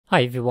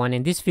Hi everyone,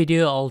 in this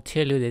video I'll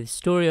tell you the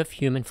story of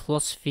human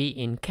philosophy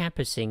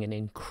encompassing an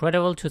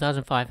incredible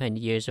 2500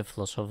 years of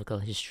philosophical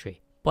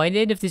history. By the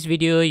end of this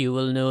video, you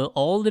will know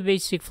all the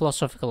basic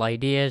philosophical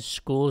ideas,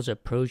 schools,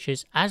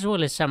 approaches, as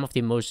well as some of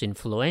the most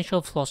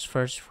influential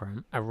philosophers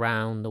from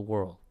around the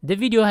world. The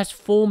video has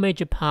 4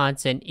 major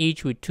parts and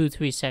each with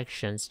 2-3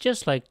 sections,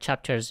 just like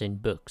chapters in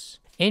books.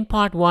 In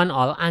part 1,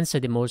 I'll answer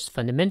the most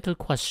fundamental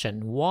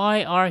question: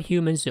 why are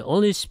humans the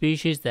only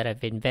species that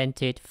have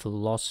invented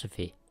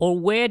philosophy? Or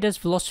where does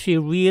philosophy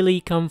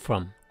really come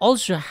from?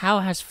 Also, how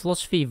has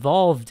philosophy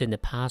evolved in the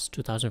past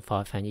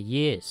 2500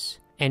 years?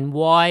 And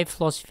why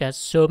philosophy has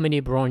so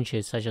many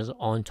branches such as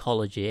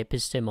ontology,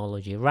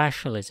 epistemology,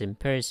 rationalism,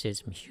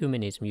 empiricism,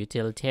 humanism,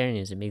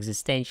 utilitarianism,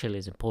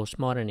 existentialism,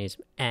 postmodernism,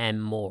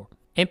 and more.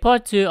 In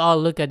part 2,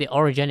 I'll look at the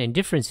origin and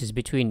differences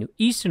between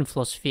Eastern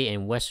philosophy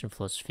and Western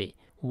philosophy.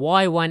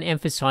 Why one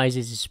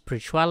emphasizes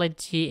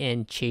spirituality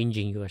and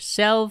changing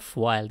yourself,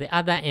 while the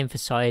other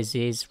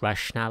emphasizes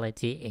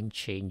rationality and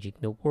changing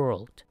the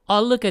world.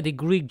 I'll look at the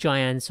Greek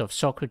giants of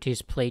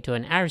Socrates, Plato,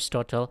 and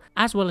Aristotle,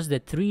 as well as the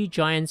 3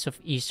 giants of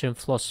Eastern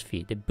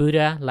philosophy, the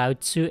Buddha,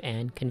 Laozi,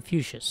 and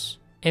Confucius.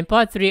 In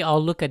part 3,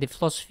 I'll look at the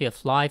philosophy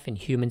of life and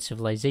human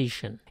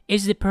civilization.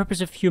 Is the purpose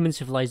of human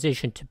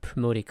civilization to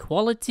promote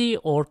equality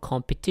or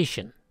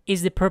competition?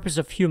 Is the purpose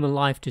of human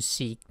life to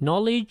seek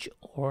knowledge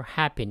or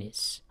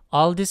happiness?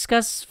 I'll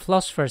discuss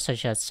philosophers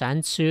such as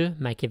Sun Tzu,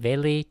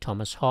 Machiavelli,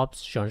 Thomas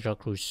Hobbes,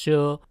 Jean-Jacques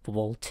Rousseau,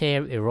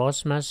 Voltaire,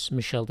 Erasmus,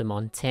 Michel de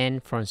Montaigne,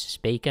 Francis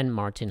Bacon,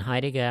 Martin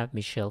Heidegger,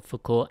 Michel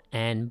Foucault,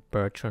 and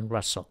Bertrand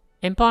Russell.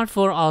 In part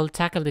 4, I'll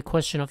tackle the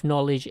question of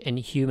knowledge and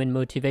human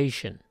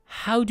motivation.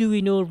 How do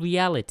we know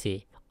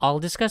reality? I'll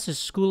discuss a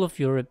school of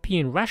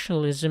European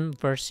rationalism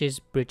versus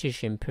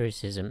British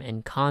empiricism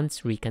and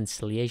Kant's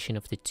reconciliation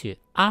of the two.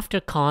 After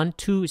Kant,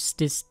 2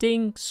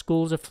 distinct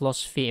schools of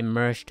philosophy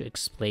emerged to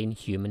explain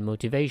human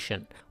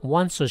motivation,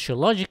 one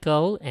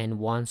sociological and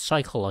one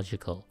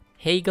psychological.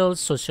 Hegel's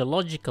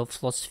sociological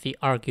philosophy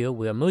argued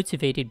we are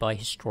motivated by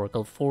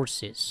historical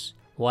forces,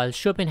 while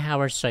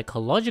Schopenhauer's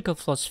psychological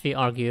philosophy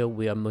argued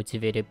we are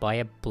motivated by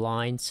a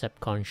blind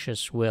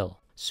subconscious will.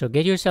 So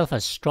get yourself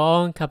a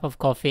strong cup of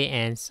coffee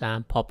and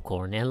some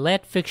popcorn and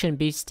let Fiction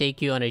Beasts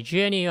take you on a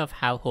journey of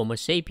how Homo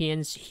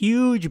sapiens'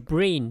 huge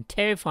brain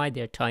terrified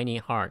their tiny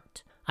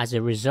heart. As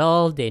a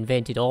result, they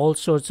invented all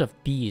sorts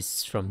of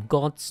beasts, from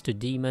gods to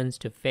demons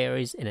to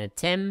fairies, in an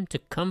attempt to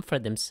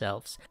comfort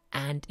themselves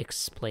and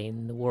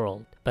explain the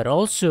world. But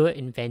also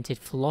invented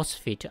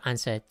philosophy to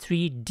answer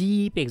 3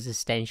 deep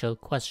existential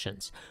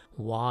questions.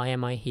 Why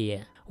am I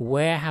here?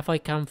 Where have I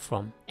come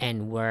from?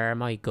 And where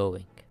am I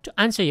going? To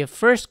answer your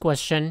first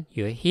question,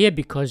 you're here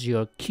because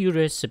you're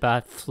curious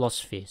about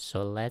philosophy,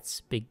 so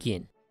let's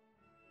begin.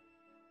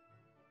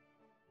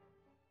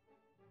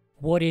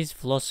 What is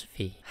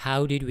philosophy?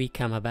 How did we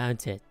come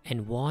about it?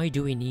 And why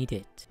do we need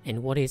it?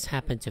 And what has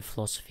happened to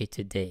philosophy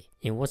today?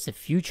 And what's the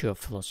future of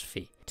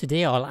philosophy?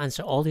 Today I'll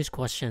answer all these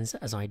questions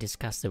as I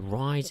discuss the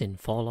rise and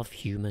fall of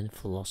human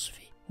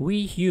philosophy.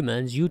 We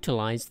humans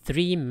utilize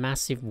 3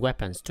 massive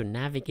weapons to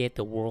navigate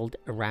the world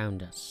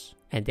around us,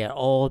 and they're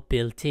all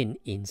built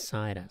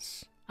inside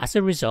us. As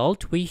a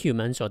result, we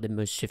humans are the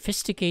most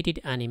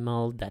sophisticated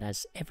animal that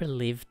has ever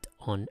lived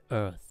on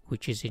Earth,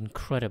 which is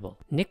incredible.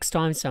 Next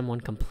time someone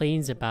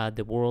complains about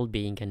the world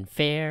being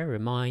unfair,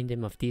 remind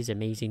them of these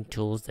amazing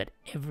tools that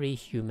every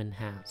human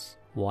has,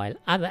 while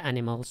other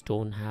animals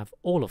don't have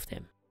all of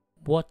them.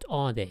 What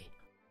are they?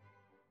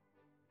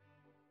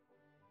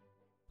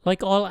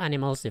 Like all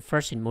animals, the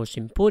first and most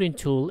important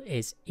tool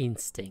is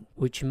instinct,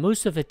 which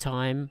most of the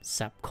time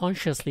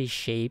subconsciously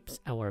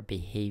shapes our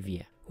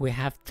behavior. We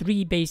have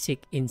 3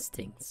 basic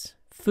instincts: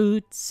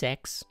 food,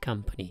 sex,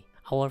 company.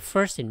 Our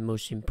first and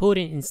most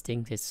important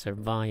instinct is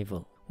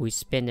survival. We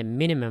spend a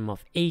minimum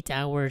of 8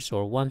 hours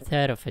or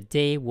 1/3 of a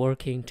day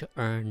working to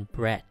earn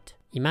bread.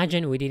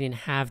 Imagine we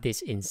didn't have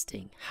this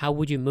instinct. How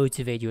would you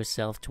motivate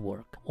yourself to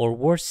work? Or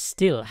worse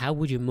still, how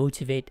would you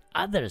motivate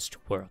others to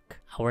work?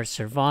 Our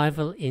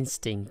survival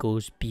instinct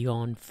goes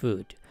beyond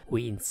food.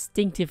 We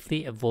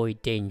instinctively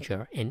avoid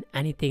danger and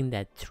anything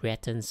that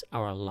threatens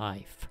our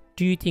life.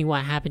 Do you think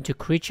what happened to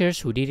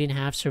creatures who didn't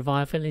have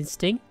survival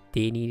instinct?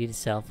 They needed a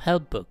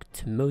self-help book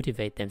to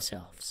motivate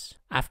themselves.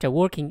 After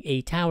working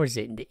 8 hours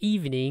in the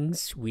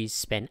evenings, we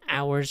spend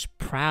hours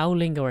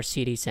prowling our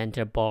city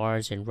center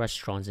bars and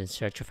restaurants in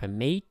search of a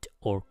mate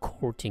or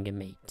courting a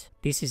mate.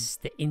 This is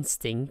the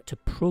instinct to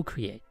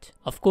procreate.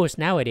 Of course,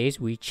 nowadays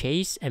we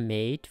chase a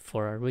mate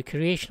for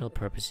recreational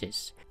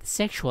purposes. The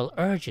sexual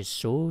urge is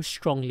so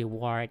strongly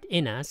wired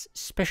in us,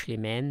 especially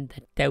men,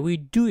 that we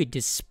do it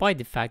despite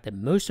the fact that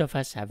most of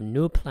us have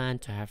no plan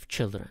to have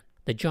children.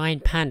 The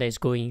giant panda is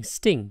going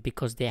extinct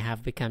because they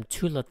have become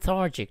too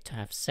lethargic to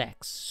have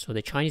sex, so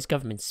the Chinese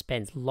government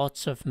spends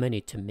lots of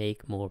money to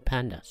make more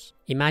pandas.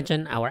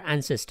 Imagine our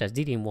ancestors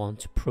didn't want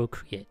to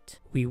procreate.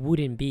 We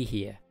wouldn't be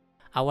here.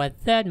 Our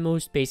third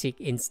most basic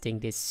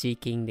instinct is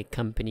seeking the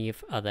company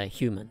of other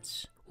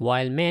humans.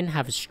 While men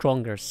have a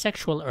stronger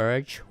sexual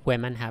urge,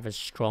 women have a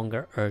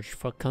stronger urge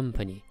for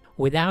company.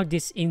 Without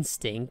this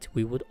instinct,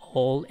 we would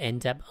all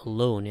end up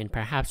alone and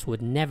perhaps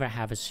would never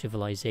have a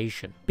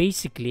civilization.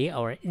 Basically,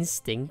 our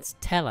instincts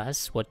tell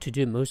us what to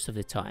do most of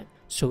the time,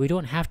 so we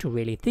don't have to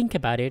really think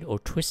about it or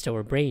twist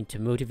our brain to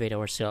motivate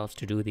ourselves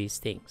to do these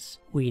things.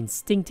 We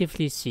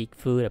instinctively seek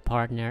food, a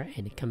partner,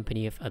 and the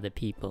company of other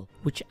people,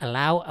 which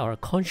allow our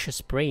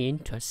conscious brain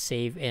to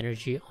save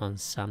energy on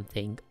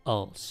something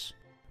else.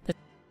 The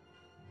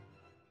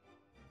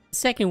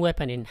second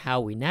weapon in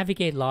how we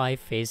navigate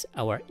life is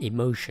our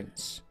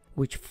emotions,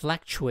 which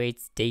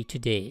fluctuates day to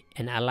day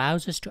and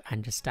allows us to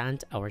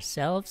understand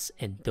ourselves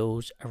and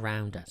those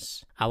around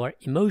us. Our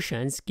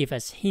emotions give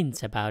us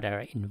hints about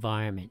our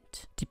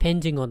environment.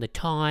 Depending on the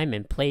time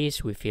and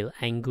place, we feel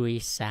angry,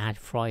 sad,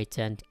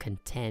 frightened,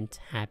 content,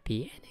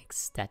 happy, and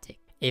ecstatic.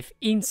 If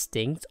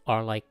instincts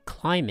are like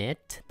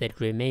climate that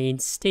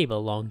remains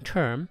stable long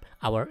term,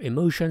 our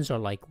emotions are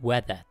like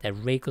weather that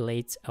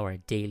regulates our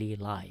daily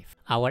life.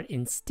 Our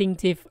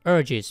instinctive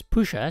urges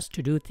push us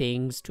to do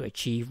things to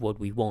achieve what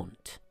we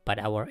want, but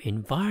our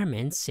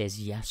environment says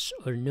yes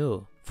or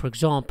no. For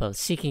example,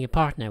 seeking a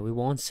partner, we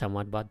want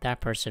someone, but that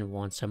person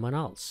wants someone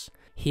else.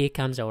 Here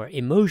comes our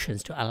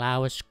emotions to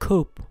allow us to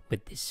cope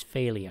with this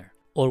failure.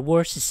 Or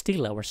worse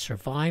still, our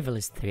survival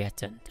is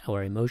threatened.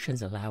 Our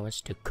emotions allow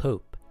us to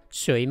cope.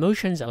 So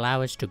emotions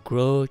allow us to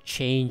grow,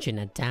 change, and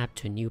adapt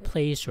to a new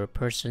place or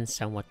person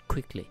somewhat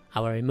quickly.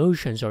 Our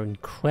emotions are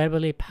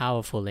incredibly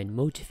powerful in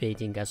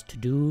motivating us to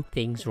do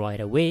things right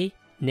away.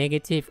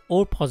 Negative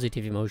or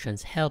positive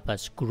emotions help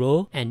us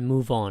grow and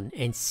move on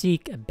and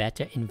seek a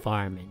better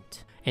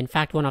environment. In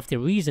fact, one of the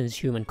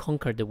reasons humans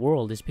conquered the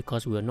world is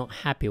because we are not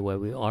happy where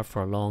we are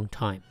for a long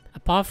time.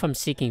 Apart from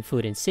seeking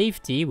food and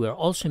safety, we are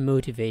also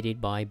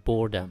motivated by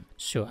boredom.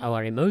 So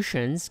our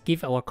emotions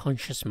give our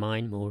conscious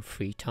mind more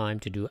free time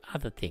to do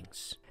other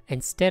things.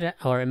 Instead,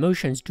 our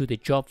emotions do the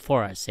job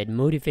for us at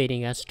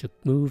motivating us to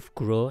move,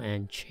 grow,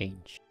 and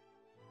change.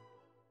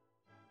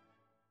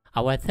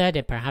 Our third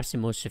and perhaps the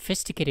most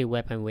sophisticated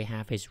weapon we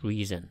have is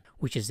reason,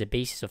 which is the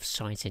basis of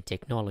science and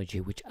technology,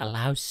 which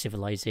allows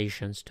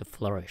civilizations to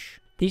flourish.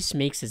 This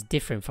makes us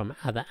different from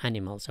other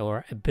animals,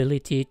 our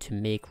ability to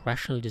make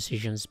rational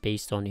decisions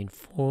based on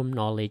informed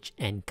knowledge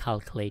and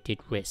calculated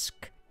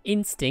risk.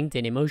 Instinct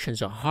and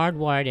emotions are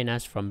hardwired in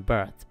us from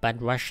birth,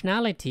 but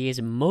rationality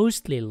is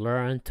mostly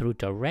learned through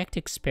direct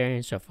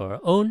experience of our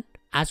own,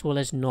 as well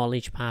as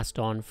knowledge passed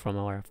on from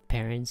our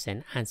parents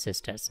and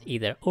ancestors,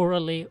 either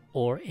orally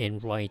or in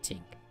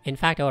writing. In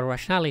fact, our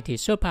rationality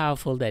is so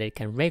powerful that it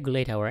can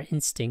regulate our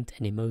instinct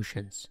and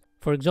emotions.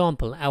 For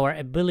example, our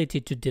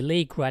ability to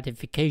delay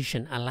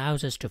gratification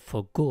allows us to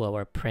forego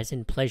our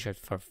present pleasures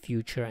for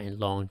future and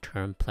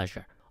long-term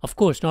pleasure. Of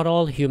course, not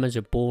all humans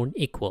are born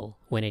equal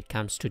when it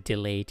comes to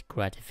delayed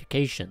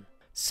gratification.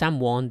 Some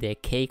want their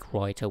cake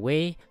right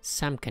away,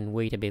 some can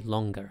wait a bit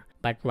longer.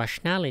 But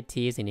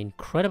rationality is an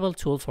incredible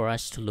tool for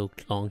us to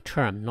look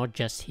long-term, not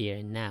just here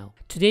and now.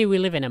 Today we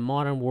live in a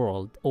modern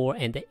world, or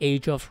in the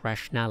age of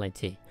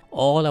rationality.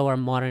 All our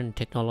modern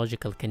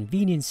technological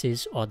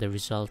conveniences are the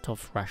result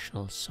of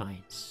rational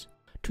science.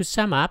 To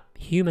sum up,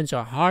 humans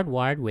are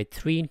hardwired with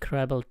three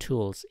incredible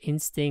tools: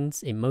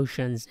 instincts,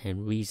 emotions,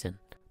 and reason.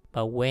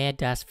 But where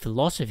does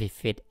philosophy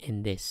fit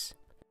in this?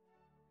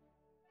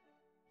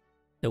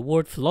 The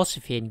word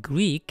philosophy in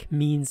Greek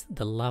means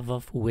the love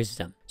of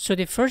wisdom. So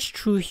the first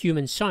true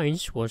human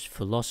science was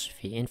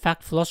philosophy. In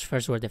fact,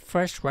 philosophers were the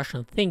first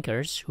rational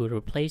thinkers who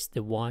replaced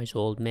the wise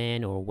old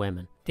men or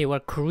women. They were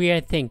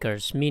career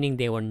thinkers, meaning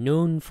they were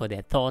known for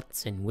their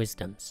thoughts and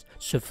wisdoms.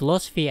 So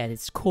philosophy at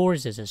its core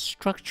is a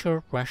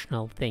structured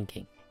rational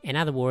thinking. In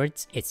other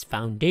words, its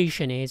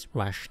foundation is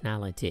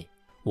rationality.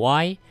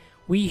 Why?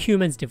 We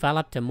humans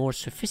developed a more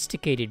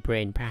sophisticated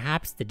brain.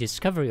 Perhaps the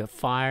discovery of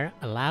fire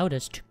allowed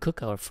us to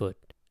cook our food,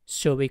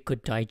 so we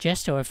could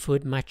digest our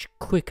food much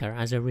quicker.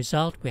 As a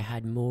result, we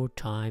had more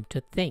time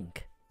to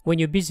think. When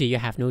you're busy, you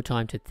have no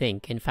time to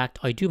think. In fact,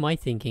 I do my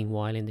thinking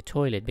while in the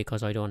toilet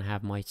because I don't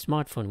have my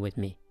smartphone with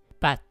me.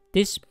 But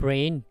this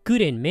brain,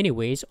 good in many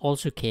ways,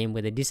 also came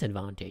with a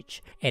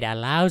disadvantage. It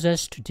allows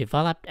us to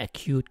develop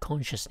acute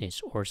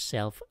consciousness or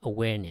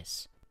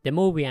self-awareness. The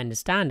more we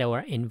understand our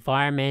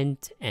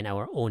environment and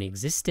our own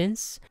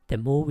existence, the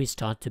more we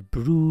start to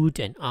brood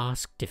and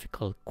ask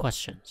difficult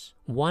questions.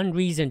 One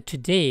reason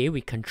today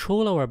we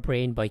control our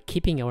brain by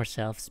keeping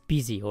ourselves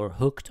busy or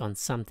hooked on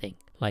something,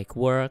 like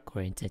work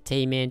or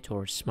entertainment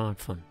or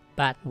smartphone.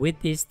 But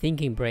with this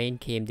thinking brain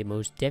came the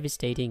most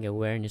devastating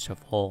awareness of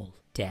all: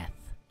 death.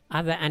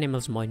 Other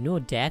animals might know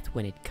death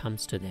when it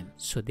comes to them,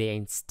 so they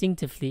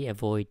instinctively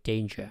avoid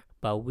danger.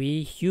 But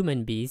we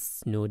human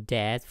beings know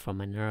death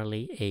from an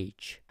early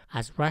age.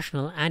 As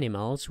rational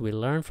animals, we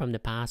learn from the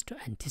past to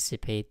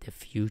anticipate the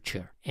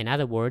future. In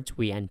other words,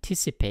 we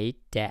anticipate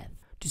death.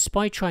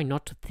 Despite trying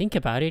not to think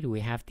about it,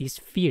 we have this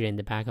fear in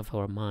the back of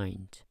our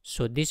mind.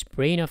 So this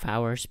brain of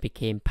ours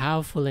became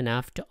powerful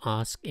enough to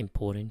ask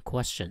important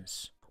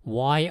questions.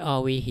 Why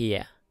are we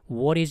here?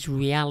 What is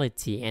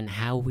reality and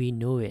how we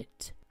know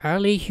it?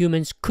 Early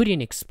humans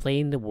couldn't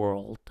explain the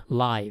world,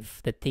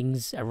 life, the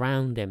things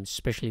around them,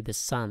 especially the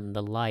sun,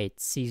 the light,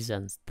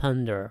 seasons,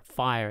 thunder,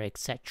 fire,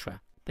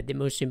 etc. But the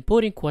most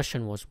important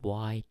question was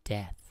why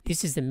death?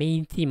 This is the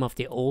main theme of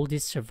the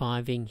oldest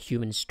surviving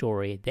human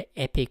story, the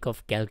Epic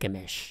of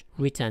Gilgamesh,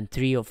 written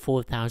 3,000 or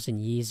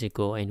 4,000 years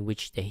ago, in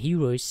which the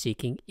hero is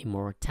seeking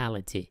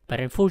immortality. But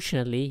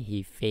unfortunately,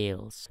 he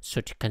fails. So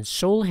to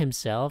console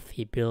himself,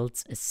 he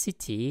builds a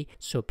city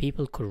so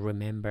people could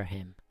remember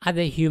him.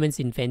 Other humans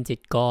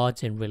invented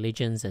gods and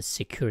religions as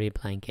security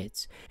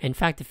blankets. In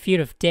fact, the fear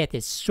of death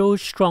is so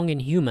strong in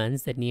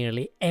humans that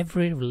nearly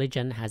every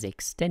religion has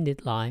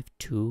extended life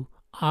to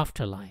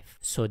afterlife.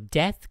 So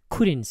death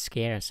couldn't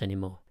scare us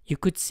anymore. You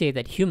could say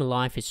that human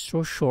life is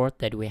so short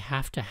that we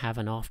have to have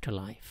an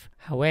afterlife.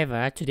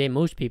 However, today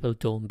most people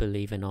don't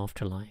believe in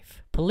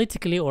afterlife.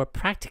 Politically or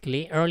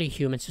practically, early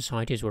human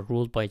societies were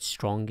ruled by the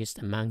strongest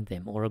among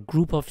them, or a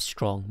group of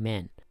strong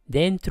men.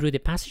 Then, through the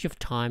passage of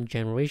time,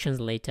 generations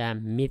later,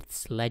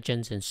 myths,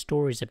 legends, and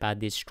stories about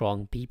these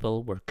strong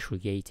people were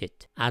created.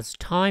 As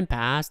time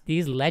passed,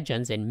 these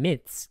legends and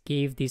myths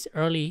gave these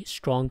early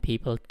strong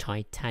people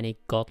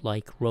titanic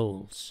godlike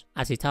roles.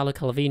 As Italo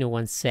Calvino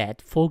once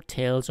said, folk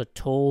tales are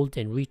told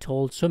and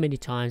retold so many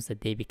times that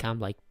they become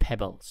like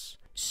pebbles,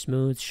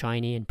 smooth,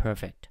 shiny, and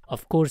perfect.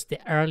 Of course, the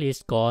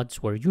earliest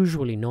gods were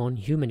usually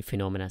non-human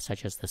phenomena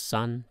such as the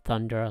sun,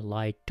 thunder,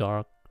 light,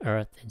 dark,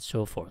 earth, and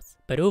so forth.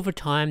 But over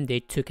time, they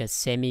took a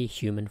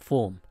semi-human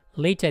form.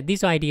 Later,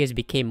 these ideas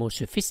became more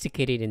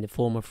sophisticated in the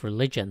form of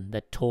religion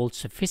that told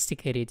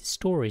sophisticated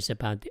stories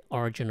about the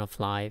origin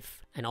of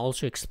life and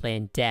also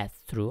explained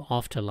death through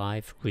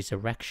afterlife,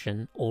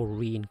 resurrection, or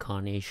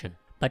reincarnation.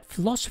 But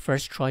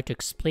philosophers tried to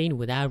explain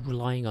without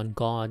relying on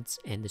gods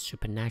and the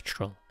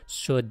supernatural.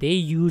 So they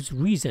used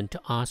reason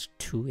to ask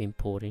two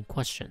important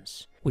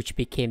questions, which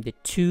became the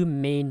two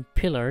main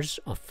pillars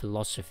of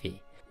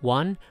philosophy.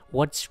 One,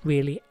 what's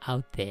really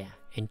out there?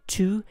 And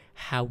two,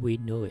 how we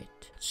know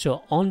it.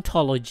 So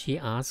ontology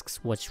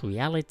asks what's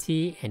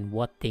reality and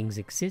what things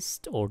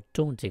exist or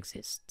don't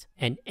exist.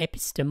 And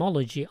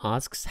epistemology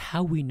asks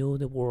how we know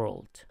the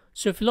world.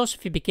 So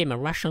philosophy became a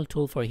rational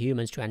tool for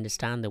humans to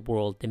understand the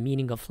world, the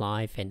meaning of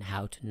life, and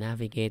how to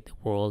navigate the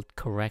world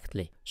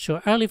correctly.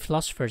 So early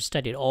philosophers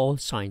studied all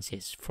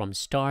sciences, from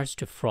stars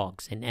to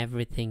frogs and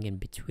everything in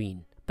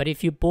between. But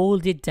if you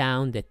boiled it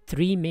down, the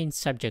three main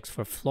subjects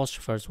for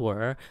philosophers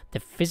were the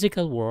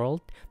physical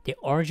world, the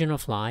origin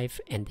of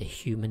life, and the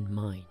human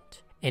mind.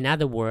 In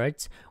other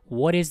words,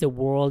 what is the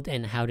world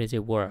and how does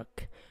it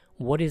work?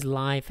 What is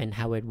life and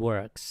how it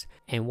works?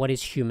 And what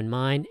is human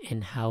mind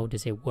and how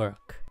does it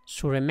work?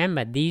 So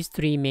remember, these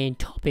three main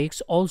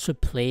topics also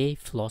play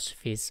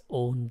philosophy's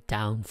own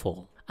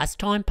downfall. As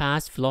time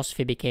passed,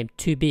 philosophy became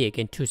too big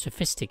and too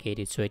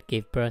sophisticated, so it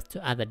gave birth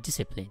to other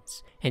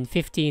disciplines. In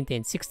 15th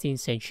and 16th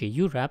century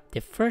Europe, the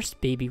first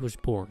baby was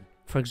born.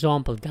 For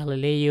example,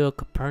 Galileo,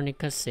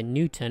 Copernicus, and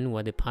Newton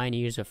were the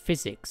pioneers of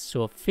physics,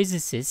 so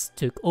physicists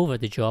took over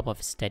the job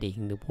of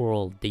studying the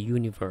world, the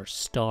universe,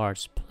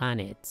 stars,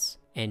 planets,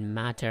 and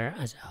matter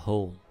as a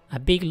whole. A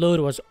big load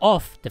was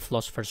off the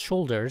philosophers'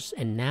 shoulders,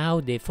 and now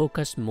they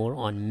focused more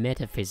on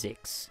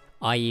metaphysics,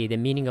 i.e. the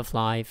meaning of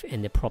life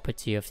and the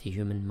property of the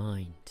human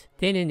mind.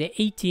 Then in the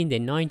 18th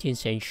and 19th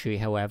century,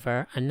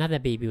 however, another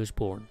baby was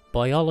born.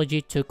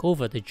 Biology took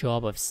over the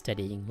job of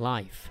studying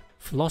life.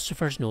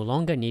 Philosophers no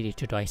longer needed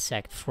to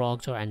dissect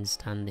frogs or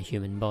understand the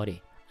human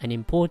body. An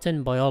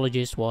important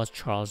biologist was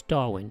Charles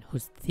Darwin,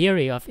 whose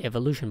theory of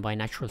evolution by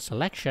natural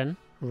selection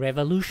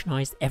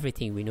revolutionized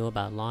everything we know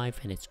about life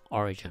and its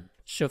origin.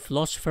 So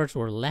philosophers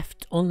were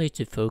left only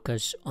to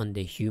focus on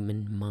the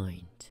human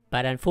mind.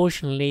 But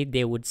unfortunately,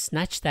 they would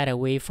snatch that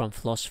away from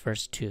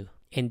philosophers too.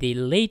 In the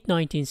late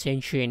 19th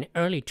century and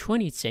early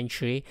 20th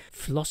century,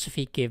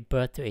 philosophy gave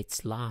birth to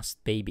its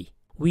last baby.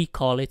 We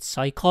call it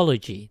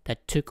psychology,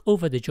 that took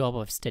over the job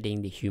of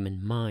studying the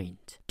human mind.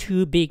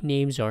 Two big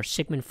names are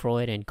Sigmund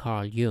Freud and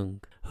Carl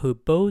Jung, who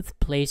both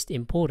placed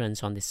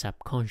importance on the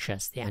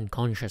subconscious, the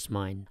unconscious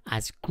mind,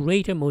 as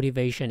greater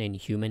motivation in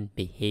human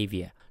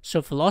behavior.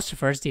 So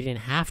philosophers didn't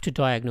have to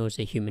diagnose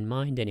the human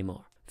mind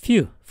anymore.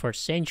 For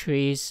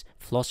centuries,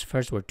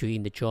 philosophers were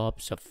doing the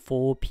jobs of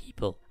four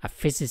people: a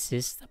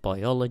physicist, a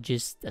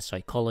biologist, a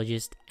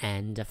psychologist,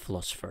 and a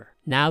philosopher.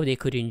 Now they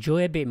could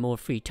enjoy a bit more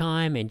free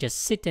time and just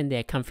sit in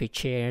their comfy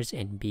chairs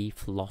and be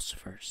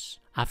philosophers.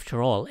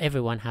 After all,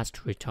 everyone has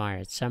to retire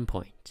at some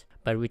point.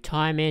 But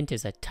retirement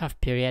is a tough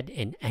period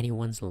in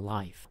anyone's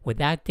life.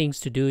 Without things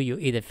to do, you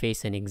either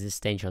face an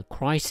existential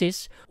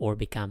crisis or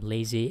become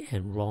lazy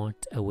and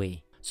rot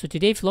away. So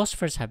today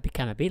philosophers have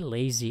become a bit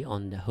lazy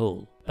on the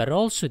whole, but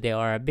also they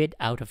are a bit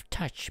out of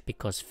touch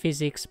because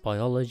physics,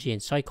 biology,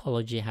 and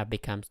psychology have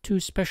become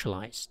too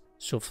specialized.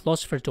 So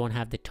philosophers don't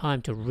have the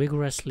time to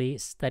rigorously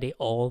study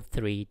all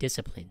three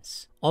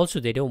disciplines.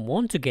 Also, they don't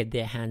want to get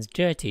their hands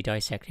dirty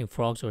dissecting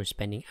frogs or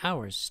spending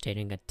hours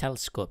staring at a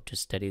telescope to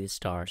study the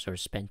stars or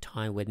spend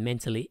time with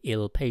mentally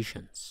ill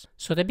patients.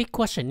 So the big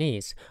question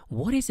is,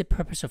 what is the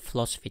purpose of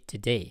philosophy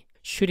today?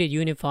 Should it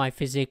unify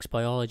physics,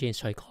 biology, and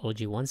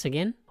psychology once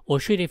again? or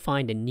should it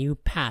find a new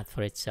path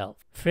for itself?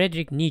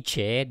 Friedrich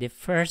Nietzsche, the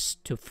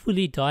first to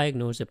fully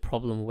diagnose the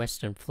problem of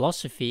Western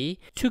philosophy,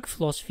 took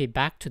philosophy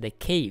back to the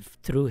cave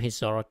through his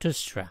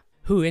Zarathustra,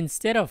 who,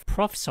 instead of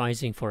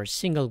prophesying for a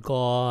single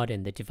god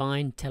and the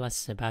divine, tell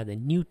us about a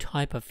new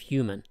type of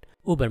human,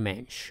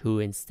 Übermensch, who,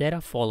 instead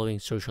of following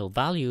social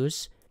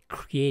values,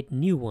 create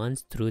new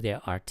ones through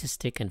their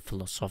artistic and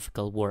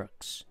philosophical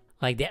works.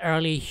 Like the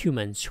early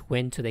humans who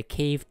went to the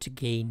cave to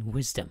gain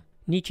wisdom.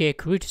 Nietzsche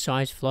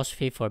criticized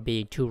philosophy for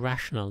being too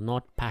rational,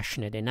 not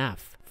passionate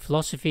enough.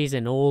 Philosophy is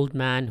an old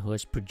man who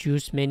has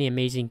produced many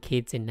amazing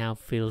kids and now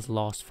feels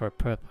lost for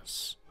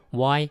purpose.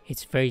 Why?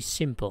 It's very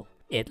simple.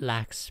 It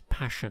lacks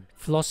passion.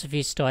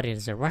 Philosophy started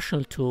as a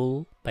rational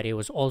tool, but it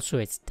was also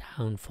its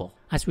downfall.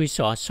 As we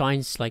saw,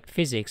 science like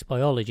physics,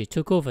 biology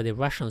took over the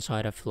rational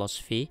side of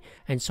philosophy,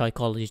 and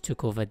psychology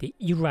took over the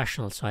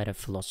irrational side of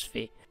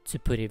philosophy. To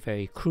put it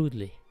very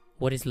crudely,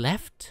 what is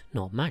left?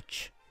 Not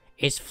much.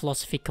 Is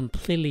philosophy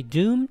completely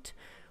doomed?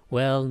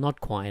 Well,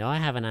 not quite. I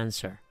have an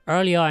answer.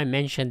 Earlier I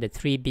mentioned the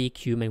three big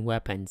human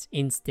weapons: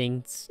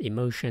 instincts,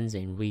 emotions,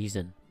 and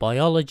reason.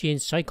 Biology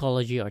and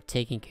psychology are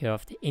taking care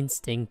of the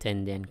instinct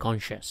and the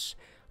unconscious.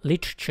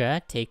 Literature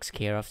takes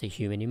care of the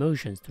human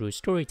emotions through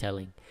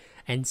storytelling.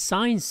 And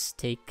science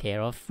takes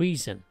care of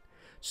reason.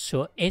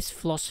 So is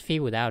philosophy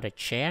without a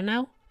chair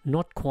now?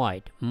 Not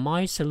quite.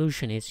 My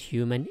solution is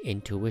human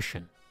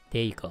intuition.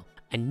 There you go.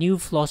 A new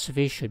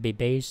philosophy should be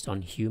based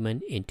on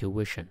human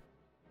intuition.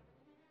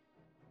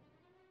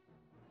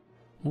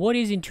 What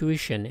is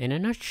intuition? In a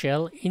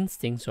nutshell,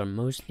 instincts are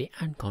mostly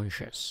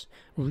unconscious,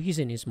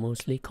 reason is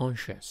mostly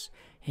conscious,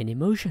 and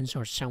emotions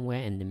are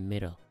somewhere in the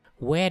middle.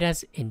 Where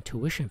does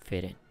intuition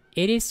fit in?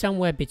 It is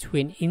somewhere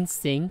between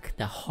instinct,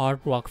 the hard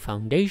rock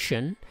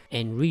foundation,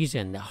 and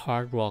reason, the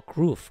hard rock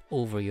roof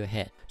over your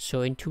head.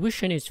 So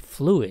intuition is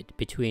fluid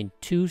between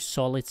two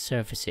solid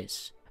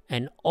surfaces,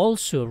 and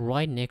also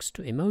right next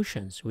to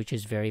emotions, which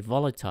is very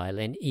volatile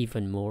and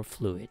even more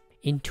fluid.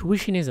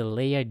 Intuition is a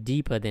layer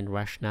deeper than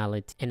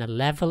rationality and a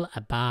level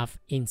above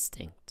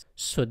instinct.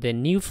 So the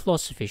new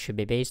philosophy should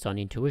be based on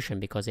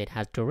intuition because it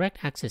has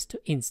direct access to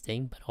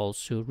instinct but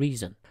also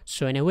reason.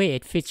 So in a way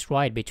it fits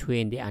right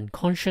between the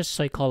unconscious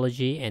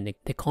psychology and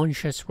the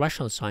conscious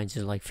rational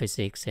sciences like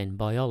physics and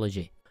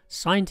biology.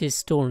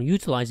 Scientists don't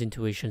utilize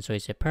intuition, so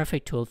it's a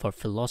perfect tool for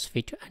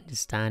philosophy to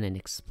understand and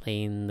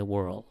explain the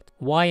world.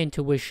 Why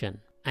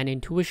intuition? An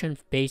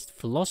intuition-based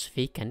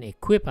philosophy can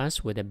equip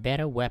us with a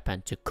better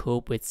weapon to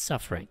cope with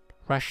suffering.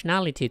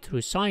 Rationality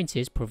through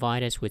sciences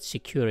provides us with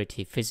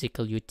security,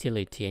 physical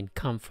utility, and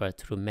comfort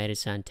through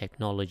medicine and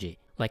technology,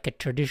 like a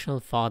traditional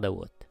father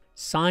would.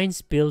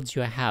 Science builds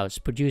your house,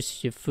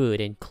 produces your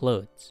food and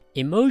clothes.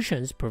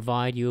 Emotions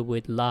provide you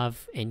with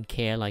love and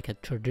care like a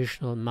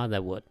traditional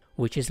mother would,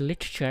 which is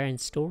literature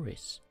and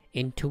stories.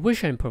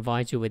 Intuition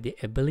provides you with the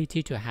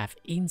ability to have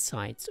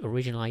insights,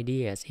 original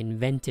ideas,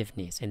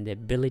 inventiveness, and the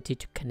ability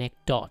to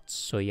connect dots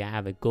so you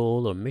have a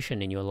goal or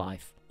mission in your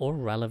life or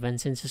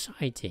relevance in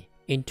society.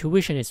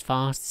 Intuition is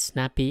fast,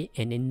 snappy,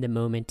 and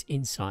in-the-moment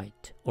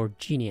insight or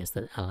genius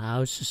that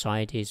allows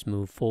societies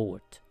move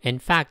forward. In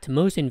fact,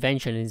 most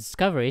inventions and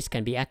discoveries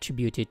can be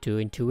attributed to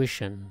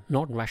intuition,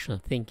 not rational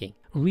thinking.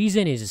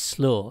 Reason is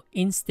slow,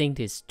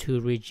 instinct is too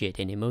rigid,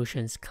 and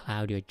emotions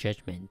cloud your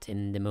judgment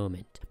in the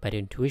moment. But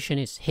intuition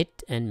is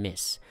hit and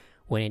miss.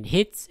 When it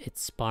hits, it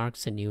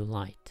sparks a new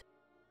light.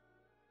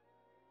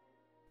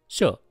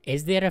 So,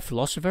 is there a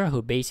philosopher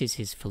who bases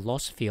his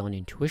philosophy on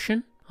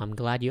intuition? I'm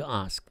glad you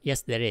asked.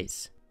 Yes, there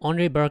is.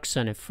 Henri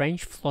Bergson, a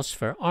French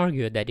philosopher,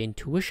 argued that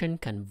intuition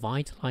can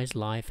vitalize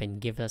life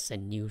and give us a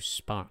new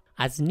spark.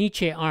 As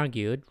Nietzsche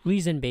argued,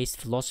 reason-based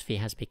philosophy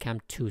has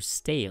become too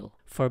stale.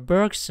 For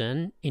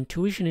Bergson,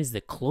 intuition is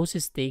the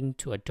closest thing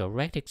to a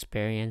direct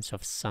experience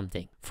of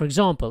something. For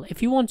example,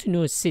 if you want to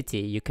know a city,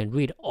 you can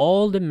read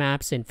all the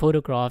maps and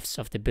photographs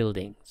of the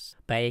buildings,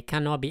 but it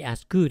cannot be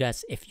as good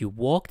as if you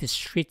walk the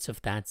streets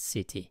of that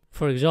city.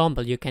 For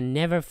example, you can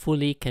never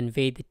fully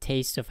convey the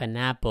taste of an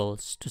apple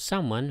to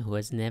someone who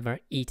has never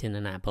eaten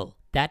an apple.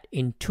 That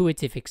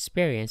intuitive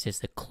experience is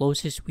the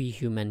closest we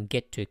humans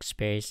get to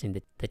experiencing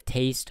the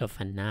taste of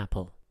an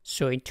apple.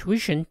 So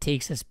intuition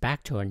takes us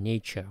back to our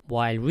nature,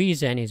 while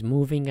reason is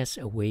moving us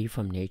away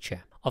from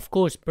nature. Of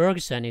course,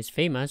 Bergson is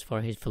famous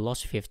for his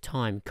philosophy of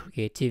time,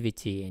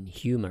 creativity, and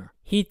humor.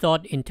 He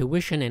thought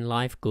intuition and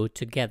life go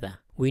together.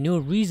 We know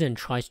reason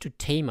tries to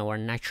tame our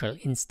natural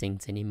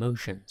instincts and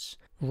emotions.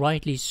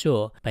 Rightly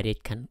so, but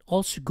it can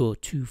also go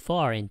too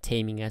far in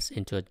taming us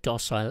into a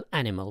docile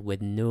animal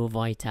with no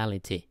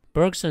vitality.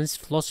 Bergson's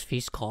philosophy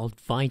is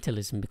called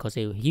vitalism because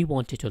he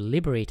wanted to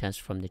liberate us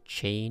from the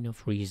chain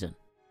of reason.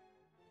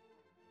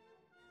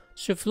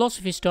 So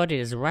philosophy started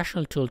as a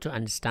rational tool to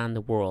understand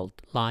the world,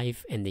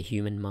 life, and the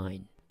human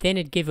mind. Then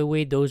it gave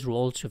away those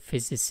roles to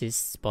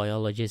physicists,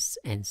 biologists,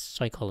 and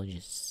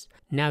psychologists.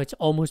 Now it's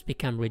almost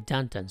become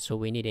redundant, so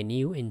we need a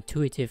new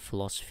intuitive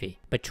philosophy.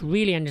 But to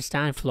really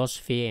understand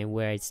philosophy and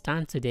where it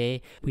stands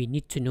today, we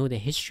need to know the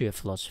history of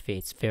philosophy,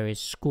 its various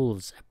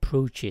schools,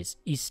 approaches,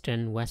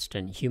 Eastern,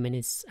 Western,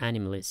 humanists,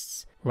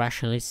 animalists,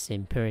 rationalists,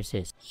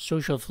 empiricists,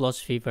 social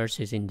philosophy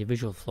versus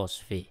individual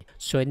philosophy.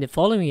 So in the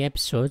following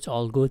episodes,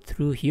 I'll go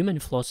through human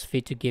philosophy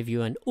to give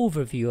you an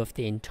overview of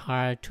the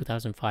entire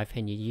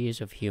 2500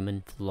 years of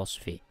human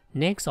philosophy.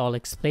 Next, I'll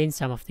explain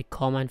some of the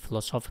common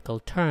philosophical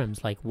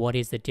terms like what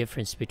is the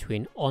difference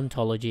between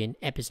ontology and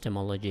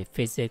epistemology,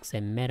 physics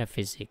and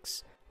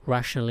metaphysics,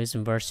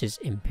 rationalism versus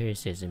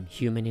empiricism,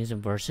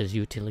 humanism versus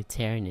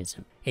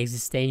utilitarianism,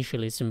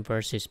 existentialism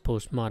versus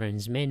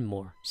postmodernism, and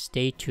more.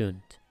 Stay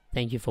tuned.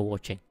 Thank you for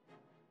watching.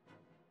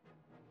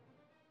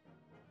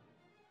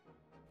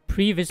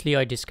 Previously,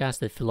 I discussed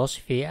that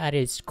philosophy at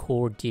its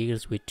core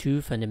deals with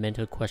two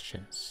fundamental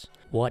questions: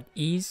 what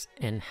is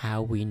and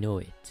how we know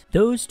it.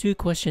 Those two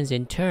questions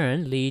in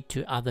turn lead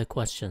to other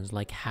questions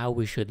like how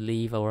we should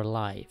live our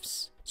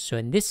lives. So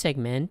in this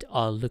segment,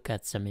 I'll look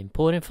at some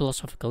important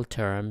philosophical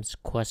terms,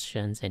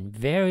 questions, and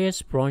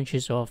various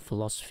branches of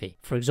philosophy.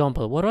 For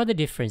example, what are the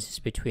differences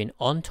between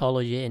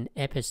ontology and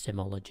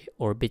epistemology,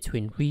 or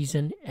between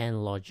reason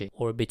and logic,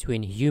 or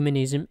between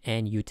humanism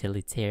and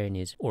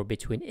utilitarianism, or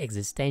between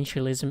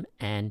existentialism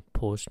and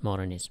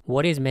postmodernism?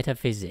 What is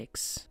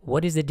metaphysics?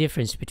 What is the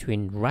difference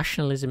between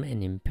rationalism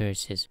and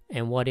empiricism?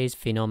 And what is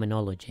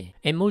phenomenology?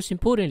 And most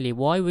importantly,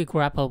 why we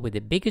grapple with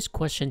the biggest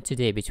question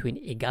today between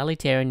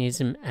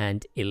egalitarianism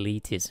and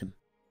elitism.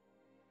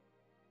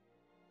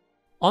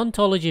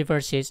 Ontology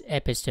versus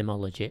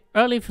epistemology.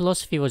 Early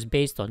philosophy was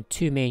based on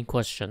two main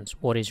questions: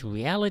 what is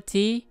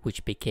reality,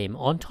 which became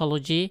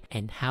ontology,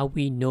 and how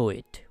we know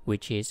it,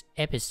 which is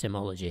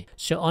epistemology.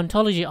 So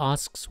ontology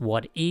asks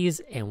what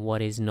is and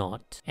what is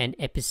not, and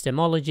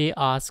epistemology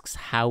asks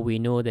how we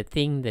know the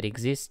thing that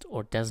exists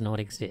or does not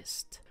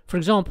exist. For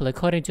example,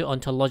 according to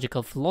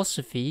ontological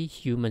philosophy,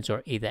 humans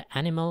are either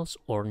animals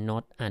or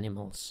not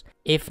animals.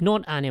 If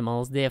not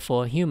animals,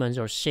 therefore humans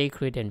are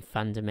sacred and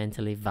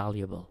fundamentally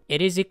valuable.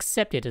 It is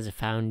accepted as a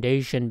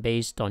foundation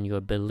based on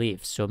your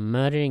beliefs, so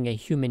murdering a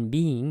human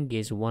being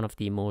is one of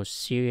the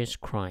most serious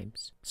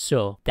crimes.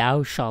 So,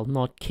 thou shalt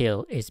not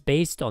kill is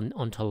based on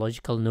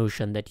ontological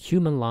notion that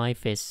human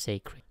life is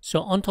sacred.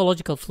 So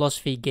ontological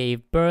philosophy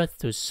gave birth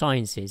to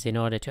sciences in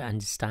order to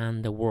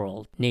understand the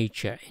world,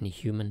 nature, and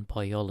human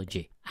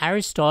biology.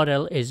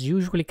 Aristotle is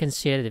usually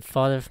considered the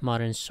father of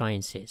modern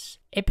sciences.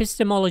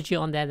 Epistemology,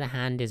 on the other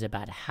hand, is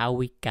about how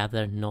we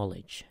gather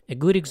knowledge. A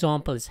good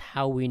example is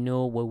how we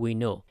know what we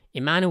know.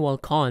 Immanuel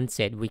Kant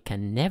said we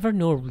can never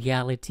know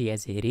reality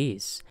as it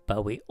is,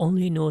 but we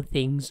only know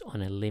things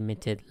on a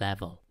limited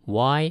level.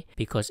 Why?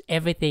 Because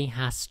everything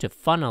has to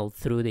funnel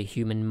through the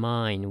human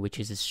mind, which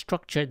is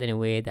structured in a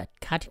way that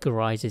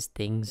categorizes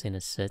things in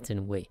a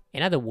certain way.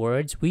 In other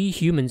words, we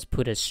humans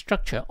put a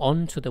structure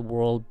onto the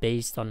world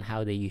based on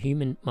how the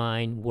human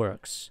mind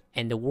works.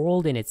 And the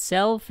world in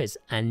itself is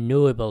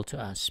unknowable to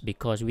us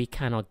because we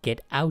cannot get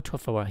out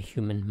of our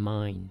human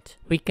mind.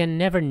 We can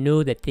never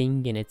know the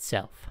thing in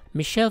itself.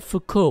 Michel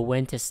Foucault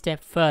went a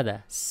step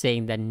further,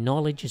 saying that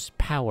knowledge is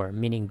power,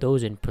 meaning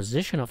those in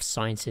possession of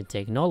science and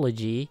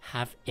technology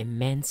have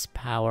immense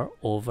power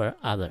over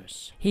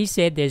others. He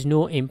said there's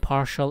no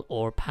impartial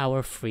or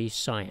power-free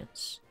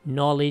science.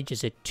 Knowledge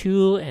is a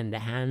tool in the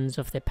hands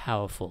of the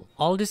powerful.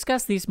 I'll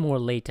discuss this more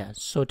later.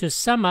 So to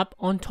sum up,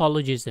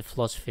 ontology is the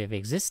philosophy of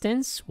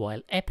existence,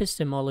 while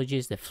epistemology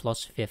is the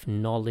philosophy of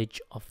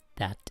knowledge of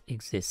that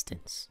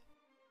existence.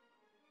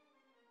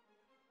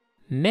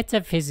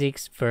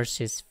 Metaphysics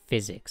versus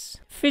physics.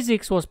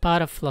 Physics was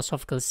part of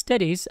philosophical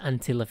studies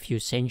until a few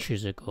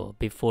centuries ago,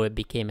 before it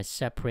became a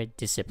separate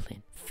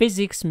discipline.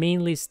 Physics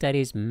mainly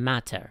studies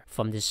matter,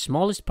 from the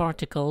smallest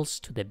particles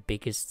to the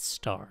biggest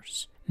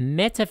stars.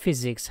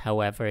 Metaphysics,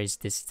 however, is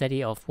the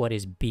study of what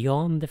is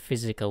beyond the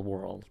physical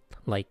world,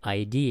 like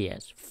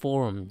ideas,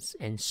 forms,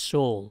 and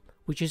soul,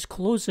 which is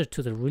closer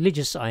to the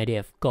religious idea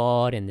of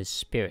God and the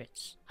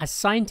spirits. A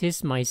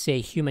scientist might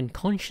say human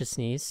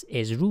consciousness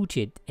is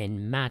rooted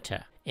in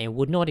matter and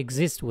would not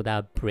exist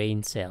without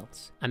brain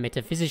cells. A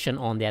metaphysician,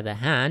 on the other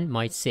hand,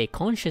 might say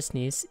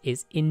consciousness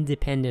is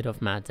independent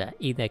of matter,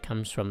 either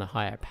comes from a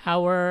higher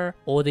power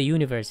or the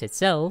universe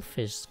itself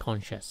is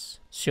conscious.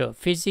 So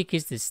physics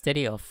is the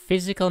study of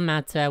physical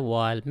matter,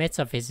 while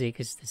metaphysics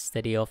is the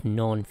study of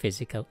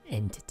non-physical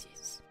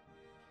entities.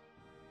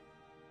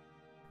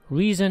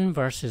 Reason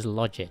versus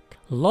logic.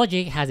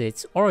 Logic has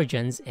its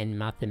origins in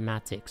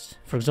mathematics.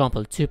 For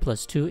example, 2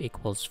 + 2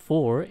 =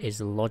 4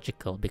 is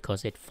logical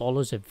because it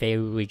follows a very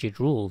rigid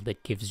rule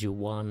that gives you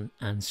one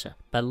answer.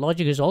 But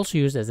logic is also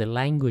used as a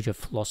language of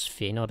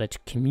philosophy in order to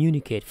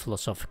communicate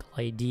philosophical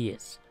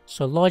ideas.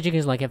 So logic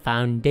is like a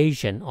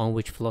foundation on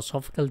which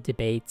philosophical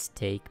debates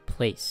take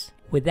place.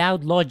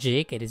 Without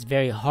logic, it is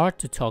very hard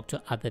to talk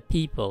to other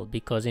people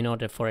because in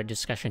order for a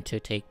discussion to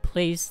take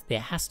place,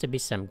 there has to be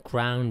some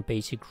ground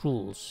basic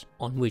rules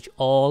on which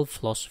all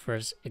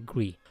philosophers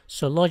agree.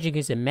 So logic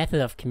is a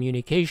method of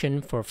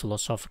communication for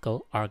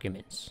philosophical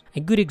arguments. A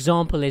good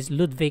example is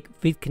Ludwig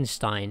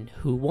Wittgenstein,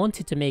 who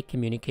wanted to make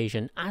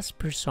communication as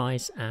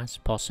precise as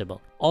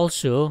possible.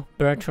 Also,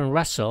 Bertrand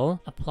Russell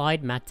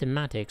applied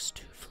mathematics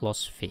to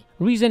philosophy.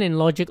 Reason and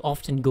logic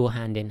often go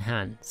hand in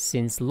hand.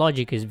 Since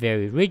logic is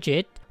very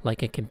rigid,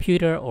 like a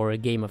computer or a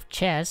game of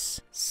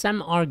chess,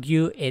 some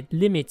argue it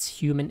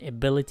limits human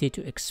ability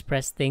to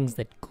express things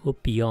that go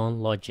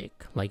beyond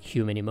logic, like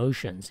human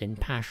emotions and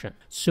passion.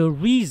 So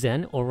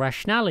reason or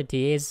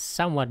rationality is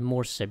somewhat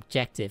more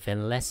subjective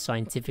and less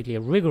scientifically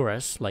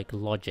rigorous like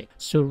logic.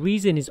 So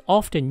reason is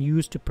often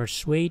used to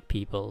persuade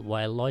people,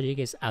 while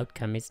logic's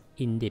outcome is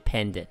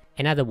independent.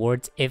 In other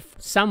words, if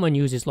someone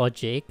uses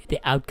logic, the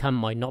outcome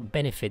might not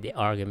benefit the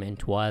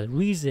argument, while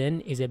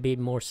reason is a bit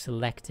more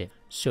selective.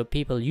 So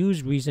people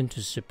use reason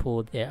to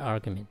support their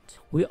argument.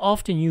 We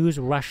often use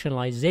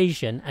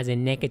rationalization as a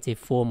negative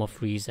form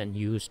of reason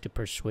used to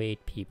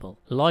persuade people.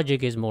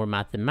 Logic is more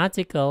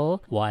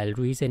mathematical, while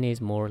reason is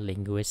more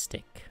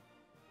linguistic.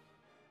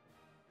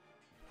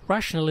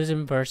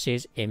 Rationalism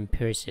versus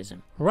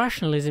empiricism.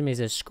 Rationalism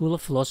is a school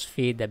of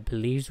philosophy that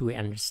believes we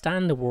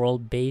understand the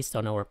world based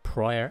on our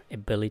prior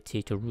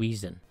ability to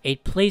reason.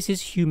 It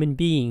places human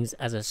beings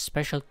as a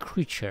special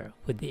creature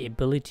with the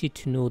ability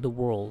to know the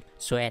world,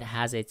 so it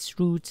has its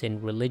roots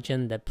in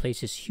religion that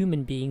places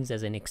human beings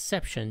as an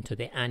exception to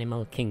the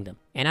animal kingdom.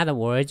 In other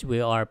words, we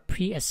are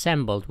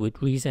pre-assembled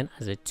with reason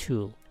as a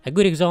tool. A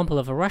good example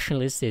of a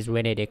rationalist is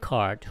René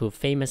Descartes, who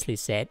famously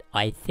said,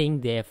 "I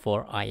think,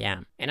 therefore I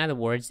am." In other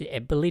words, the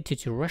ability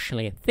to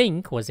rationally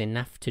think was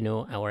enough to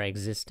know our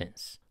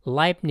existence.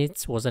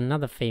 Leibniz was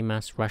another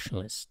famous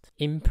rationalist.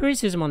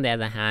 Empiricism, on the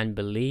other hand,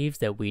 believes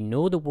that we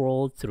know the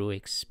world through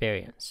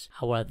experience.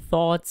 Our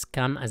thoughts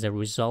come as a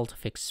result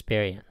of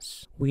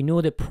experience. We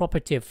know the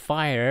property of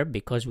fire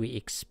because we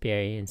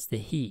experience the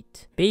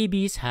heat.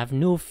 Babies have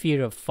no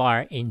fear of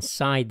fire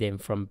inside them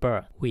from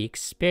birth. We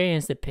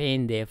experience the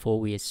pain, therefore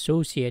we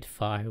associate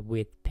fire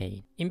with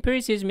pain.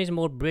 Empiricism is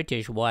more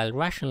British, while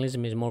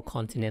rationalism is more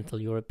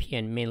continental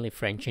European, mainly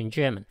French and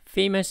German.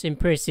 Famous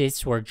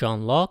empiricists were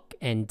John Locke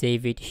and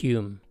David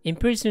Hume.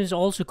 Empiricism is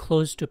also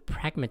close to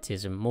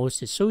pragmatism,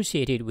 most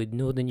associated with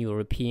Northern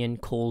European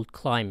cold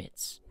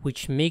climates,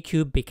 which make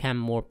you become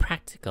more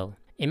practical.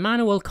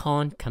 Immanuel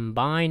Kant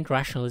combined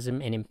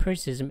rationalism and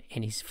empiricism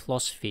in his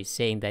philosophy,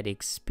 saying that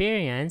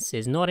experience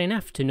is not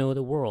enough to know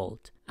the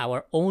world.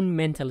 Our own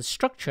mental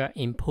structure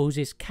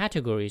imposes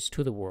categories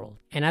to the world.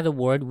 In other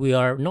words, we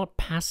are not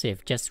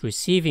passive, just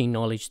receiving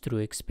knowledge through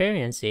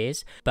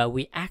experiences, but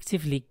we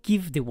actively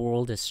give the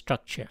world a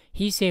structure.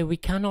 He said we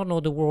cannot know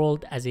the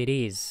world as it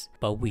is,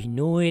 but we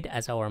know it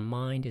as our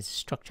mind is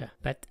structured.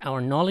 But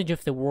our knowledge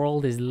of the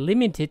world is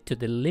limited to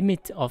the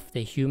limit of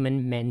the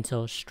human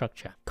mental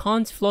structure.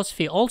 Kant's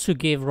philosophy also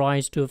gave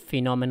rise to a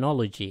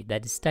phenomenology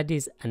that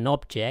studies an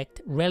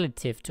object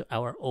relative to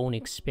our own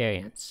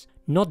experience,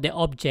 not the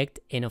object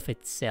in of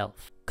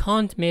itself.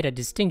 Kant made a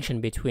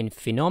distinction between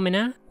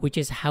phenomena, which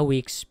is how we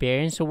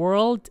experience the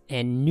world,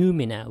 and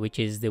noumena, which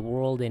is the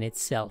world in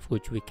itself,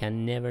 which we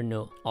can never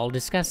know. I'll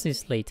discuss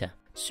this later.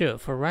 So,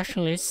 for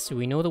rationalists,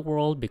 we know the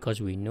world because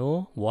we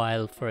know,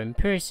 while for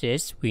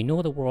empiricists, we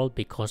know the world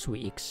because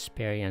we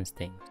experience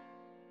things.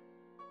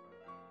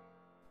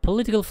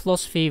 Political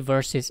philosophy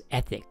versus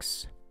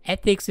ethics.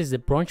 Ethics is the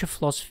branch of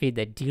philosophy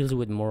that deals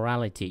with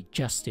morality,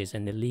 justice,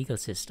 and the legal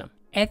system.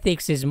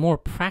 Ethics is more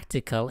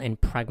practical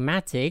and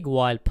pragmatic,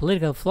 while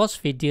political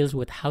philosophy deals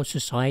with how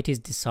societies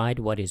decide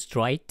what is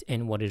right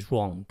and what is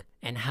wrong,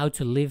 and how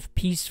to live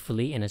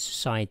peacefully in a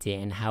society,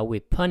 and how we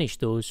punish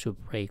those who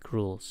break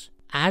rules.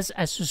 As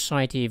a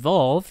society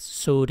evolves,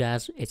 so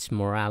does its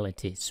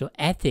morality. So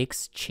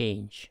ethics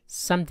change.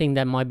 Something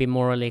that might be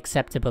morally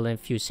acceptable a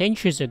few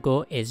centuries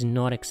ago is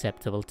not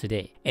acceptable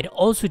today. It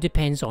also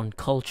depends on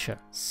culture.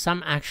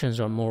 Some actions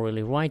are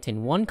morally right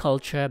in one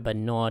culture but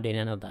not in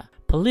another.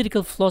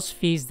 Political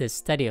philosophy is the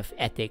study of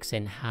ethics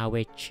and how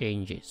it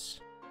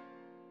changes.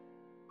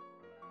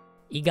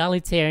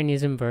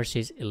 Egalitarianism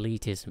versus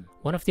elitism.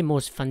 One of the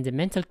most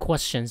fundamental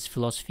questions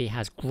philosophy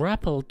has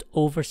grappled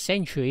over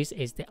centuries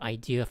is the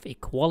idea of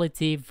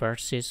equality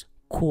versus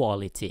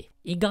quality.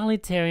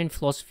 Egalitarian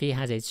philosophy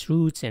has its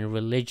roots in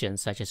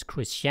religions such as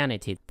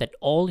Christianity, that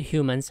all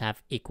humans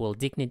have equal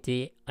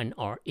dignity and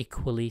are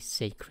equally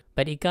sacred.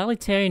 But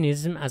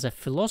egalitarianism as a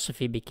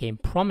philosophy became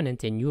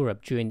prominent in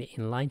Europe during the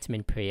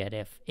Enlightenment period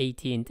of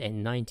 18th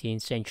and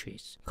 19th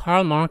centuries.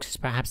 Karl Marx is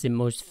perhaps the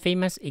most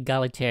famous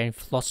egalitarian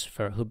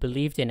philosopher who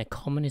believed in a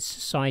communist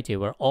society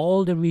where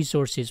all the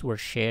resources were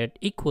shared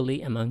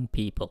equally among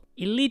people.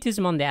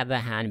 Elitism, on the other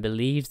hand,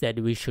 believes that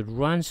we should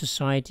run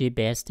society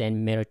based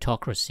on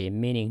meritocracy,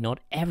 meaning not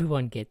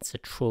everyone gets a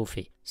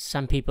trophy.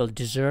 Some people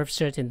deserve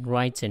certain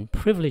rights and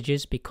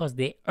privileges because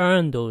they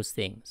earn those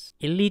things.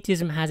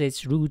 Elitism has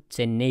its roots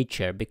in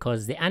nature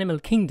because the animal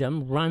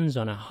kingdom runs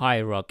on a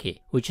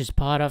hierarchy, which is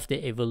part of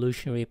the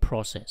evolutionary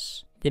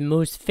process. The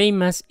most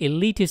famous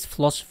elitist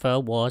philosopher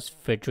was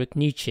Friedrich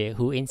Nietzsche,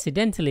 who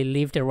incidentally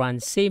lived around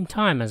the same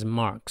time as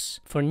Marx.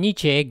 For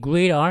Nietzsche,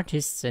 great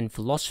artists and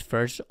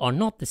philosophers are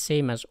not the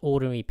same as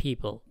ordinary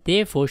people,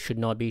 therefore should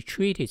not be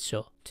treated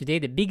so. Today,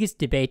 the biggest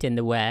debate in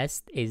the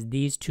West is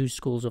these two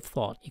schools of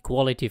thought: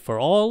 equality for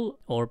all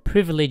or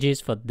privileges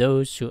for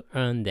those who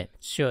earn them.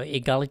 So,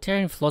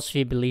 egalitarian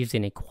philosophy believes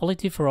in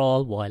equality for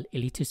all, while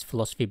elitist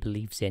philosophy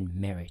believes in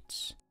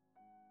merits.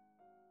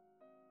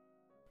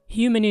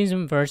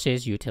 Humanism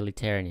versus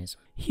utilitarianism.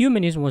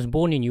 Humanism was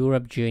born in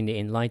Europe during the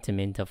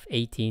Enlightenment of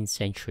 18th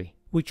century,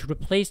 which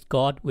replaced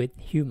God with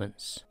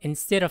humans.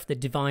 Instead of the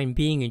divine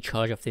being in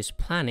charge of this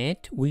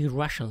planet, we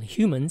rational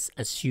humans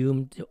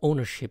assumed the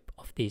ownership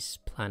of this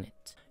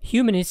planet.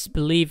 Humanists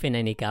believe in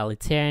an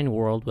egalitarian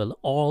world where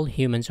all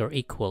humans are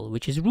equal,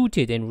 which is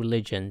rooted in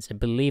religions, a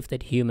belief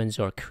that humans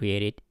are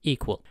created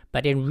equal.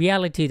 But in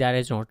reality, that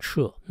is not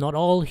true. Not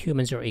all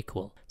humans are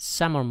equal.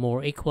 Some are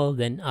more equal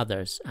than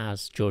others,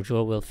 as George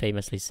Orwell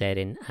famously said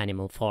in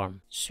Animal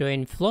Farm. So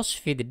in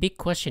philosophy, the big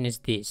question is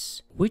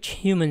this: which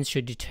humans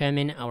should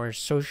determine our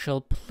social,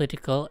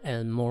 political,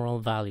 and moral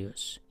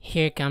values?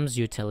 Here comes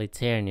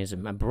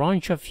utilitarianism, a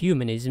branch of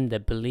humanism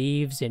that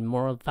believes in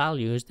moral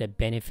values that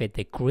benefit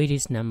the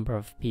greatest number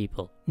of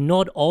people.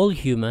 Not all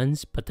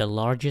humans, but the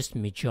largest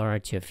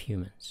majority of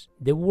humans.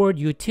 The word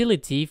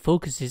utility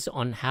focuses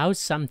on how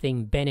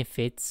something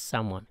benefits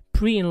someone.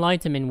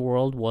 Pre-Enlightenment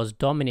world was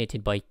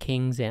dominated by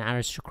kings and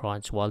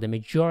aristocrats, while the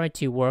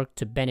majority worked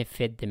to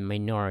benefit the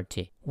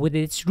minority. With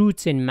its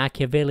roots in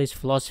Machiavelli's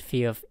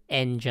philosophy of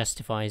end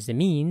justifies the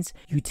means,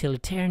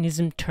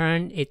 utilitarianism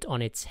turned it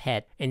on its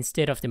head.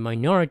 Instead of the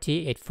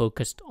minority, it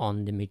focused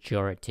on the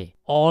majority.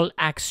 All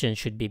actions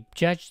should be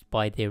judged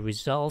by the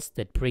results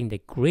that bring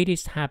the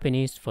greatest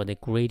happiness for the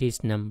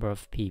greatest number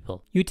of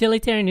people.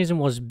 Utilitarianism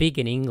was big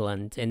in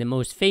England, and the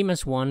most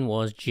famous one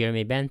was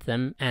Jeremy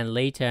Bentham and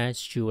later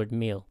Stuart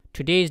Mill.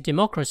 Today's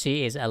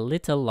democracy is a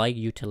little like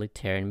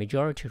utilitarian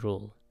majority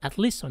rule, at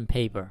least on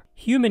paper.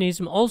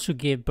 Humanism also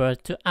gave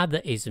birth to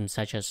other isms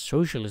such as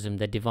socialism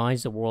that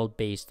divides the world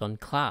based on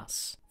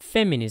class,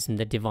 feminism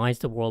that divides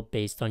the world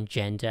based on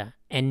gender,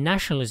 and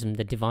nationalism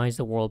that divides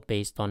the world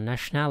based on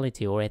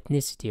nationality or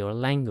ethnicity or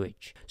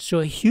language.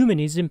 So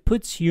humanism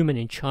puts human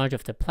in charge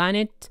of the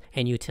planet,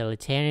 and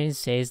utilitarianism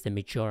says the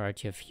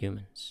majority of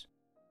humans.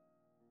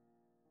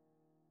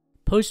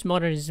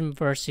 Postmodernism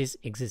versus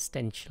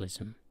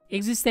existentialism.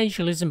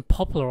 Existentialism,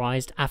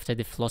 popularized after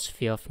the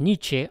philosophy of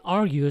Nietzsche,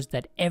 argues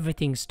that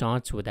everything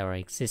starts with our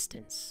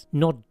existence,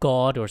 not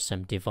God or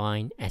some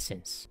divine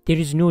essence. There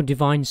is no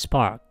divine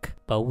spark,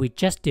 but we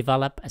just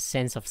develop a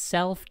sense of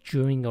self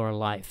during our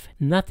life.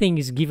 Nothing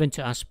is given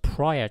to us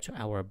prior to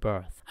our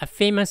birth. A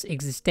famous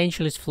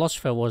existentialist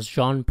philosopher was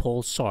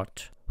Jean-Paul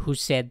Sartre, who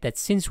said that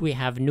since we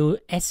have no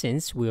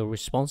essence, we are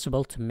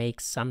responsible to make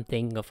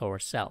something of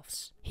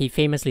ourselves. He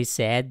famously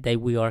said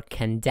that we are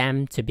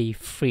condemned to be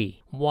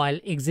free. While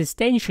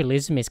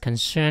existentialism is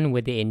concerned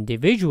with the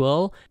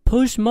individual,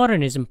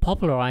 postmodernism,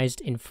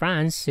 popularized in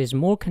France, is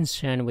more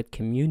concerned with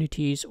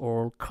communities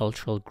or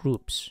cultural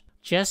groups.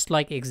 Just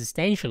like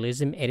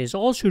existentialism, it is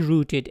also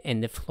rooted in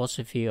the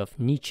philosophy of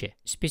Nietzsche,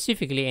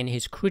 specifically in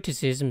his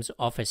criticisms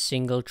of a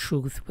single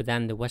truth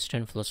within the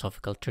Western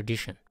philosophical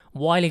tradition.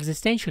 While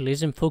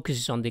existentialism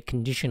focuses on the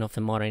condition of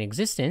the modern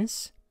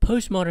existence,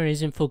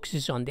 postmodernism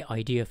focuses on the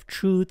idea of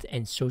truth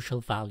and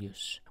social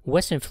values.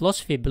 Western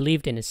philosophy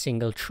believed in a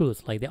single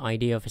truth, like the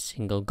idea of a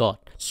single God.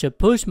 So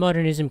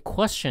postmodernism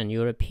questioned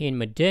European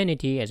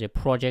modernity as a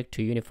project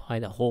to unify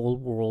the whole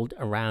world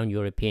around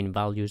European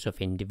values of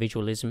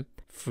individualism,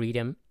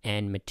 freedom,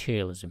 and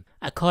materialism.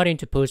 According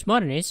to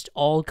postmodernists,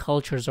 all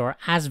cultures are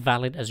as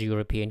valid as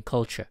European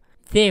culture.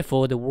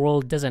 Therefore, the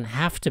world doesn't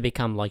have to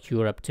become like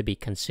Europe to be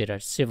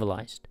considered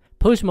civilized.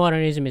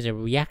 Postmodernism is a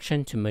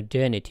reaction to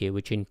modernity,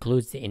 which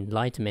includes the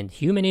Enlightenment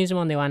humanism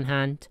on the one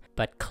hand,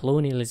 but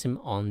colonialism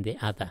on the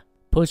other.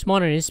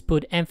 Postmodernists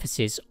put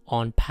emphasis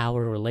on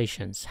power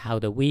relations, how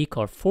the weak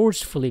are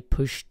forcefully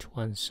pushed to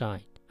one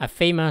side. A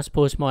famous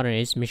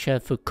postmodernist,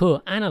 Michel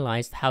Foucault,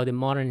 analyzed how the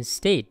modern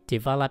state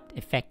developed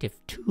effective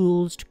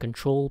tools to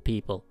control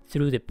people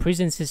through the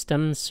prison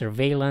system,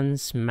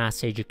 surveillance,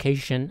 mass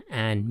education,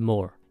 and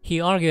more. He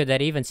argued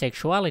that even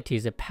sexuality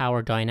is a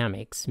power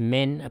dynamics,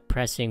 men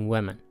oppressing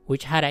women,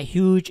 which had a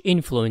huge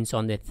influence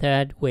on the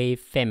third wave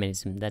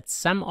feminism that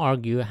some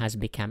argue has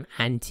become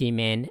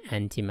anti-men,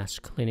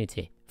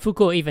 anti-masculinity.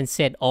 Foucault even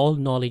said all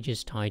knowledge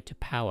is tied to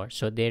power,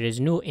 so there is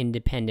no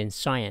independent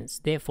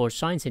science. Therefore,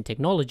 science and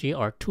technology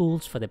are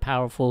tools for the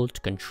powerful to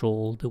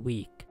control the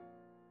weak.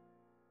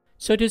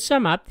 So to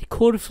sum up, the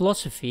core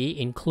philosophy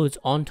includes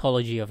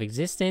ontology of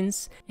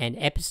existence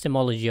and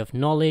epistemology of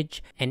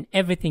knowledge, and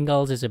everything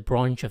else is a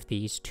branch of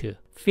these two.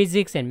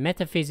 Physics and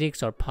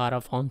metaphysics are part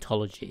of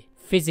ontology.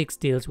 Physics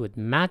deals with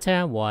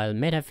matter, while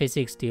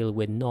metaphysics deal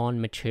with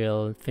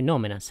non-material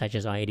phenomena such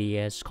as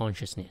ideas,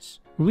 consciousness.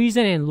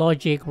 Reason and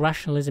logic,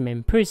 rationalism, and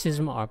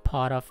empiricism are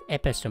part of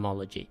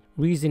epistemology.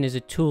 Reason is a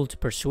tool to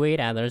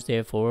persuade others,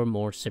 therefore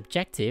more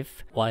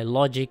subjective, while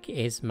logic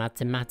is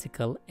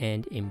mathematical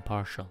and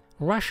impartial.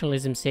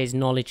 Rationalism says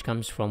knowledge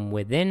comes from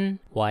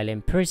within, while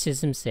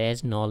empiricism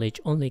says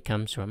knowledge only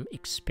comes from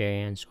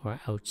experience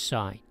or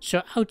outside.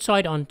 So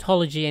outside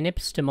ontology and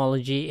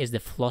epistemology is the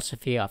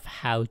philosophy of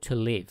how to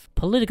live.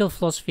 Political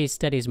philosophy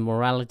studies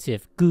morality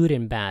of good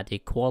and bad,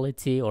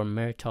 equality or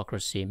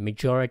meritocracy,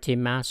 majority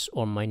mass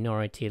or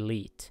minority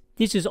elite.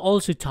 This is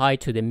also tied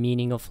to the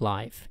meaning of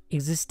life.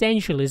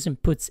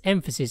 Existentialism puts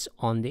emphasis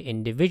on the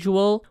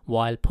individual,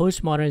 while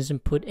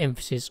postmodernism put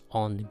emphasis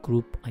on the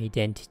group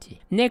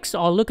identity. Next,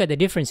 I'll look at the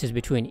differences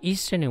between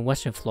Eastern and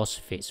Western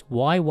philosophies,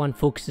 why one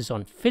focuses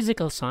on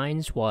physical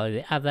science while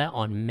the other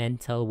on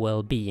mental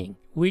well-being.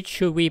 Which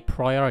should we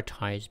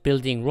prioritize,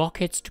 building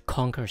rockets to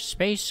conquer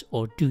space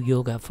or do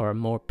yoga for a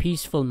more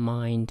peaceful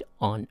mind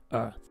on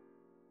Earth?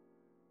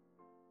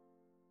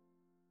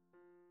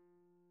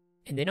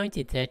 In the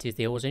 1930s,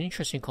 there was an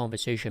interesting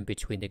conversation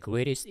between the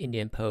greatest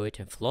Indian poet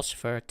and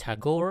philosopher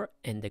Tagore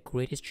and the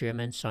greatest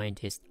German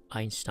scientist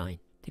Einstein.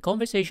 The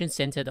conversation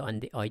centered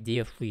on the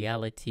idea of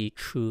reality,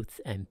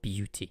 truth, and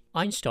beauty.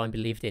 Einstein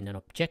believed in an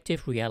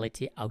objective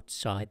reality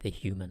outside the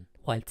human,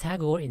 while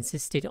Tagore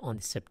insisted on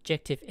the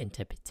subjective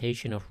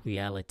interpretation of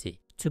reality.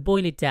 To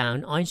boil it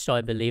down,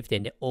 Einstein believed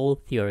in the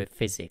old theory of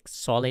physics,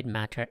 solid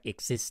matter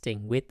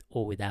existing with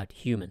or without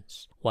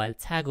humans, while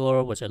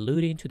Tagore was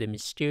alluding to the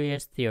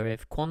mysterious theory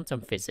of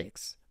quantum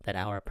physics, that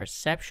our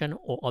perception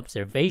or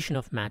observation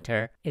of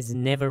matter is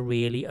never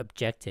really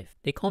objective.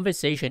 The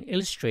conversation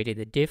illustrated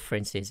the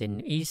differences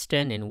in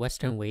Eastern and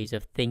Western ways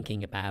of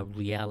thinking about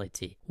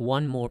reality,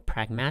 one more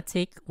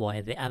pragmatic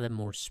while the other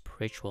more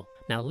spiritual.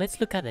 Now let's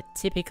look at a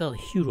typical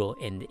hero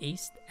in the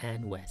East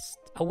and West.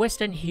 A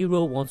Western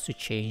hero wants to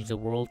change the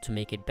world to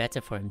make it better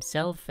for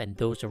himself and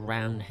those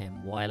around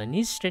him, while an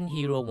Eastern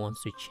hero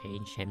wants to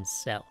change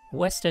himself.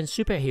 Western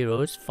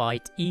superheroes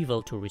fight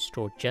evil to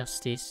restore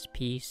justice,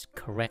 peace,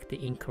 correct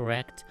the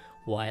incorrect,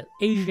 while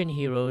Asian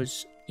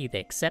heroes either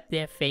accept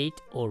their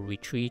fate or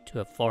retreat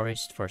to a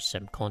forest for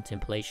some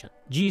contemplation.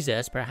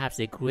 Jesus, perhaps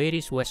the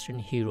greatest Western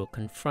hero,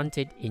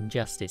 confronted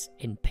injustice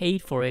and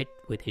paid for it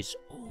with his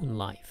own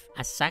life.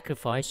 A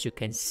sacrifice you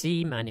can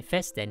see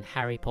manifest in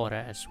Harry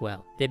Potter as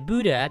well. The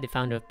Buddha, the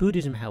founder of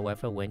Buddhism,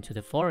 however, went to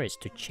the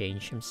forest to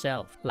change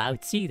himself.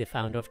 Laozi, the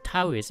founder of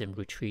Taoism,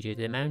 retreated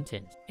to the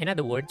mountains. In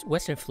other words,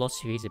 Western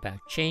philosophy is about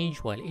change,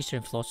 while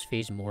Eastern philosophy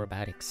is more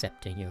about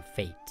accepting your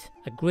fate.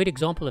 A great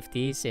example of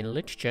this in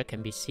literature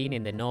can be seen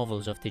in the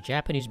novels of the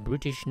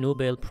Japanese-British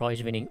Nobel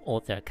Prize-winning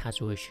author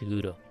Kazuo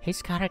Ishiguro.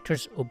 His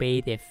characters obey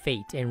their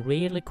fate and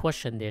rarely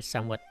question their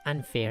somewhat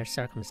unfair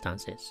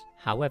circumstances.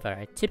 However,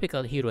 a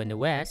typical hero in the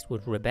West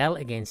would rebel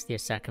against their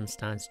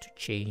circumstance to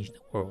change the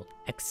world.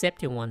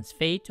 Accepting one's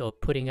fate or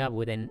putting up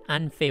with an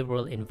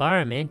unfavorable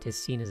environment is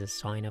seen as a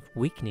sign of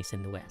weakness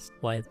in the West,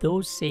 while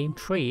those same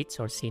traits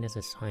are seen as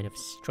a sign of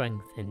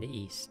strength in the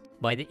East.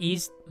 By the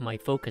East, my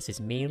focus is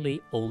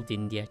mainly Old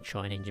India,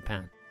 China, and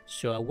Japan.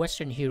 So a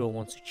Western hero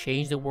wants to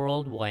change the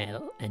world,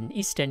 while an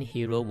Eastern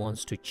hero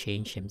wants to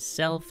change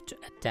himself to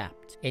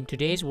adapt. In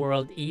today's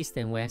world, East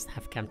and West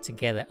have come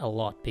together a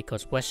lot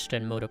because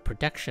Western mode of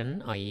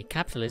production, i.e.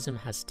 capitalism,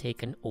 has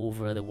taken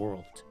over the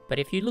world. But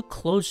if you look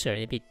closer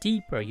and a bit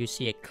deeper, you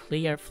see a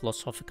clear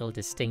philosophical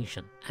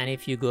distinction. And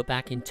if you go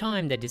back in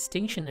time, the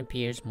distinction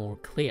appears more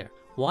clear.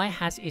 Why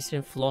has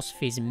Eastern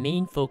philosophy's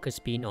main focus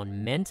been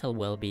on mental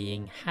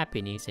well-being,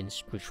 happiness and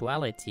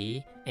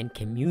spirituality and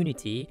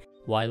community,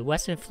 while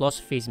Western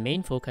philosophy's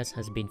main focus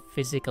has been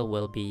physical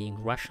well-being,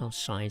 rational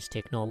science,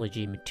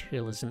 technology,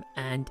 materialism,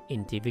 and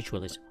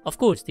individualism? Of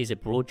course, this is a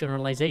broad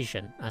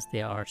generalization, as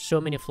there are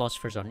so many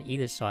philosophers on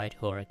either side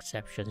who are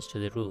exceptions to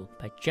the rule.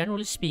 But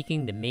generally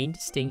speaking, the main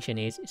distinction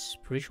is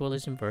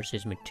spiritualism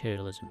versus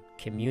materialism,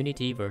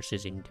 community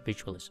versus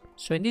individualism.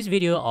 So in this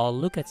video, I'll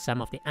look at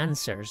some of the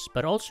answers,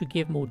 but also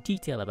give more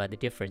detail about the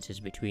differences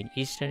between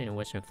Eastern and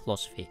Western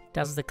philosophy.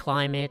 Does the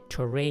climate,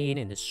 terrain,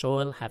 and the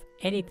soil have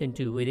anything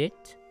to do with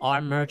it? Are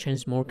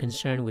merchants more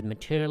concerned with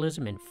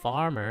materialism and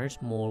farmers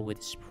more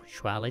with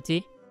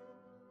spirituality?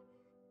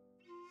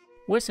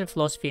 Western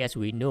philosophy, as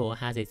we know,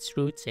 has its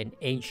roots in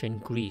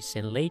ancient Greece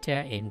and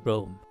later in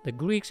Rome. The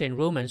Greeks and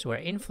Romans were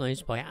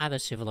influenced by other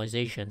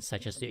civilizations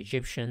such as the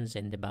Egyptians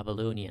and the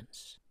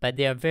Babylonians. But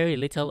there are very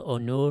little or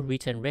no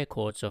written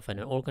records of an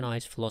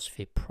organized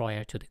philosophy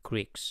prior to the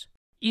Greeks.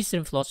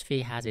 Eastern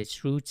philosophy has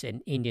its roots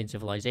in Indian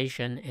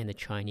civilization and the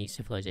Chinese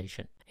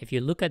civilization. If you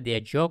look at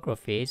their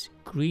geographies,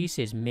 Greece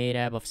is made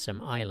up of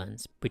some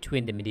islands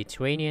between the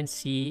Mediterranean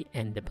Sea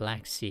and the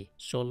Black Sea,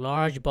 so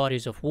large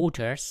bodies of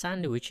water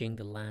sandwiching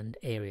the land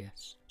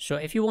areas. So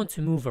if you want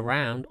to move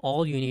around,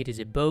 all you need is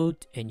a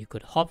boat and you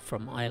could hop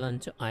from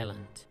island to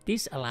island.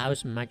 This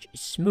allows much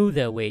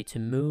smoother way to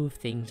move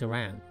things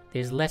around.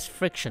 There's less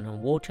friction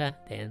on water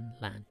than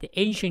land. The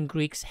ancient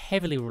Greeks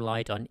heavily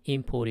relied on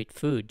imported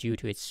food due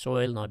to its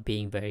soil not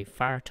being very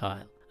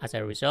fertile. As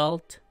a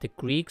result, the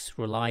Greeks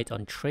relied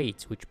on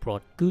trades which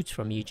brought goods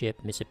from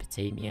Egypt,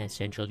 Mesopotamia,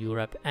 Central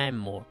Europe, and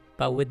more.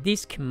 But with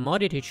this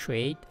commodity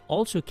trade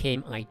also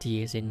came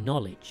ideas and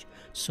knowledge.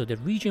 so the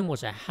region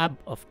was a hub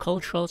of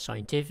cultural,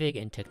 scientific,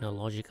 and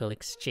technological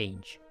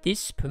exchange.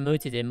 This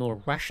promoted a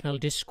more rational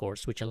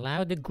discourse which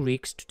allowed the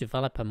Greeks to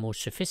develop a more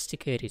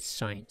sophisticated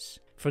science.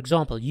 For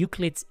example,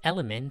 Euclid's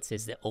Elements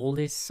is the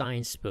oldest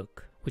science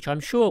book, which I'm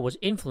sure was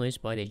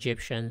influenced by the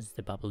Egyptians,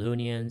 the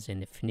Babylonians,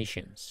 and the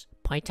Phoenicians.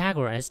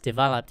 Pythagoras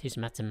developed his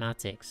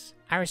mathematics.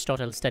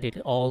 Aristotle studied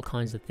all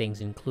kinds of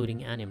things,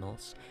 including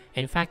animals.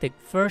 In fact, the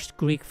first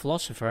Greek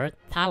philosopher,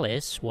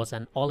 Thales, was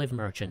an olive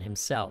merchant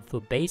himself,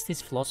 who based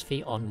his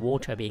philosophy on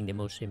water being the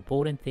most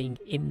important thing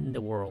in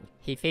the world.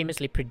 He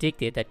famously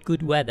predicted that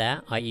good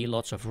weather, i.e.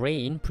 lots of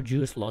rain,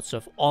 produced lots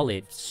of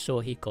olives, so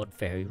he got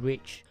very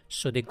rich.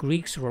 So the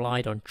Greeks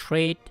relied on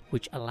trade,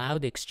 which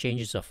allowed the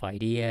exchanges of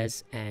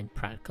ideas and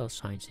practical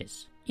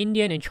sciences.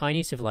 Indian and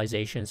Chinese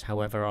civilizations,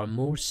 however, are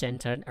more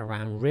centered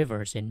around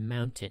rivers and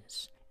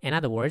mountains. In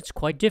other words,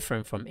 quite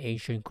different from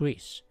ancient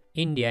Greece.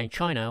 India and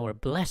China were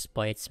blessed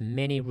by its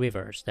many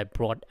rivers that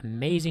brought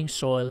amazing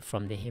soil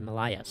from the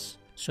Himalayas,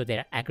 so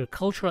their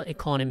agricultural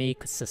economy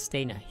could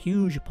sustain a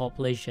huge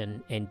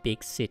population and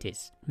big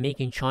cities,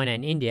 making China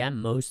and India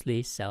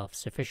mostly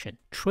self-sufficient.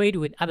 Trade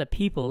with other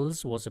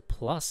peoples was a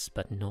plus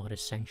but not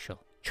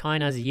essential.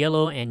 China's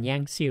Yellow and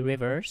Yangtze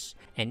rivers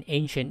and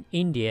ancient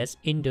India's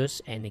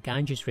Indus and the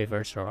Ganges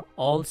rivers are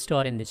all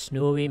stored in the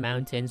snowy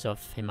mountains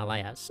of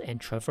Himalayas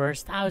and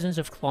traverse thousands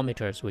of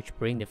kilometers, which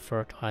bring the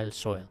fertile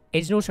soil.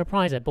 It's no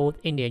surprise that both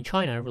India and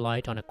China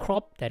relied on a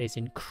crop that is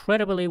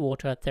incredibly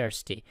water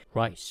thirsty,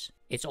 rice.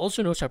 It's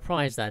also no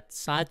surprise that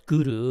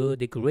Sadhguru,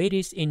 the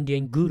greatest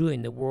Indian guru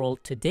in the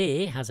world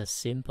today, has a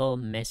simple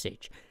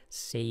message: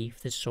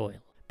 save the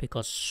soil.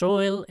 Because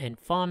soil and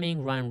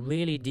farming run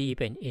really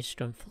deep in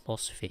Eastern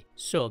philosophy.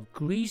 So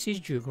Greece's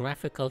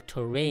geographical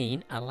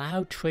terrain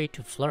allowed trade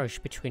to flourish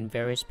between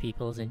various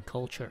peoples and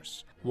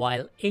cultures,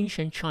 while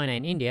ancient China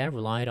and India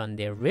relied on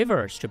their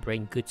rivers to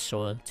bring good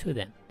soil to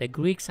them. The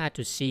Greeks had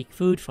to seek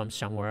food from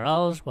somewhere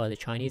else, while the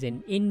Chinese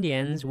and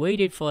Indians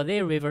waited for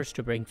their rivers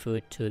to bring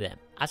food to them.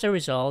 As a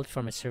result,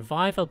 from a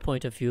survival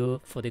point of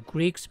view, for the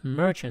Greeks,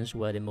 merchants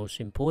were the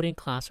most important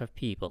class of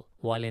people,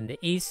 while in the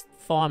East,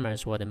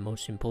 farmers were the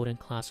most important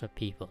class of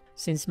people.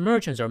 Since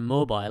merchants are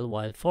mobile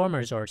while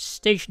farmers are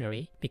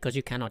stationary, because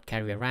you cannot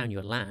carry around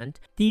your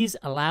land, these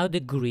allowed the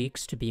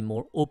Greeks to be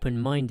more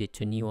open-minded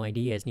to new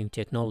ideas, new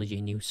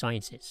technology, new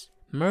sciences.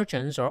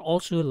 Merchants are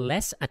also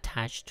less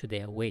attached to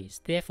their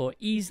ways, therefore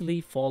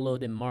easily follow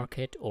the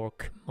market or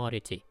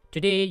commodity.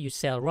 Today you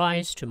sell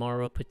rice,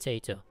 tomorrow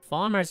potato.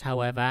 Farmers,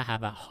 however,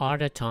 have a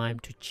harder time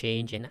to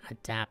change and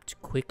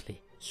adapt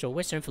quickly. So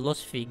Western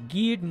philosophy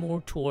geared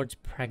more towards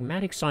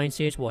pragmatic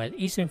sciences, while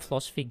Eastern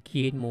philosophy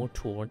geared more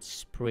towards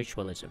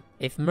spiritualism.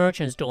 If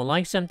merchants don't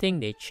like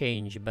something, they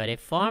change, but if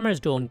farmers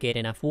don't get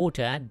enough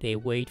water, they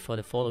wait for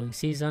the following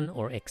season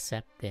or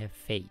accept their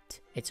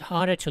fate. It's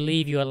harder to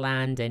leave your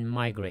land and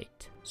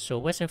migrate. So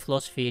Western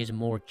philosophy is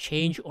more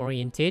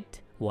change-oriented,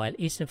 while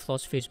Eastern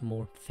philosophy is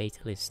more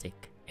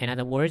fatalistic. In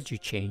other words, you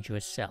change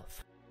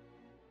yourself.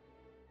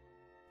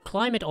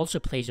 Climate also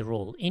plays a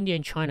role. India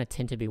and China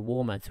tend to be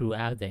warmer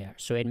throughout there,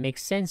 so it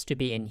makes sense to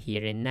be in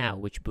here and now,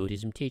 which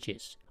Buddhism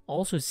teaches.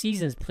 Also,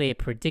 seasons play a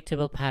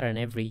predictable pattern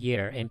every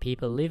year, and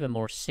people live a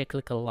more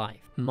cyclical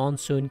life.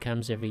 Monsoon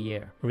comes every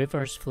year.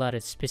 Rivers flood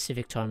at a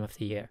specific time of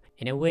the year.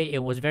 In a way,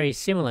 it was very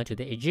similar to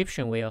the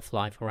Egyptian way of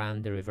life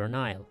around the River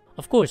Nile.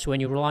 Of course,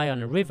 when you rely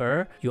on a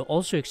river, you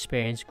also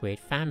experience great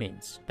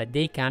famines, but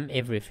they come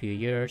every few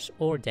years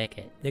or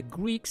decades. The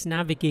Greeks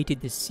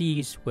navigated the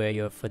seas where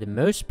you're for the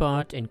most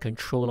part in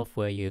control of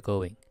where you're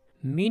going.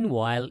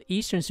 Meanwhile,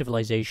 Eastern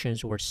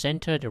civilizations were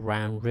centered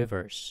around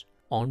rivers.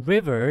 On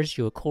rivers,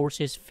 your course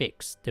is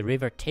fixed. The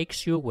river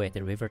takes you where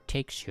the river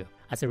takes you.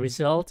 As a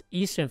result,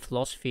 Eastern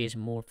philosophy is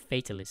more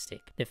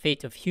fatalistic. The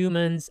fate of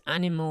humans,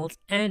 animals,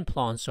 and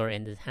plants are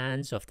in the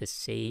hands of the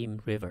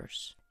same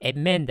rivers. It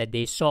meant that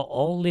they saw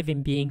all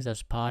living beings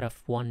as part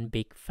of one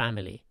big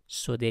family.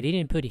 So they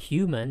didn't put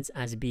humans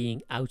as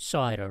being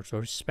outsiders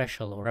or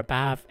special or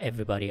above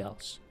everybody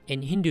else.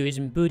 In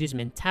Hinduism, Buddhism,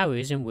 and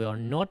Taoism, we are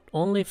not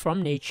only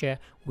from nature,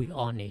 we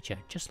are nature,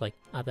 just like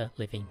other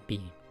living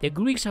beings. The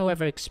Greeks,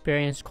 however,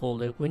 experienced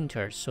colder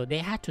winters, so they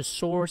had to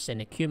source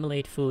and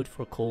accumulate food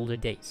for colder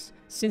days.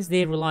 Since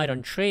they relied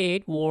on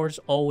trade, wars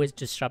always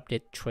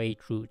disrupted trade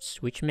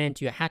routes, which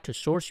meant you had to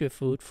source your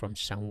food from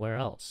somewhere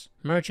else.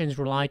 Merchants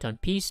relied on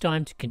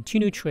peacetime to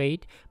continue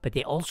trade, but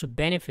they also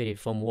benefited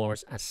from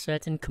wars as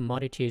certain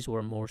commodities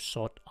were more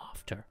sought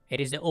after.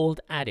 It is the old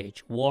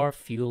adage, war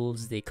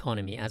fuels the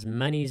economy, as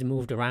money is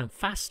moved around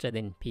faster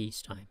than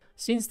peacetime.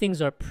 Since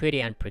things are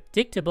pretty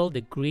unpredictable,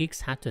 the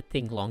Greeks had to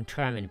think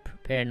long-term and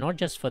prepare not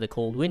just for the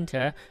cold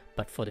winter,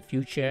 but for the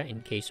future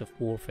in case of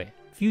warfare.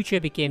 Future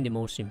became the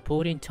most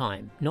important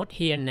time, not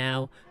here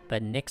now,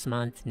 but next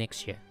month,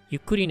 next year. You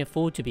couldn't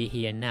afford to be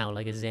here now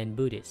like a Zen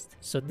Buddhist.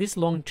 So this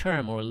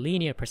long-term or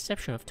linear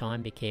perception of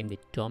time became the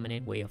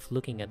dominant way of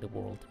looking at the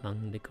world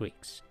among the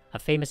Greeks. A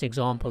famous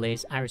example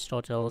is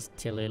Aristotle's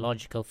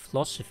teleological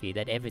philosophy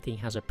that everything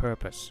has a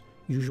purpose,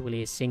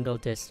 usually a single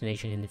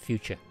destination in the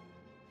future.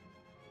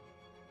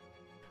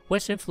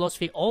 Western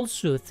philosophy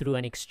also, through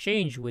an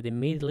exchange with the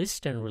Middle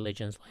Eastern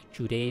religions like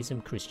Judaism,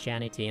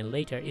 Christianity, and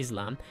later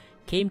Islam,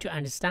 came to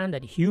understand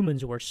that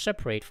humans were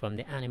separate from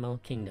the animal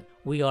kingdom.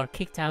 We are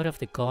kicked out of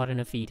the Garden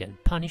of Eden,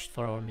 punished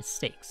for our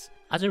mistakes.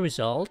 As a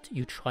result,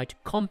 you try to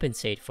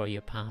compensate for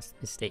your past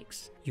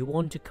mistakes. You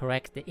want to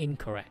correct the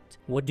incorrect.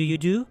 What do?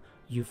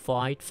 You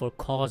fight for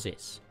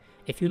causes.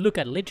 If you look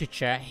at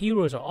literature,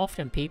 heroes are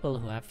often people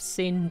who have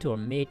sinned or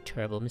made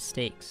terrible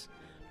mistakes.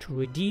 To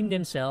redeem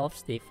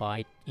themselves, they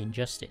fight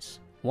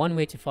injustice. One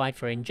way to fight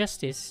for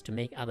injustice is to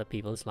make other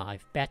people's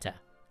life better,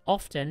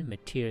 often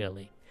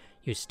materially.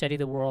 You study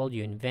the world,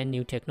 you invent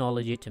new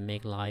technology to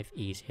make life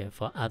easier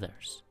for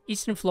others.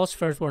 Eastern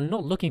philosophers were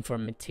not looking for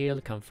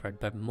material comfort,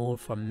 but more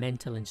for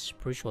mental and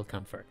spiritual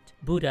comfort.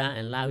 Buddha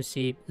and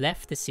Laozi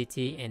left the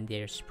city and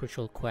their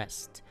spiritual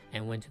quest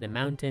and went to the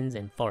mountains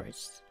and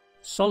forests.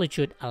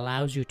 Solitude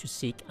allows you to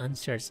seek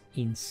answers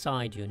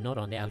inside you, not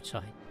on the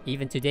outside.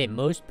 Even today,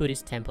 most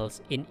Buddhist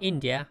temples in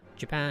India,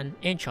 Japan,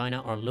 and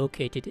China are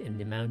located in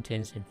the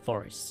mountains and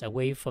forests,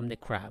 away from the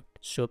crowd,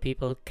 so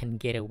people can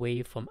get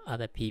away from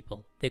other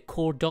people. The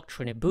core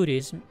doctrine of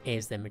Buddhism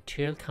is that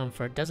material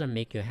comfort doesn't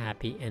make you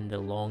happy in the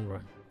long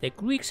run. The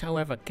Greeks,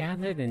 however,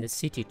 gathered in the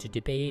city to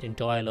debate and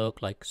dialogue,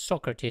 like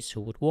Socrates,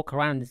 who would walk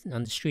around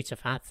on the streets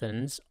of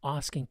Athens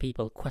asking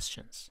people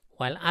questions,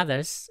 while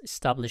others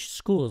established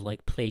schools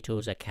like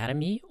Plato's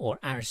Academy or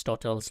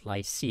Aristotle's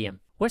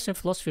Lyceum. Western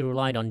philosophy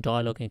relied on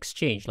dialogue and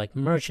exchange, like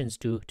merchants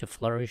do, to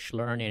flourish,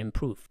 learn, and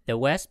improve. The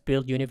West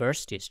built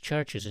universities,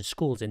 churches, and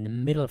schools in the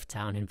middle of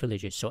town and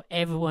villages so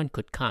everyone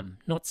could come,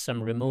 not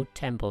some remote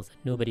temples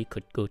that nobody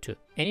could go to.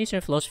 In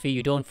Eastern philosophy,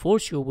 you don't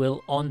force your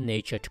will on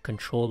nature to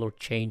control or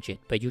change it,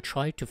 but you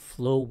try to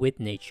flow with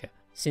nature.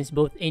 Since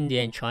both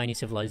India and Chinese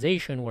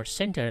civilization were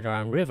centered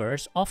around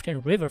rivers,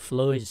 often river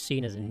flow is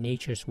seen as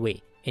nature's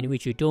way, in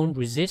which you don't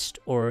resist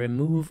or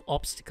remove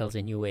obstacles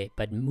in your way,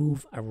 but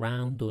move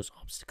around those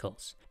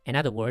obstacles. In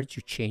other words,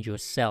 you change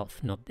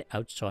yourself, not the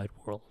outside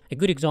world. A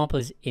good example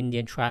is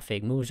Indian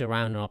traffic moves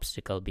around an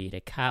obstacle, be it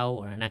a cow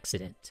or an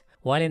accident.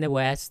 While in the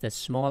West, a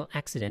small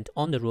accident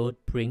on the road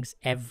brings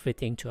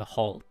everything to a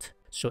halt.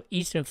 So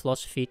Eastern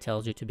philosophy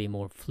tells you to be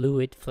more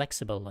fluid,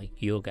 flexible like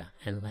yoga,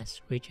 and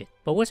less rigid.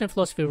 But Western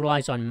philosophy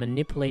relies on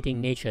manipulating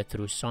nature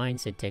through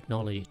science and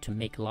technology to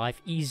make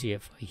life easier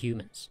for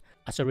humans.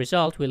 As a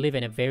result, we live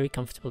in a very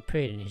comfortable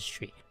period in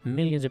history.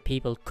 Millions of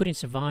people couldn't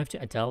survive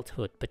to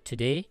adulthood, but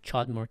today,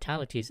 child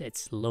mortality is at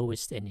its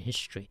lowest in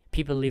history.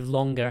 People live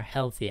longer,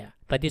 healthier.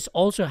 But this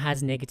also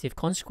has negative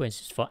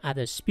consequences for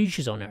other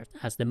species on Earth,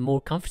 as the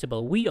more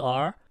comfortable we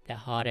are, the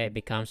harder it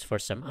becomes for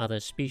some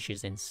other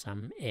species in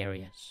some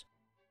areas.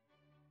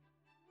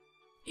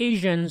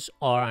 Asians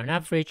are on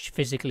average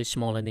physically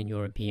smaller than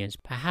Europeans,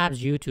 perhaps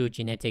due to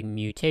genetic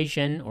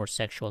mutation or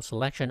sexual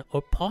selection,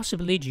 or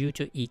possibly due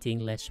to eating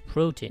less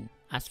protein,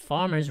 as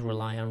farmers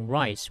rely on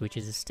rice, which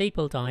is a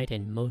staple diet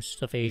in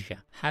most of Asia.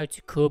 How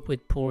to cope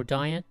with poor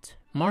diet?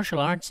 Martial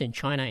arts in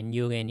China and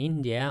yoga in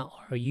India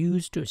are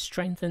used to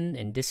strengthen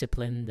and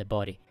discipline the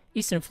body.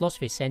 Eastern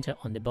philosophy centers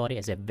on the body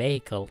as a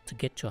vehicle to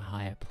get to a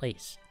higher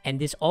place. And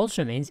this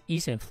also means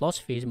Eastern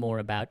philosophy is more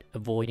about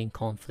avoiding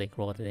conflict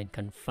rather than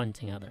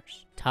confronting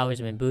others.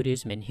 Taoism and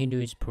Buddhism and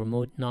Hinduism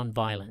promote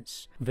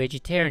non-violence.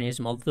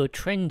 Vegetarianism, although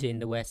trendy in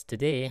the West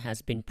today,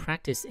 has been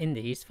practiced in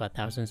the East for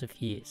thousands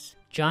of years.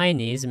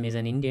 Jainism is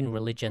an Indian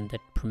religion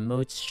that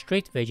promotes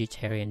strict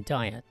vegetarian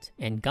diet,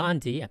 and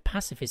Gandhi, a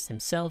pacifist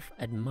himself,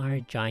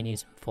 admired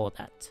Jainism for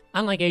that.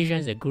 Unlike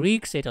Asians, the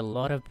Greeks ate a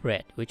lot of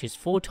bread, which is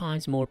 4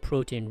 times more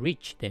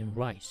protein-rich than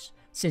rice.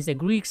 Since the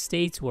Greek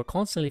states were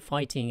constantly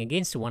fighting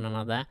against one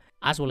another,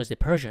 as well as the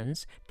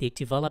Persians, they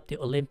developed the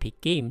Olympic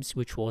Games,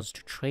 which was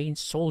to train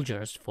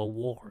soldiers for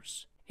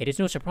wars. It is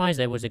no surprise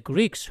that it was the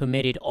Greeks who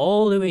made it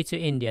all the way to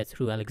India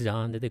through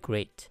Alexander the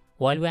Great.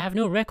 While we have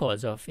no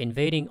records of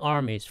invading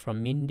armies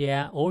from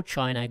India or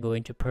China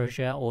going to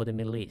Persia or the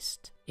Middle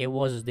East, it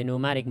was the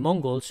nomadic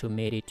Mongols who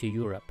made it to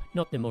Europe,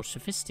 not the more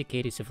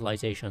sophisticated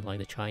civilizations like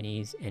the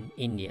Chinese and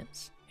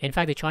Indians. In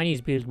fact, the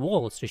Chinese built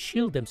walls to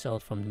shield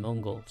themselves from the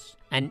Mongols.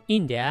 And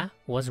India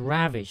was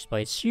ravaged by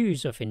a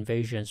series of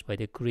invasions by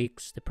the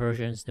Greeks, the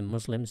Persians, the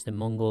Muslims, the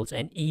Mongols,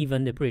 and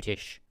even the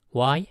British.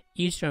 Why?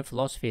 Eastern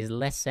philosophy is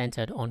less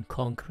centered on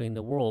conquering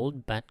the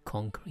world, but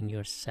conquering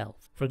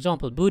yourself. For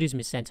example, Buddhism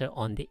is centered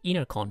on the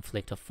inner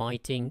conflict of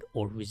fighting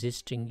or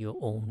resisting your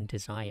own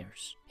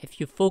desires.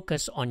 If you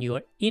focus on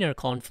your inner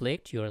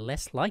conflict, you are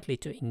less likely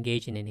to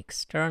engage in an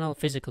external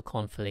physical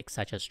conflict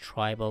such as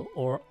tribal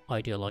or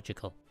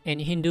ideological. In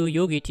Hindu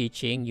yogi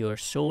teaching, your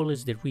soul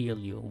is the real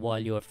you, while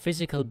your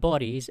physical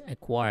body is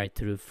acquired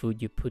through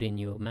food you put in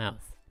your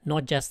mouth.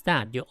 Not just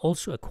that, you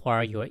also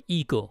acquire your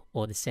ego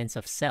or the sense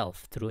of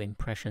self through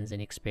impressions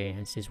and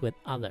experiences with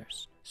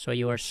others. So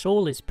your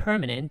soul is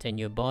permanent and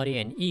your body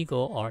and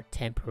ego are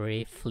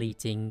temporary,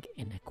 fleeting,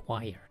 and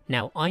acquired.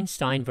 Now,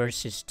 Einstein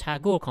versus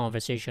Tagore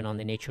conversation on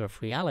the nature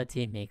of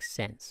reality makes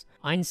sense.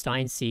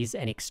 Einstein sees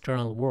an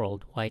external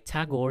world, while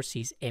Tagore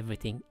sees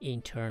everything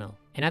internal.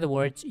 In other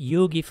words,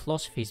 yogi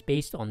philosophy is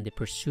based on the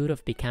pursuit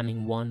of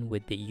becoming one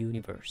with the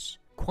universe.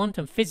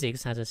 quantum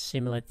physics has a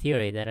similar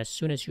theory that as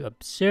soon as you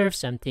observe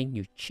something,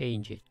 you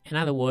change it. In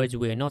other words,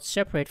 we are not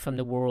separate from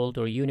the world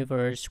or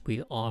universe,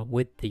 we are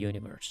with the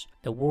universe.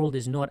 The world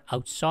is not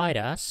outside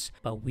us,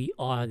 but we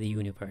are the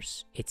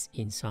universe. It's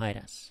inside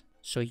us.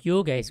 So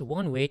yoga is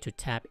one way to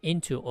tap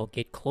into or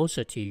get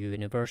closer to your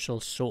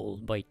universal soul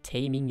by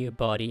taming your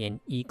body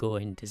and ego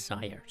and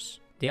desires.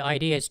 The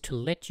idea is to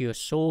let your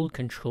soul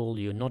control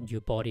you, not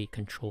your body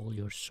control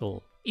your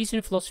soul.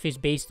 Eastern philosophy is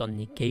based on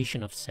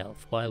negation of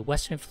self, while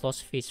Western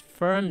philosophy is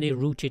firmly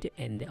rooted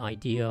in the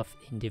idea of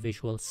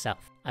individual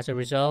self. As a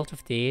result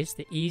of this,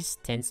 the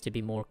East tends to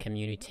be more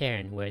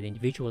communitarian, where the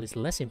individual is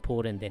less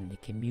important than the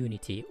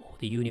community or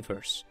the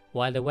universe,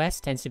 while the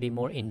West tends to be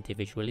more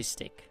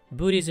individualistic.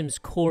 Buddhism's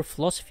core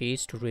philosophy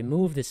is to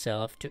remove the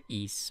self to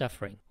ease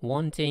suffering.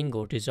 Wanting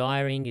or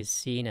desiring is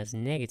seen as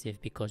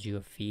negative because you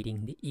are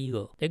feeding the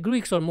ego. The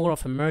Greeks are more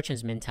of a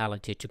merchant's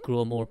mentality to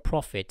grow more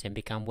profit and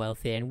become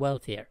wealthier and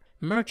wealthier.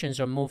 Merchants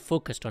are more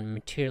focused on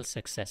material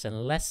success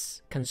and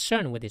less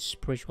concerned with the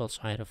spiritual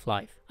side of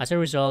life. As a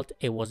result,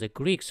 it was the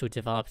Greeks who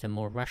developed a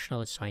more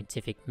rational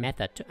scientific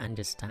method to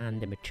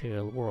understand the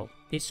material world.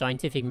 This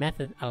scientific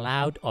method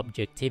allowed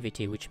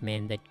objectivity, which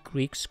meant that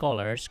Greek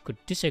scholars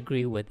could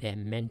disagree with their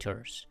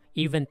mentors.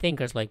 Even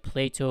thinkers like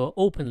Plato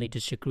openly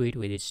disagreed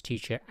with his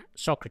teacher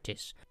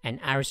Socrates, and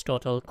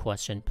Aristotle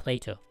questioned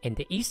Plato. In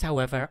the East,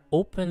 however,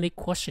 openly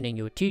questioning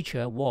your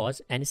teacher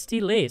was and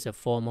still is a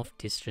form of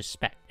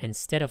disrespect.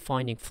 Instead of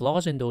finding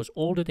flaws in those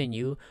older than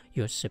you,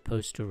 you're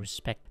supposed to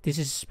respect. This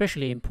is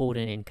especially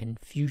important in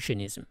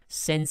Confucianism.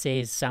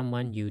 Sensei is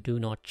someone you do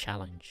not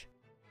challenge.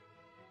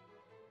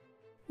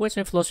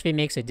 Western philosophy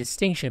makes a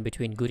distinction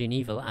between good and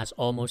evil as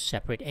almost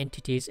separate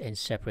entities and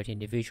separate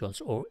individuals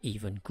or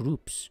even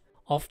groups.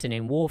 Often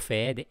in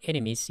warfare, the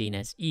enemy is seen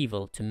as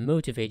evil to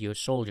motivate your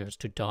soldiers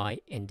to die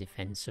in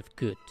defense of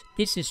good.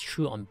 This is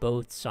true on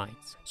both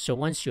sides. So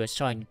once you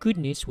assign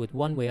goodness with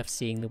one way of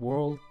seeing the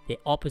world, the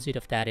opposite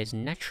of that is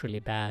naturally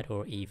bad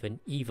or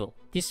even evil.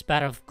 This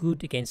battle of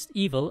good against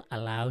evil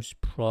allows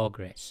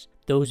progress.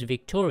 Those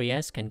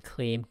victorious can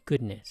claim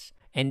goodness.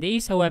 In the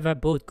East, however,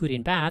 both good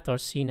and bad are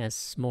seen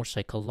as more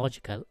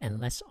psychological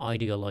and less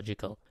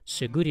ideological.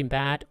 So good and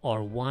bad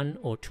are one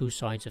or two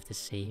sides of the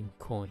same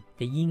coin.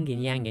 The yin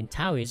and yang in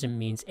Taoism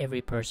means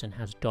every person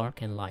has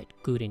dark and light,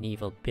 good and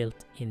evil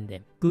built in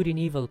them. Good and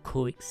evil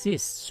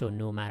coexist, so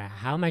no matter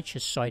how much a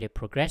society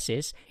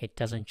progresses, it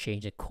doesn't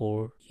change the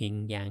core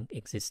yin-yang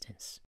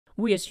existence.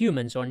 We as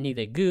humans are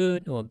neither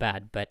good nor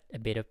bad, but a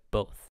bit of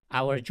both.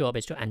 Our job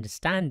is to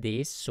understand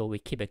this so we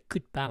keep a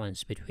good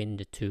balance between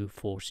the two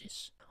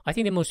forces. I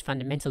think the most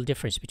fundamental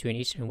difference between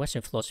Eastern and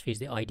Western philosophy is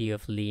the idea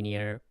of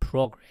linear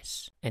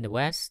progress in the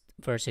West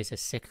versus a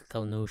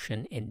cyclical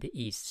notion in the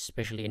East,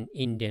 especially in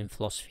Indian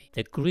philosophy.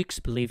 The Greeks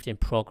believed in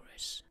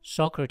progress.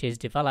 Socrates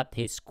developed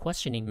his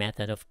questioning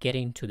method of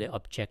getting to the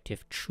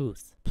objective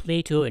truth.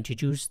 Plato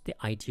introduced the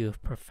idea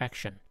of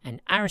perfection,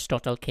 and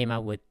Aristotle came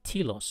out with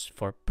telos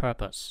for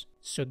purpose.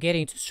 So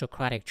getting to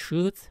Socratic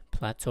truth,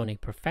 Platonic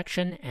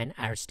perfection, and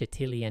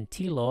Aristotelian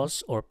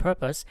telos or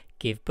purpose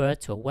gave birth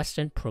to a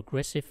Western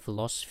progressive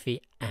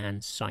philosophy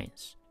and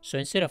science. So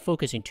instead of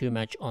focusing too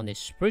much on the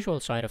spiritual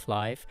side of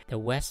life, the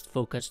West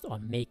focused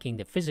on making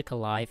the physical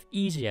life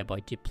easier by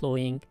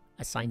deploying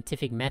a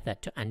scientific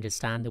method to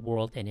understand the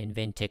world and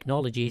invent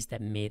technologies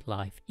that made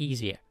life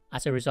easier.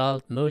 As a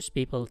result, most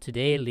people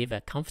today live a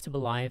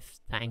comfortable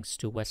life thanks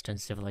to Western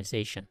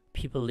civilization.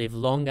 People live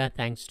longer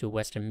thanks to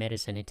Western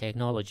medicine and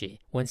technology.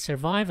 When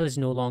survival is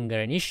no longer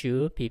an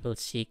issue, people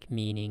seek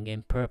meaning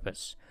and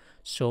purpose.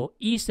 So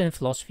Eastern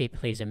philosophy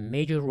plays a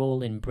major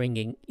role in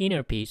bringing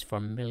inner peace for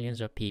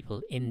millions of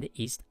people in the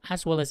East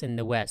as well as in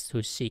the West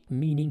who seek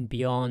meaning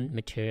beyond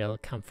material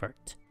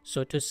comfort.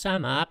 So to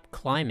sum up,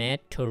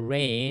 climate,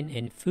 terrain,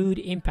 and food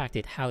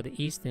impacted how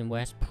the East and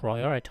West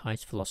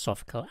prioritized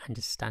philosophical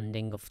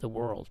understanding of the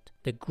world.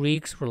 The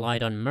Greeks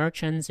relied on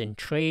merchants and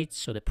trades,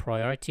 so the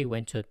priority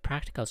went to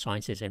practical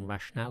sciences and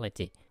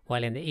rationality,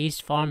 while in the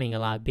East, farming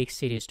allowed big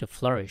cities to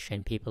flourish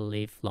and people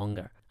live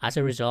longer. As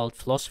a result,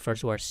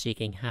 philosophers were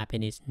seeking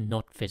happiness,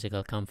 not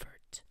physical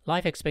comfort.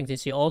 Life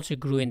expectancy also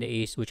grew in the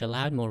East, which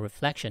allowed more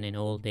reflection in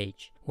old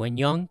age. When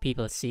young,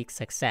 people seek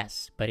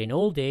success, but in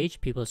old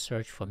age, people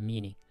search for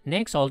meaning.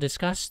 Next, I'll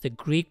discuss the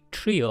Greek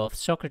trio of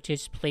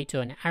Socrates,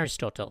 Plato, and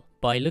Aristotle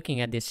by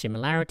looking at their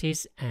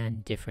similarities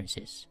and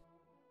differences.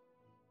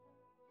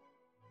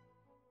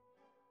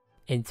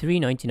 In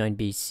 399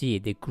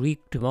 BC, the Greek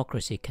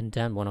democracy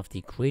condemned one of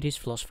the greatest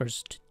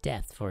philosophers to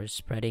death for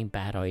spreading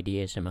bad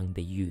ideas among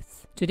the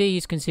youth. Today he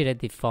is considered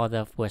the father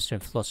of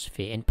Western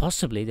philosophy and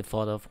possibly the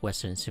father of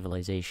Western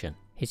civilization.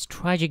 His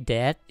tragic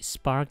death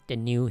sparked a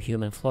new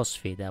human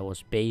philosophy that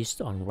was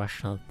based on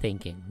rational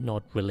thinking,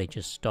 not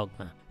religious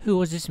dogma. Who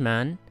was this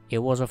man? It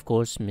was of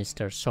course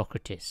Mr.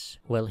 Socrates.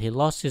 Well, he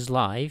lost his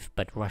life,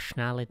 but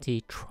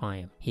rationality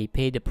triumphed. He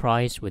paid the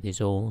price with his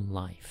own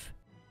life.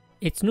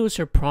 It's no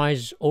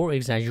surprise or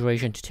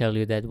exaggeration to tell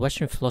you that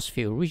Western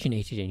philosophy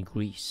originated in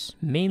Greece,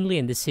 mainly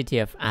in the city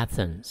of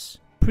Athens.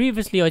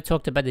 Previously, I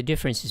talked about the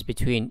differences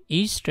between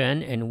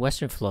Eastern and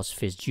Western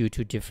philosophies due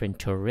to different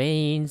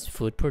terrains,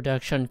 food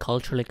production,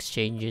 cultural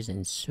exchanges,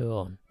 and so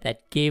on,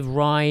 that gave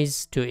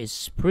rise to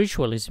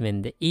spiritualism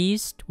in the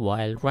East,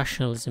 while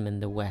rationalism in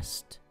the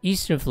West.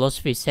 Eastern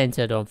philosophy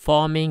centered on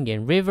farming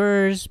and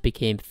rivers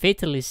became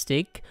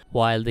fatalistic,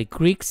 while the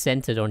Greeks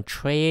centered on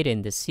trade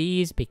and the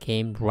seas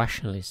became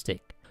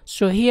rationalistic.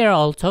 So here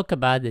I'll talk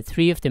about the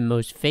three of the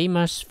most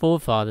famous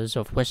forefathers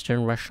of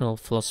Western rational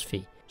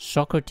philosophy: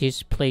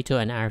 Socrates, Plato,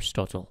 and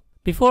Aristotle.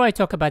 Before I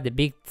talk about the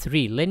big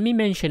three, let me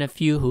mention a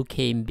few who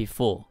came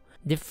before.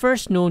 The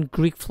first known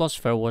Greek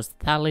philosopher was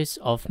Thales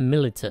of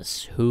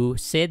Miletus, who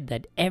said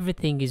that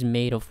everything is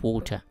made of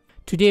water.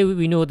 Today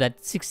we know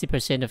that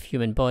 60% of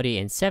human body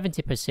and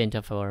 70%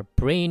 of our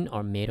brain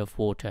are made of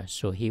water,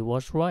 so he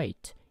was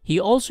right. He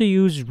also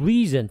used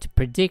reason to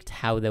predict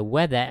how the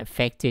weather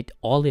affected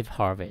olive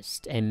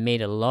harvest and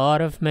made a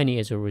lot of money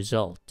as a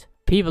result.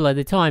 People at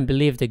the time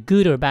believed a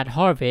good or bad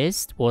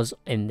harvest was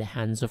in the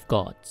hands of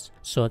gods.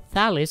 So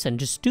Thales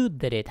understood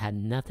that it had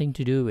nothing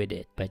to do with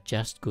it, but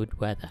just good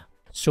weather.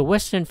 So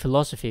Western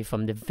philosophy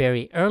from the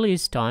very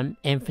earliest time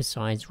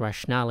emphasized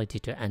rationality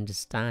to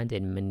understand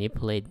and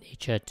manipulate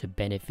nature to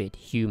benefit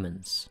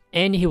humans.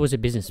 And he was a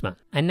businessman.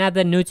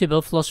 Another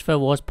notable philosopher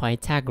was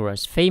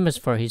Pythagoras, famous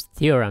for his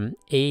theorem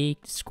a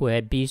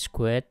squared b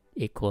squared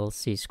equals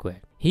c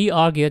squared. He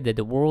argued that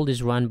the world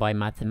is run by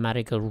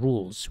mathematical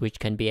rules which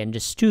can be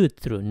understood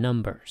through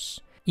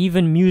numbers.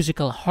 Even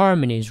musical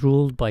harmony is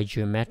ruled by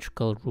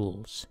geometrical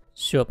rules.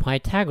 So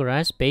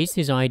Pythagoras based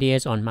his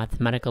ideas on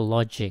mathematical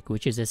logic,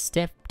 which is a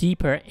step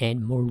deeper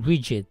and more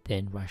rigid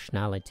than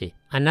rationality.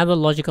 Another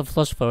logical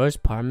philosopher was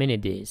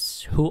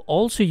Parmenides, who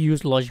also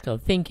used logical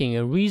thinking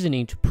and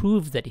reasoning to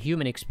prove that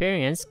human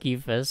experience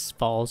gives us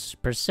false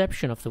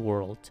perception of the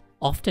world,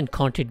 often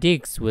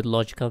contradicts with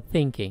logical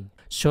thinking.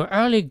 So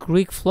early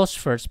Greek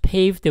philosophers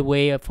paved the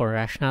way for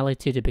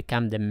rationality to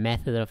become the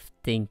method of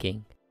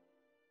thinking.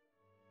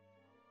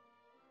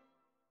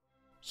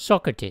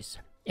 Socrates.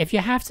 If you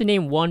have to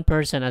name one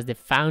person as the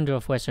founder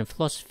of Western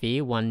philosophy,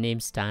 one name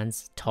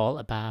stands tall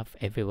above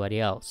everybody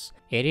else.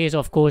 It is,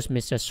 of course,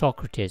 Mr.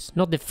 Socrates,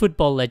 not the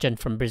football legend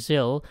from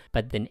Brazil,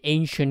 but an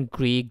ancient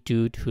Greek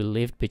dude who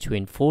lived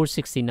between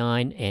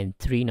 469 and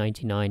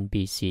 399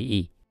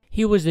 BCE.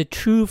 He was the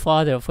true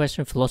father of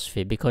Western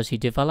philosophy because he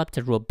developed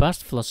a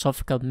robust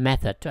philosophical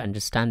method to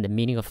understand the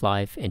meaning of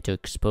life and to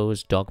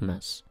expose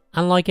dogmas.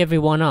 Unlike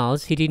everyone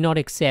else, he did not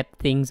accept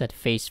things at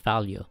face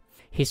value.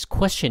 His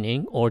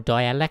questioning or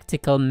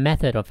dialectical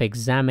method of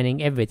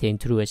examining everything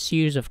through a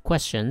series of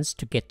questions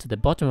to get to the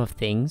bottom of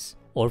things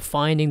or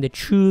finding the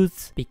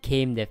truth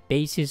became the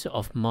basis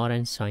of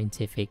modern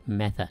scientific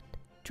method.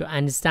 To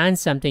understand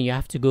something, you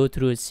have to go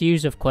through a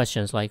series of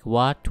questions like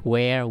what,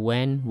 where,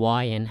 when,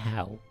 why, and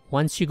how.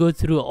 Once you go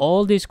through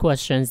all these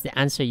questions, the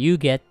answer you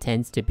get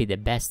tends to be the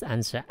best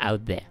answer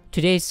out there.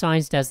 Today's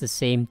science does the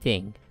same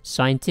thing.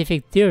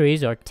 Scientific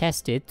theories are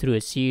tested through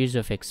a series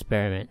of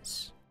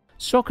experiments.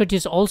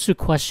 Socrates also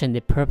questioned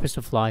the purpose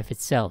of life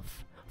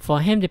itself.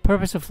 For him, the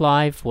purpose of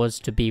life was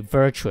to be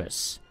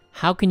virtuous.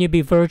 How can you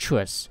be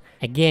virtuous?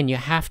 Again, you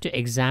have to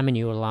examine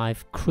your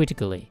life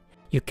critically.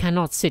 You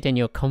cannot sit in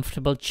your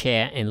comfortable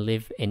chair and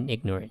live in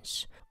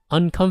ignorance.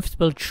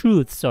 Uncomfortable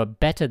truths are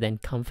better than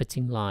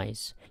comforting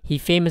lies. He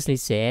famously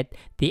said,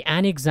 "The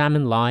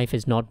unexamined life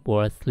is not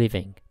worth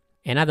living."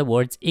 In other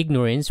words,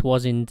 ignorance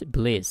wasn't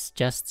bliss,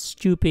 just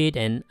stupid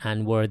and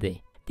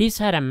unworthy. This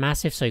had a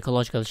massive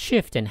psychological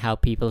shift in how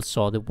people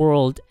saw the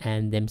world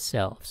and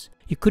themselves.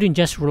 You couldn't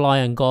just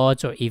rely on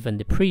gods or even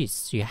the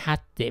priests. You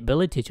had the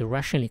ability to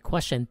rationally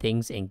question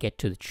things and get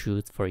to the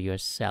truth for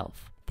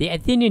yourself. The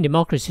Athenian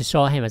democracy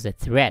saw him as a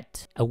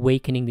threat,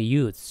 awakening the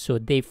youth, so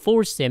they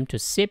forced him to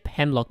sip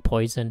hemlock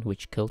poison,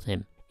 which killed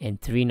him in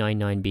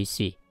 399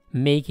 BC,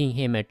 making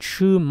him a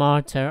true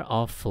martyr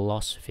of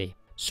philosophy.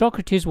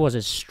 Socrates was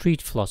a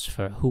street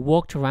philosopher who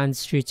walked around the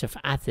streets of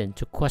Athens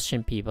to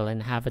question people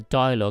and have a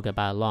dialogue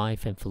about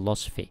life and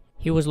philosophy.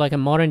 He was like a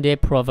modern-day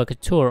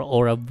provocateur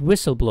or a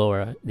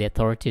whistleblower. The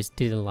authorities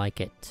didn't like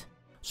it.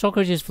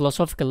 Socrates'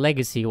 philosophical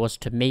legacy was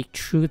to make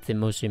truth the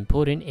most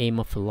important aim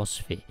of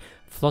philosophy.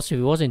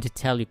 Philosophy wasn't to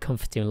tell you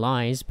comforting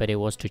lies, but it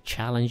was to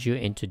challenge you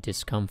into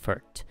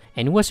discomfort.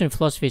 In Western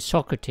philosophy,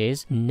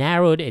 Socrates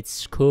narrowed its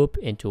scope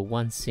into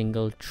one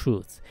single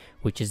truth,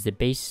 which is the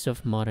basis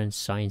of modern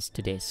science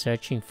today,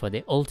 searching for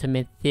the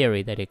ultimate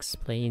theory that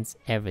explains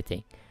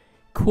everything.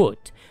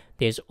 Quote,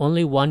 "There's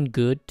only one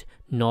good,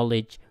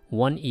 knowledge,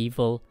 one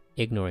evil,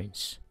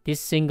 ignorance." This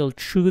single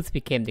truth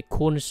became the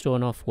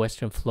cornerstone of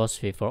Western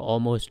philosophy for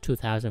almost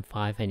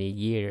 2,500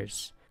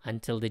 years,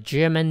 until the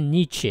German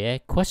Nietzsche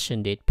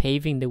questioned it,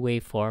 paving the way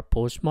for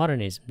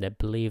postmodernism that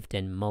believed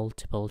in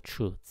multiple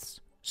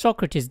truths.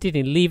 Socrates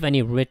didn't leave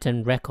any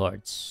written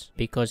records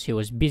because he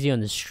was busy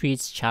on the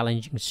streets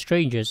challenging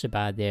strangers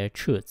about their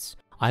truths.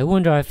 I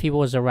wonder if he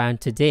was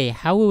around today,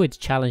 how he would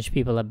challenge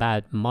people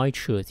about my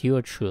truth,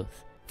 your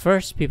truth.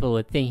 First, people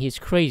would think he's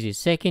crazy.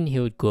 Second, he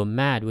would go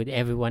mad with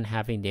everyone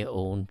having their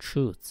own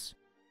truths.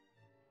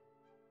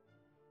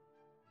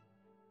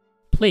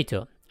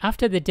 Plato.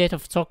 After the death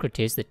of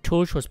Socrates, the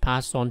torch was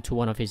passed on to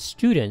one of his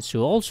students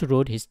who also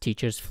wrote his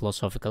teacher's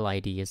philosophical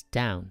ideas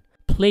down.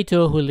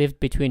 Plato, who lived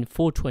between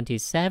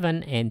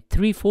 427 and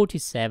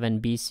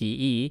 347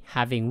 BCE,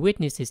 having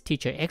witnessed his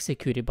teacher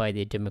executed by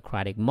the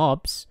democratic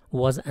mobs,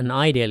 was an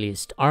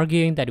idealist,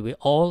 arguing that we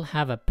all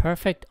have a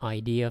perfect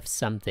idea of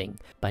something,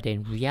 but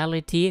in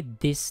reality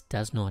this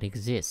does not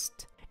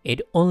exist.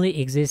 It only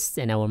exists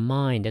in our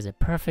mind as a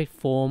perfect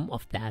form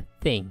of that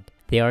thing.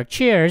 There are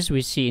chairs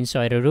we see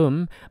inside a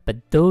room, but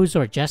those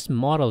are just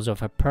models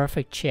of a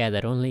perfect chair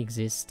that only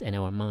exists in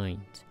our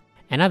mind.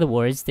 In other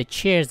words, the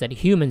chairs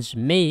that humans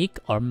make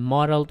are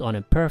modeled on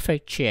a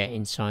perfect chair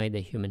inside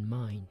the human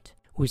mind.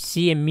 We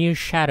see a mere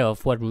shadow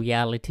of what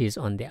reality is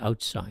on the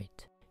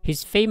outside.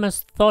 His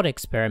famous thought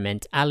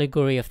experiment,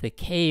 Allegory of the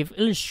Cave,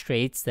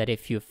 illustrates that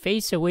if you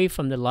face away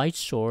from the light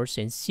source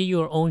and see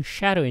your own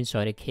shadow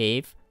inside a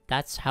cave,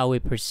 that's how we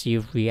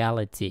perceive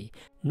reality.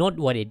 Not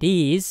what it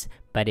is,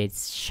 but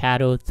its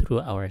shadow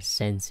through our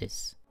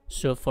senses.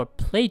 So for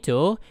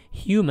Plato,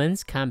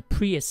 humans can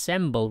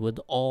pre-assemble with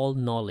all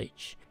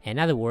knowledge. In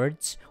other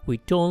words, we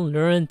don't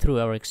learn through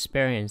our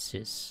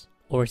experiences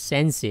or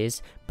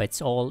senses, but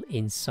it's all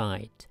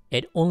inside.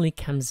 It only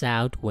comes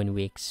out when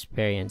we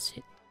experience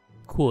it.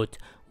 Quote,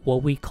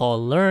 what we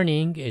call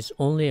learning is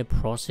only a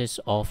process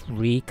of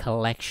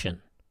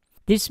recollection.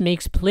 This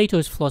makes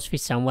Plato's philosophy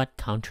somewhat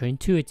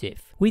counterintuitive.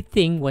 We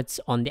think what's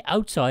on the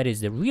outside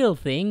is the real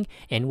thing,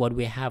 and what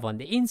we have on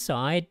the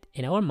inside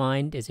in our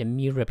mind is a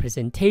mere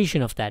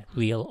representation of that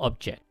real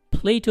object.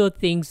 Plato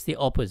thinks the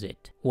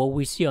opposite. What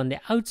we see on the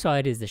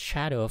outside is the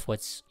shadow of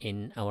what's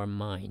in our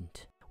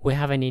mind. We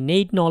have an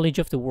innate knowledge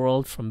of the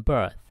world from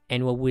birth,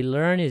 and what we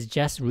learn is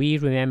just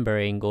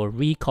re-remembering or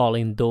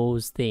recalling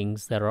those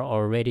things that are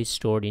already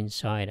stored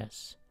inside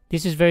us.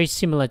 This is very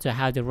similar to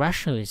how the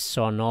rationalists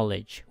saw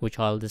knowledge, which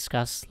I'll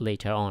discuss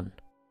later on.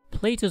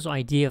 Plato's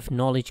idea of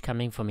knowledge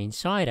coming from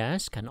inside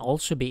us can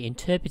also be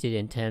interpreted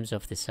in terms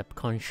of the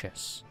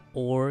subconscious,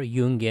 or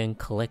Jungian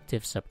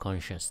collective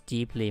subconscious,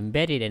 deeply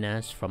embedded in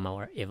us from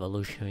our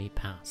evolutionary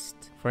past.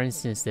 For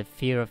instance, the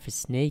fear of a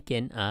snake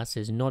in us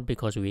is not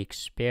because we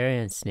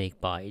experience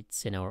snake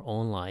bites in our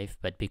own life,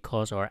 but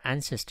because our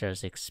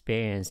ancestors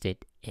experienced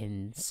it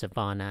in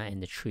savanna, in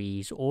the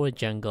trees, or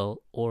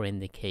jungle, or in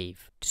the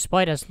cave.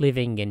 Despite us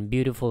living in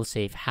beautiful,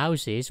 safe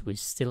houses, we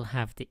still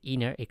have the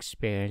inner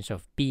experience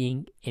of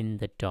being in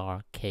the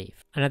dark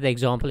cave. Another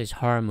example is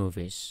horror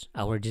movies.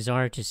 Our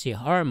desire to see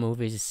horror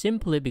movies is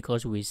simply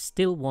because we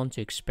still want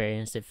to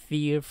experience the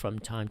fear from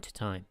time to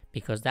time,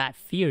 because that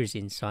fear is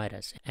inside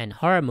us, and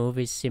horror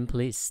movies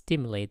simply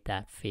stimulate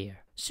that fear.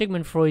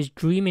 Sigmund Freud's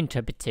dream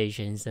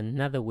interpretation is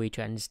another way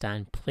to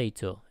understand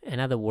Plato.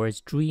 In other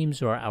words,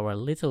 dreams are our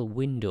little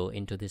window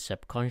into the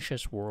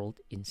subconscious world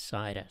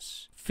inside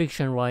us.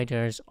 Fiction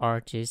writers,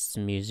 artists,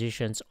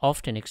 musicians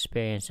often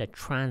experience a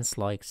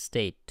trance-like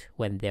state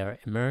when they are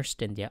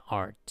immersed in their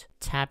art,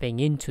 tapping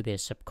into their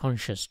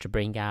subconscious to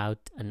bring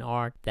out an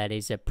art that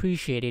is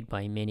appreciated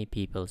by many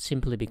people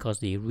simply because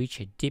they reach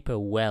a deeper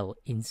well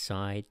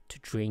inside to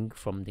drink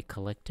from the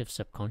collective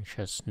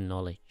subconscious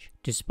knowledge.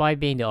 Despite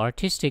being the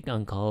artistic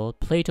uncle,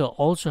 Plato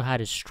also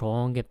had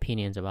strong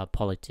opinions about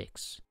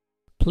politics.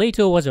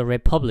 Plato was a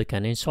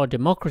republican and saw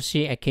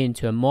democracy akin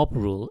to a mob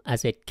rule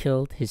as it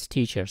killed his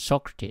teacher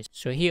Socrates.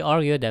 So he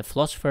argued that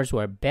philosophers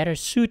were better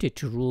suited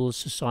to rule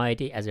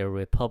society as a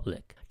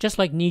republic. Just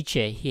like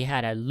Nietzsche, he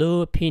had a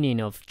low opinion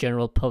of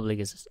general public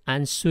as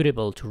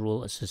unsuitable to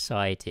rule a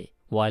society,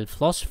 while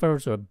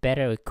philosophers were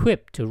better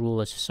equipped to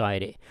rule a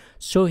society.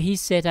 So he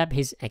set up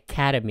his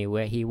academy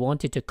where he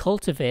wanted to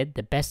cultivate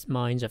the best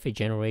minds of a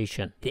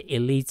generation, the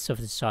elites of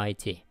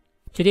society.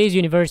 Today's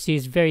university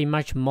is very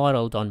much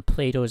modeled on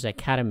Plato's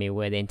academy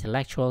where the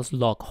intellectuals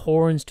lock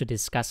horns to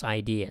discuss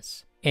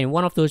ideas. And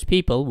one of those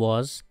people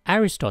was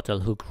Aristotle,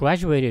 who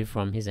graduated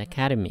from his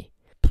academy.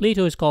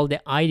 Plato is called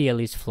the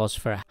idealist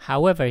philosopher.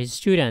 However, his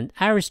student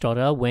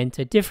Aristotle went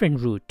a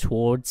different route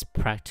towards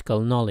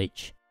practical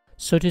knowledge.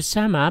 So to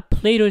sum up,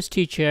 Plato's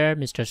teacher,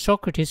 Mr.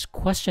 Socrates,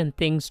 questioned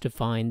things to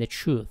find the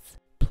truth.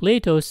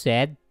 Plato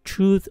said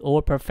truth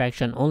or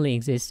perfection only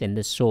exists in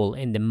the soul,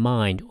 in the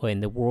mind, or in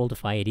the world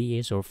of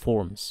ideas or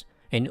forms,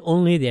 and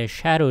only their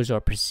shadows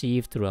are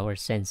perceived through our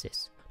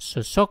senses.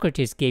 So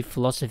Socrates gave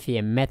philosophy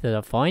a method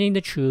of finding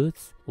the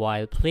truth,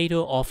 while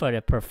Plato offered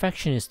a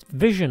perfectionist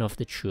vision of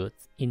the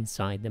truth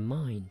inside the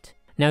mind.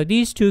 Now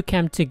these two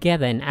came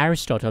together in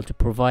Aristotle to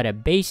provide a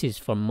basis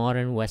for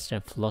modern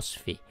Western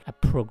philosophy, a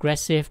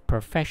progressive,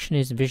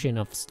 perfectionist vision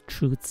of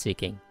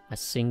truth-seeking, a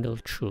single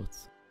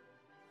truth.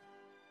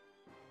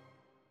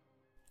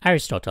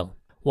 Aristotle.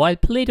 While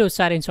Plato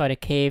sat inside a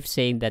cave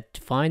saying that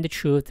to find the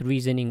truth,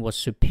 reasoning was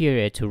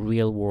superior to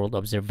real-world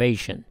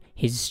observation,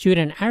 his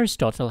student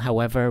Aristotle,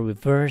 however,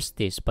 reversed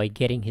this by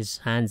getting his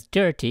hands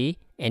dirty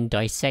and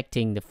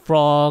dissecting the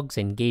frogs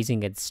and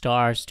gazing at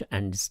stars to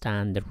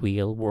understand the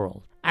real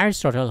world.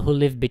 Aristotle, who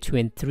lived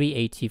between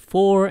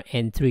 384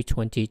 and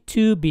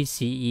 322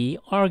 BCE,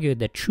 argued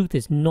that truth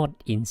is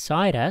not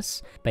inside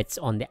us, but it's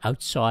on the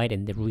outside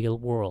in the real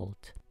world.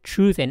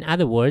 Truth, in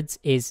other words,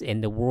 is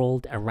in the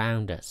world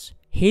around us.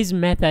 His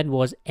method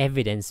was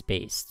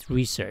evidence-based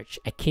research,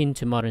 akin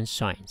to modern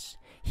science.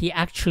 He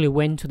actually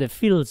went to the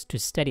fields to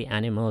study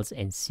animals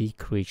and sea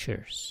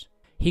creatures.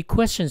 He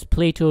questions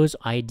Plato's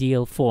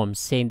ideal form,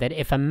 saying that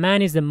if a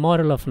man is the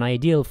model of an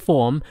ideal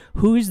form,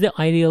 who is the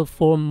ideal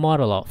form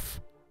model of?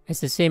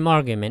 It's the same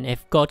argument.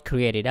 If God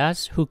created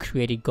us, who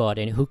created God,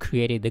 and who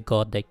created the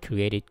God that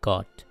created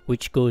God,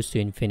 which goes to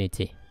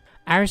infinity.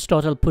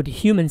 Aristotle put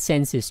human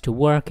senses to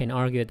work and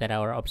argued that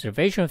our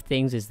observation of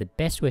things is the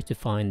best way to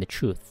find the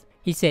truth.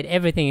 He said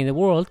everything in the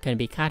world can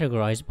be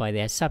categorized by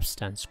their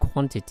substance,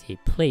 quantity,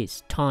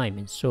 place, time,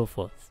 and so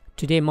forth.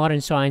 Today, modern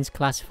science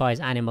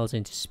classifies animals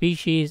into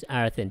species,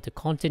 earth into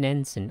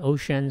continents and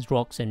oceans,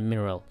 rocks and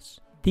minerals.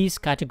 This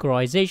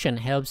categorization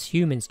helps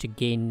humans to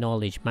gain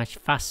knowledge much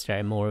faster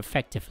and more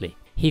effectively.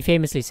 He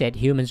famously said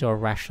humans are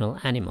rational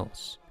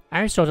animals.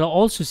 Aristotle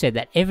also said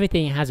that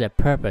everything has a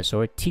purpose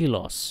or a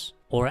telos,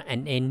 or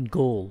an end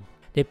goal.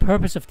 The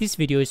purpose of this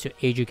video is to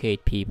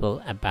educate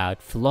people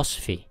about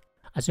philosophy.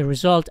 As a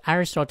result,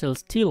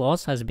 Aristotle's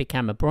telos has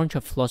become a branch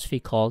of philosophy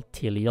called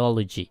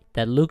teleology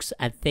that looks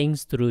at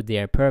things through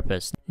their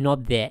purpose,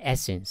 not their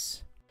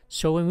essence.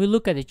 So when we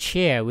look at a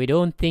chair, we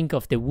don't think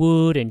of the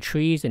wood and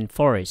trees and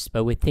forests,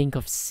 but we think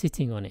of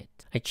sitting on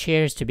it. A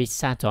chair is to be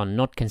sat on,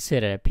 not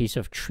considered a piece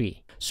of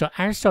tree. So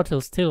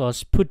Aristotle's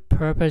telos put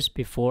purpose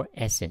before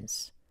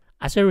essence.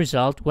 As a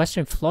result,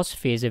 Western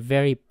philosophy is a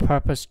very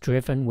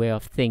purpose-driven way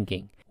of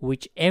thinking,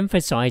 which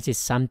emphasizes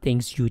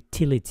something's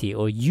utility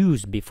or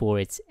use before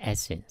its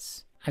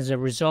essence. As a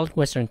result,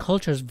 Western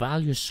cultures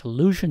value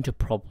solution to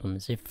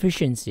problems,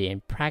 efficiency,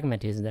 and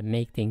pragmatism that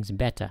make things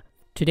better.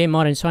 Today,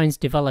 modern science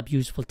develops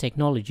useful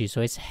technology,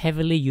 so it's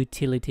heavily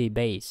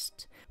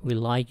utility-based. We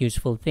like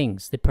useful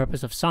things. The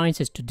purpose of science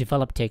is to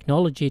develop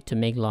technology to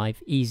make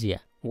life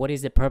easier. What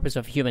is the purpose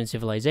of human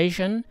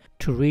civilization?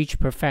 To reach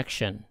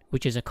perfection,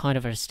 which is a kind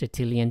of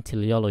Aristotelian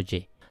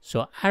teleology.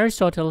 So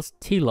Aristotle's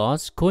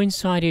telos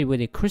coincided with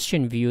the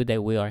Christian view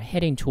that we are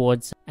heading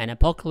towards an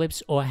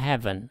apocalypse or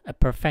heaven, a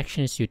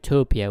perfectionist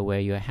utopia where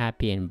you're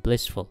happy and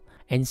blissful.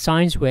 In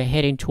science, we're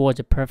heading towards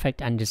a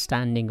perfect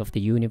understanding of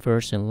the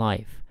universe and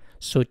life.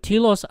 So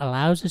telos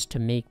allows us to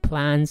make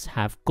plans,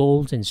 have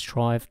goals, and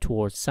strive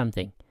towards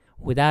something.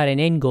 Without an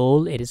end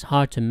goal, it is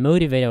hard to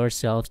motivate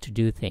ourselves to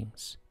do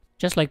things.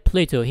 Just like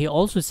Plato, he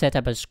also set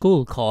up a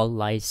school called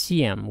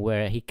Lyceum,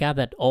 where he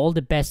gathered all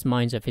the best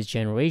minds of his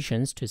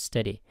generations to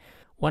study.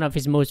 One of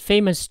his most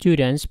famous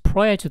students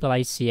prior to the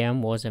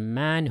Lyceum was a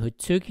man who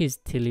took his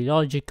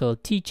teleological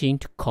teaching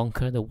to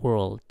conquer the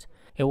world.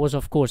 It was,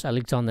 of course,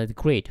 Alexander the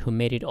Great, who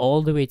made it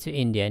all the way to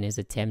India in his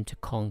attempt to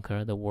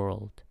conquer the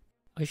world.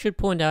 I should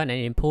point out an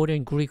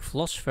important Greek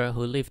philosopher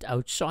who lived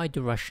outside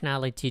the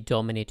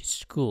rationality-dominated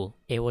school.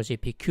 It was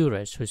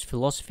Epicurus, whose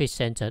philosophy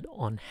centered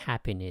on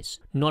happiness,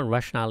 not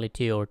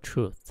rationality or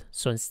truth.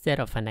 So instead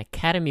of an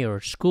academy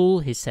or school,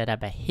 he set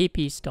up a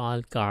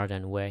hippie-style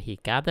garden where he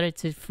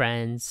gathered his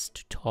friends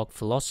to talk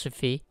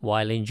philosophy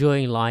while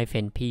enjoying life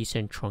in peace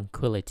and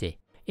tranquility.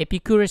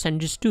 Epicurus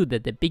understood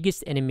that the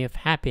biggest enemy of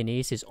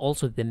happiness is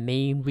also the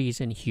main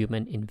reason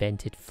humans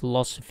invented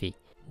philosophy.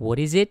 What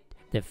is it?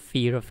 The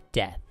fear of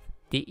death.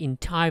 The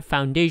entire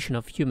foundation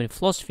of human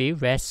philosophy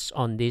rests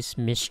on this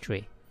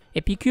mystery.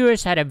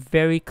 Epicurus had a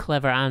very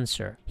clever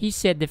answer. He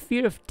said the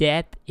fear of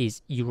death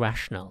is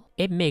irrational.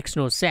 It makes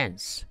no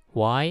sense.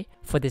 Why?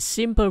 For the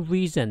simple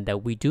reason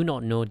that we do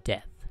not know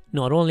death.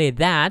 Not only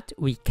that,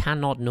 we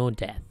cannot know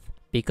death,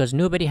 because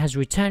nobody has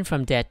returned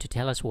from death to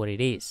tell us what it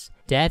is.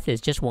 Death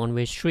is just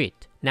one-way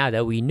street. Now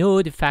that we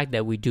know the fact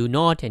that we do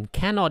not and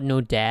cannot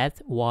know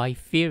death, why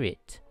fear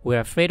it? We're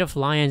afraid of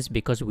lions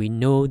because we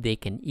know they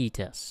can eat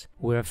us.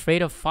 We're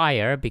afraid of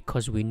fire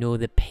because we know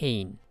the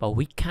pain. But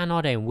we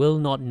cannot and will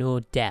not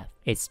know death.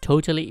 It's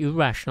totally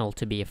irrational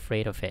to be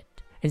afraid of it.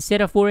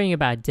 Instead of worrying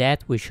about death,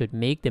 we should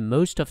make the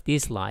most of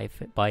this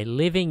life by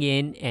living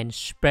in and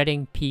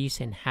spreading peace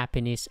and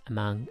happiness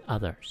among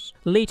others.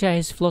 Later,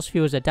 his philosophy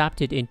was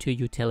adapted into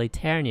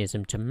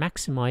utilitarianism to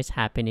maximize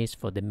happiness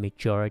for the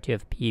majority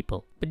of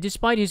people. But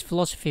despite his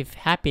philosophy of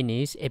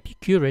happiness,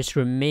 Epicurus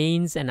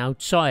remains an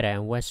outsider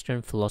in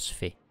Western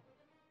philosophy.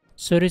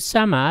 So to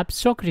sum up,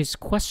 Socrates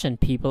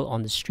questioned people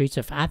on the streets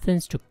of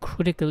Athens to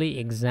critically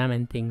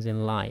examine things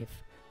in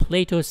life.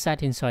 Plato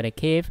sat inside a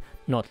cave,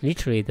 not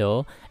literally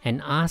though,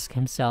 and asked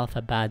himself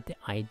about the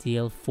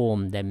ideal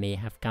form that may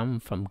have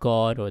come from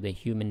God or the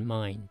human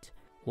mind.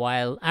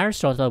 While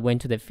Aristotle went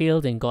to the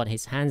field and got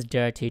his hands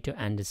dirty to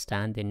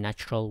understand the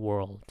natural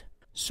world.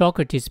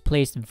 Socrates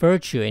placed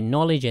virtue in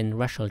knowledge and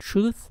rational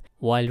truth,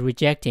 while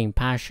rejecting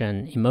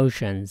passion,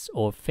 emotions,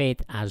 or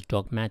faith as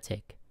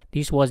dogmatic.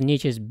 This was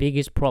Nietzsche's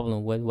biggest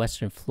problem with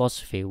Western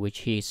philosophy, which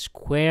he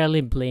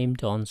squarely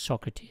blamed on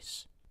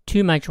Socrates.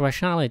 Too much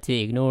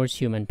rationality ignores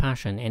human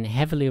passion and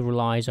heavily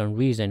relies on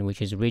reason,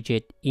 which is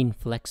rigid,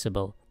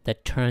 inflexible,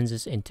 that turns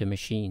us into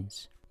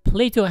machines.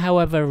 Plato,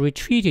 however,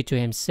 retreated to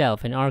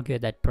himself and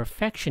argued that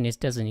perfectionism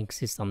doesn't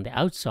exist on the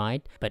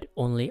outside, but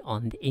only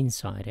on the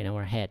inside in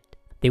our head.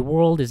 The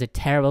world is a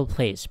terrible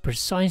place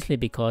precisely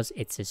because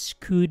it's a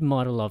skewed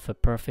model of a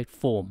perfect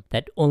form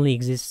that only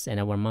exists in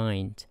our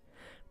mind.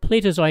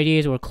 Plato's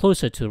ideas were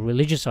closer to the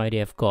religious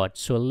idea of God,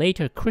 so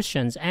later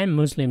Christians and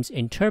Muslims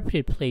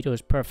interpreted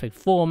Plato's perfect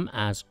form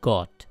as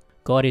God.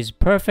 God is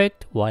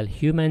perfect, while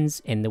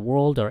humans in the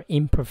world are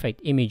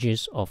imperfect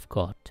images of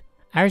God.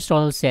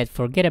 Aristotle said,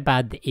 forget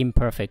about the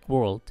imperfect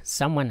world.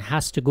 Someone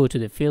has to go to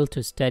the field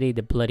to study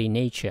the bloody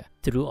nature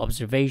through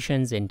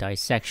observations and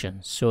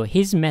dissection. So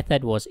his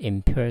method was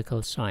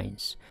empirical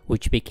science,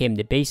 which became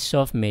the basis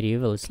of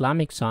medieval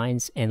Islamic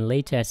science and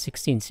later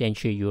 16th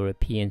century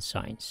European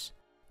science.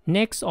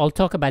 Next, I'll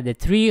talk about the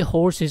three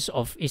horses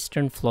of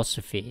Eastern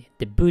philosophy: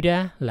 the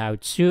Buddha,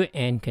 Laozi,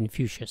 and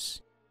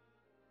Confucius.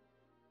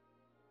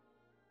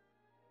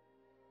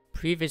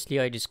 Previously,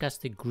 I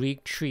discussed the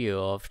Greek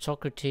trio of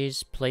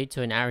Socrates,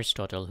 Plato, and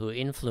Aristotle who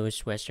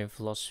influenced Western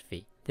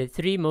philosophy. The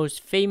three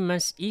most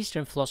famous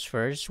Eastern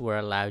philosophers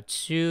were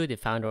Laozi, the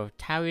founder of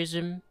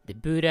Taoism, the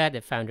Buddha,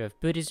 the founder of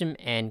Buddhism,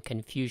 and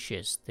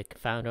Confucius, the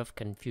founder of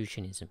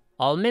Confucianism.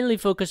 I'll mainly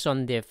focus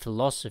on their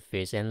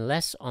philosophies and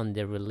less on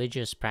their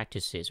religious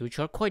practices, which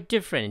are quite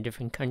different in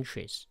different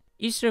countries.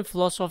 Eastern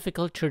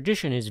philosophical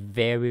tradition is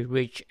very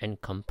rich and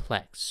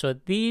complex, so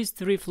these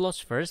three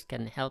philosophers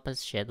can help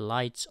us shed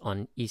lights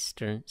on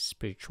Eastern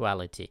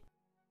spirituality.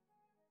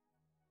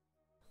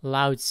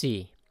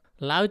 Laozi.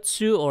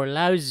 Laozi or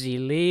Laozi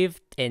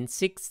lived in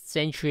 6th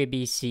century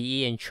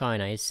BCE in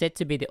China. He is said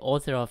to be the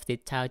author of the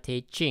Tao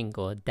Te Ching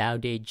or Tao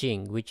Te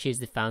Ching, which is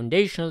the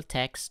foundational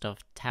text of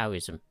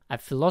Taoism, a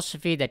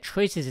philosophy that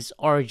traces its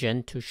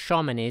origin to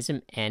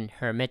shamanism and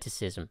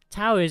Hermeticism.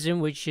 Taoism,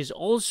 which is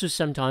also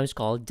sometimes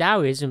called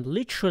Taoism,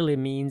 literally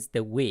means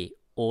the way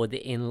or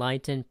the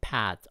enlightened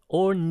path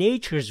or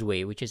nature's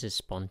way, which is a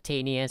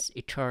spontaneous,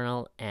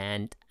 eternal,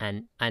 and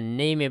an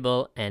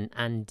unnameable and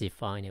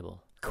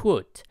undefinable.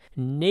 Quote,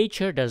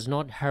 nature does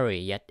not hurry,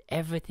 yet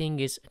everything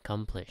is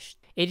accomplished.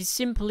 It is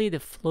simply the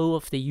flow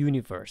of the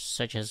universe,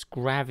 such as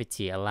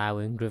gravity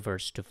allowing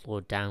rivers to flow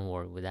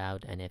downward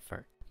without an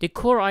effort. The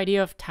core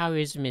idea of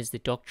Taoism is the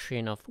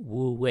doctrine of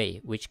Wu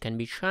Wei, which can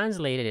be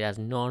translated as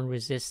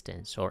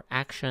non-resistance or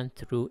action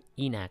through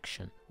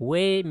inaction.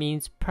 Wei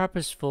means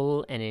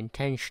purposeful and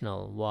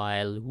intentional,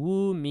 while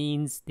Wu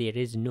means there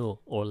is no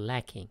or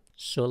lacking.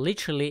 So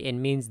literally it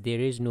means there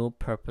is no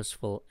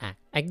purposeful act.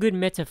 A good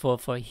metaphor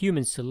for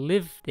humans to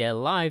live their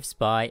lives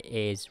by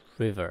is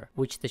river,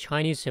 which the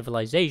Chinese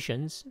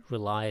civilizations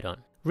relied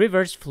on.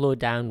 Rivers flow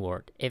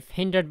downward. If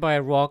hindered by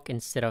a rock,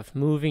 instead of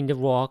moving the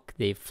rock,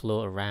 they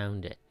flow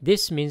around it.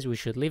 This means we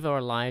should live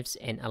our lives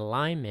in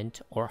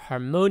alignment or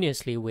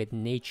harmoniously with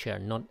nature,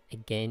 not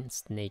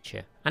against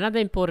nature. Another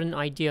important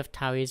idea of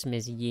Taoism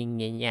is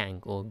yin and yang,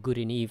 or good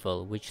and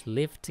evil, which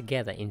live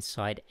together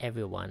inside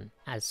everyone,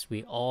 as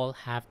we all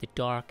have the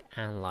dark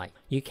and light.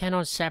 You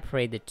cannot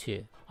separate the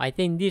two. I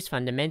think this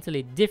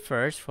fundamentally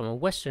differs from a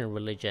Western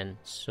religion,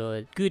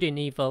 so good and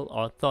evil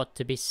are thought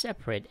to be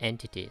separate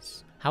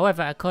entities.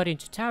 However, according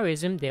to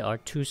Taoism, there are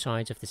two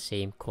sides of the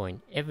same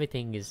coin.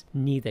 Everything is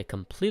neither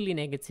completely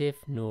negative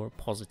nor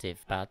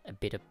positive, but a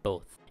bit of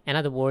both. In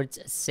other words,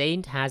 a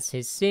saint has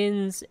his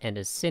sins and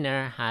a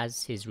sinner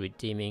has his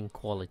redeeming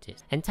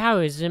qualities. In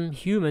Taoism,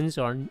 humans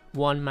are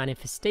one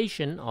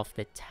manifestation of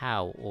the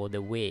Tao or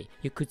the Way.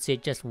 You could say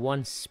just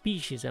one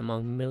species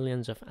among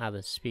millions of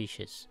other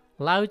species.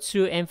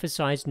 Laozi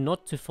emphasized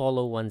not to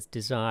follow one's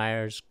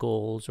desires,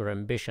 goals, or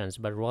ambitions,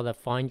 but rather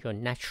find your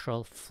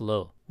natural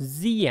flow.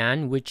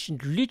 Ziyan, which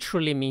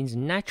literally means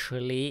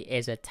naturally,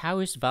 is a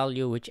Taoist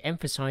value which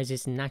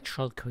emphasizes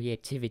natural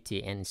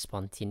creativity and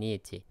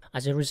spontaneity.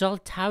 As a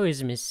result,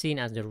 Taoism is seen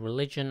as the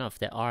religion of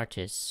the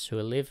artists who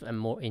live a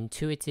more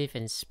intuitive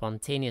and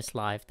spontaneous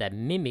life that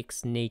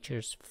mimics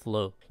nature's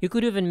flow. You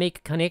could even make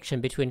a connection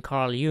between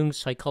Carl Jung's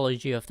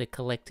psychology of the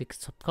collective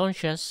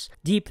subconscious,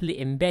 deeply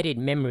embedded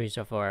memories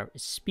of our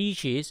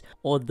species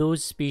or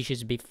those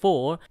species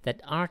before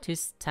that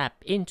artists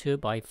tap into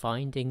by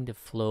finding the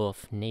flow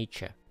of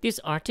nature. This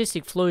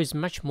artistic flow is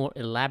much more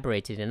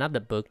elaborated in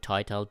another book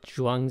titled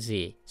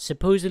Zhuangzi,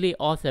 supposedly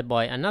authored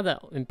by another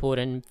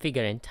important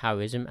figure in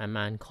Taoism, a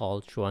man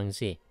called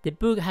Zhuangzi. The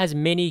book has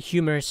many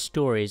humorous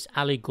stories,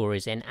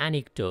 allegories, and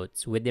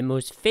anecdotes, with the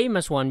most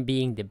famous one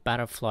being the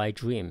butterfly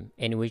dream,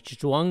 in which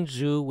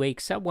Zhuangzi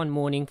wakes up one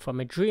morning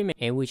from a dream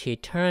in which he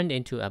turned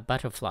into a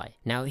butterfly.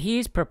 Now he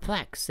is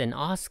perplexed and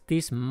asks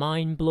this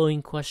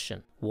mind-blowing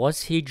question: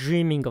 was he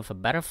dreaming of a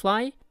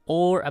butterfly,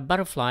 or a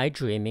butterfly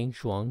dreaming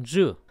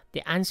Zhuangzi?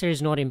 The answer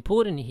is not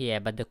important here,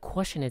 but the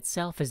question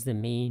itself is the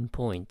main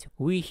point.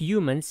 We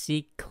humans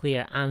seek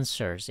clear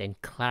answers and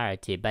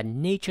clarity, but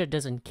nature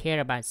doesn't care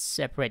about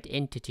separate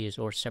entities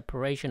or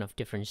separation of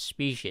different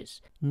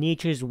species.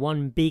 Nature is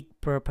one big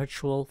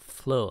perpetual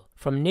flow.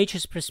 From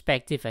nature's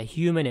perspective, a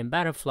human and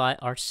butterfly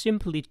are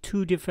simply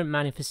two different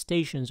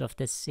manifestations of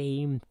the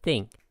same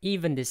thing.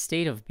 Even the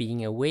state of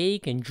being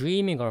awake and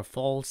dreaming are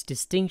false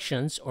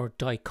distinctions or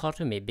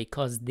dichotomy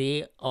because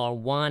they are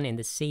one and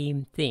the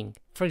same thing.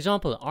 For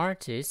example,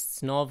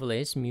 artists,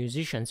 novelists,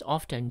 musicians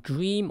often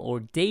dream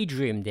or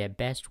daydream their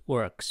best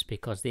works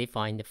because they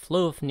find the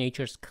flow of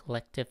nature's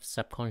collective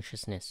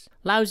subconsciousness.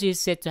 Laozi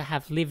is said to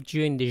have lived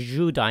during the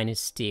Zhou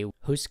dynasty,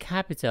 whose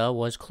capital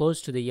was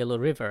close to the Yellow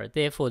River.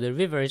 Therefore, the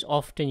river is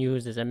often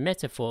used as a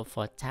metaphor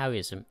for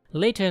Taoism.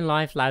 Later in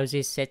life, Laozi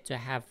is said to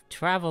have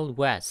traveled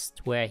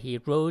west, where he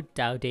rode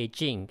Dao De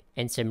Jing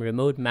and some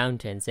remote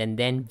mountains and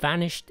then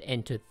vanished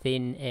into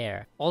thin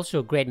air. Also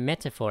a great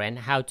metaphor and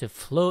how to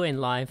flow in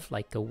life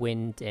like a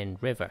wind and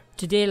river.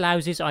 Today,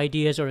 Laozi's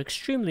ideas are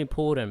extremely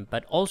important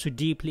but also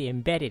deeply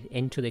embedded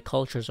into the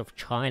cultures of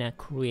China,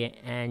 Korea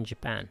and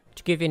Japan.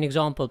 To give you an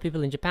example,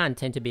 people in Japan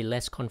tend to be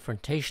less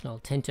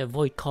confrontational, tend to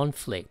avoid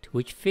conflict,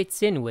 which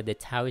fits in with the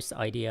Taoist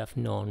idea of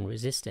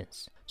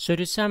non-resistance. So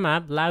to sum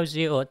up,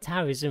 Laozi or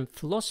Taoism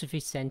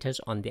philosophy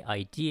centers on the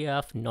idea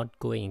of not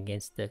going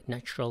against the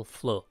natural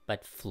flow,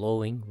 but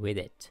flowing with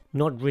it.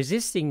 Not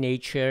resisting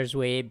nature's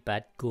way,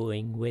 but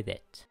going with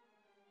it.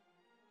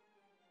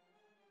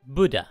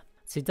 Buddha.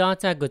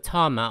 Siddhartha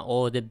Gautama,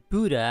 or the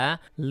Buddha,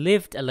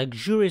 lived a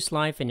luxurious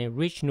life in a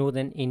rich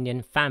northern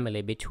Indian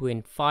family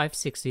between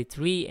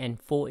 563 and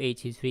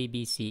 483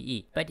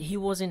 BCE. But he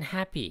wasn't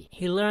happy.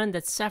 He learned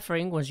that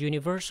suffering was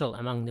universal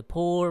among the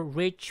poor,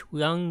 rich,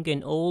 young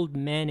and old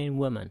men and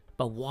women.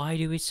 But why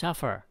do we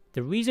suffer?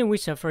 The reason we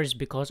suffer is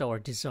because our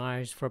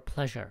desires for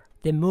pleasure.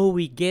 The more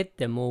we get,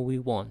 the more we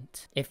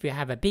want. If we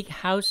have a big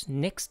house,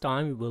 next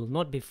time we will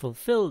not be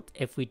fulfilled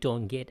if we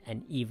don't get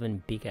an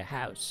even bigger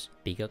house.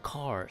 Bigger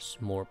cars,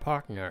 more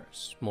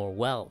partners, more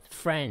wealth,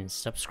 friends,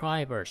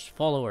 subscribers,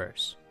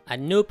 followers. At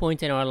no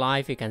point in our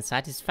life we can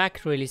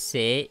satisfactorily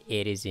say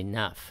it is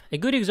enough. A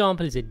good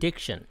example is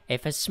addiction.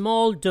 If a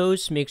small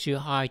dose makes you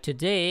high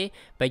today,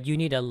 but you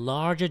need a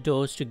larger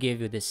dose to give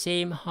you the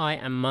same high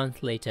a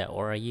month later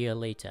or a year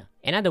later.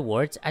 In other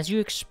words, as you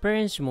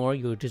experience more,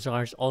 your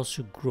desires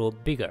also grow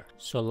bigger.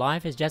 So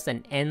life is just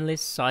an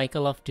endless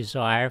cycle of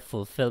desire,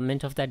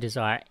 fulfillment of that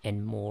desire,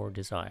 and more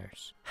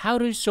desires. How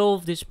do we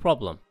solve this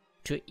problem?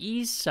 To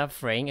ease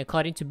suffering,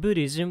 according to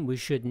Buddhism, we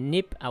should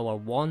nip our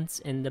wants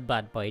in the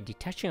bud by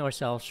detaching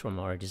ourselves from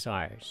our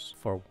desires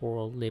for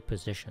worldly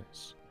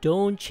possessions.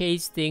 Don't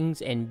chase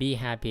things and be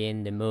happy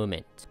in the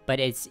moment. But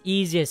it's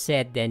easier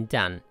said than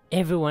done.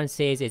 Everyone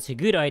says it's a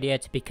good idea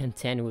to be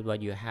content with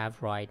what you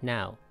have right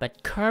now.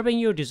 But curbing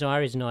your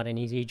desire is not an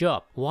easy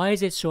job. Why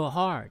is it so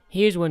hard?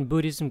 Here's when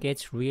Buddhism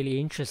gets really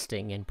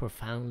interesting and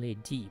profoundly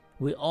deep.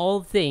 We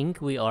all think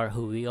we are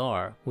who we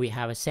are. We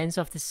have a sense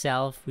of the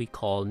self we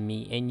call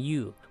me and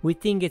you. We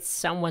think it's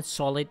somewhat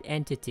solid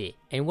entity.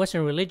 In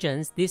Western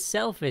religions, this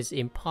self is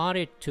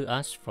imparted to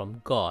us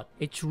from God.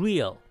 It's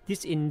real.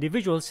 This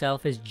individual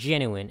self is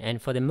genuine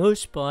and for the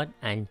most part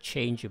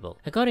unchangeable.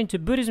 According to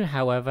Buddhism,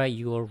 however,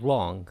 you are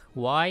wrong.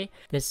 Why?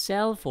 The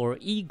self or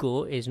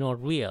ego is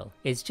not real.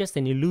 It's just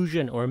an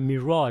illusion or a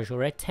mirage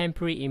or a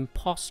temporary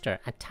imposter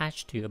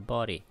attached to your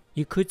body.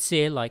 You could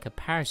say like a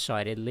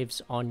parasite, it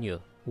lives on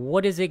you.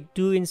 What does it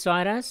do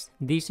inside us?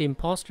 This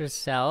imposter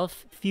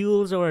self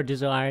fuels our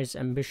desires,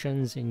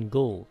 ambitions, and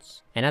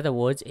goals. In other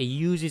words, it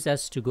uses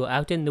us to go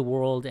out in the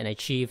world and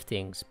achieve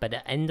things, but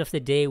at the end of the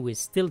day, we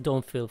still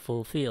don't feel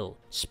fulfilled.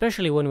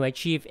 Especially when we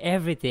achieve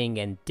everything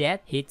and death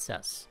hits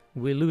us.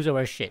 We lose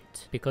our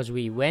shit because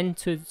we went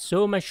to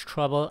so much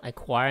trouble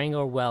acquiring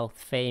our wealth,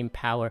 fame,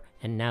 power,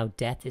 and now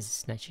death is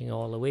snatching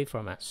all away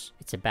from us.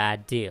 It's a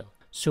bad deal.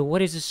 So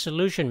what is the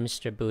solution,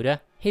 Mr.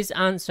 Buddha? His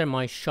answer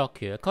might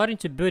shock you. According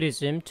to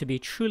Buddhism, to be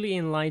truly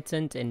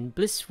enlightened and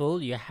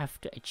blissful, you have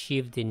to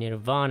achieve the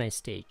nirvana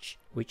stage,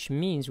 which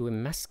means we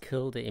must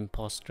kill the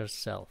imposter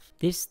self.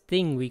 This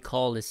thing we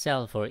call the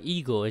self or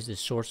ego is the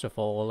source of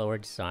all our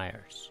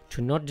desires.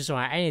 To not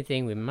desire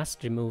anything, we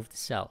must remove the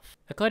self.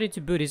 According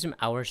to Buddhism,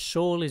 our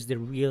soul is the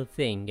real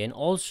thing and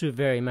also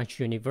very much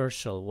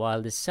universal,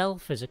 while the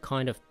self is a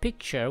kind of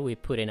picture we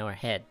put in our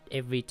head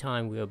every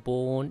time we are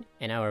born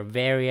in our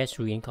various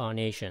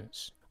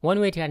reincarnations. One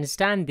way to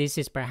understand this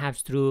is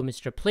perhaps through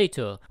Mr.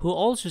 Plato, who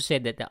also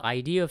said that the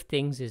idea of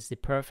things is the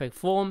perfect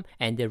form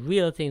and the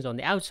real things on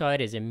the outside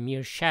is a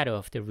mere shadow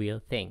of the real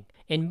thing.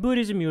 In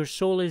Buddhism, your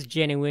soul is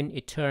genuine,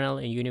 eternal,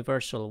 and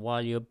universal,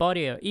 while your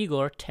body or ego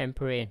are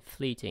temporary and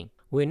fleeting.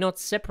 We're not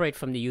separate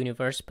from the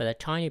universe, but a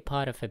tiny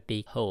part of a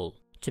big whole.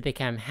 To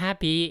become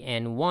happy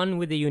and one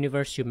with the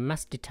universe, you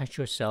must detach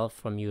yourself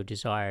from your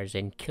desires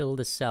and kill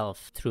the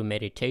self through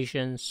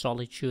meditation,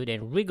 solitude,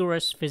 and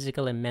rigorous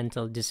physical and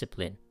mental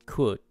discipline.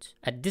 Quote,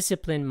 "A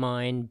disciplined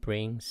mind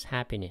brings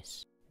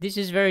happiness." This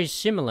is very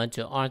similar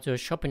to Arthur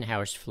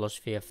Schopenhauer's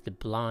philosophy of the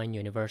blind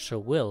universal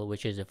will,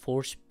 which is a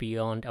force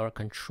beyond our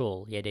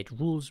control, yet it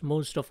rules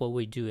most of what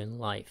we do in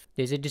life.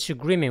 There's a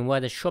disagreement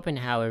whether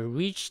Schopenhauer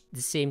reached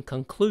the same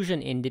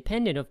conclusion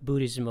independent of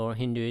Buddhism or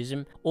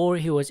Hinduism, or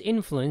he was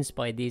influenced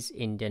by these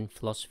Indian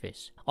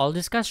philosophies. I'll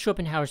discuss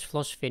Schopenhauer's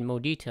philosophy in more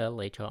detail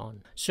later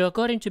on. So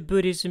according to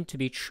Buddhism, to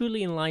be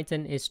truly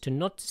enlightened is to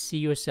not see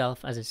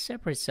yourself as a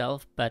separate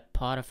self, but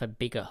part of a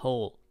bigger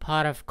whole,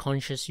 part of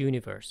conscious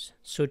universe.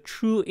 So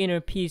true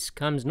inner peace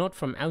comes not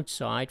from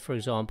outside, for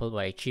example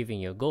by achieving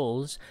your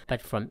goals,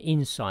 but from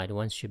inside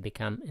once you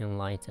become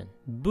enlightened.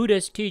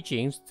 Buddha's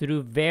teachings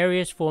through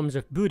various forms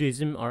of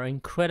Buddhism are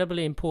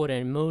incredibly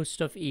important in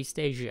most of East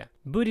Asia.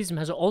 Buddhism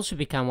has also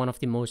become one of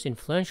the most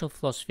influential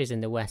philosophies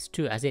in the West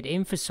too, as it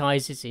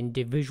emphasizes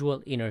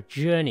individual inner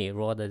journey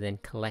rather than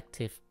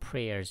collective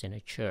prayers in a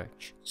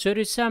church. So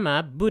to sum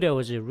up, Buddha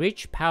was a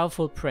rich,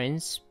 powerful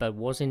prince but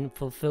wasn't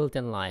fulfilled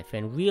in life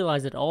and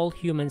realized that all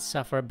humans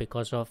suffer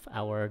because of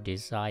our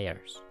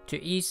desires.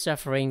 To ease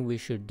suffering, we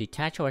should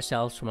detach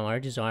ourselves from our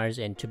desires,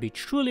 and to be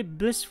truly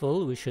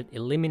blissful, we should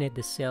eliminate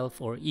the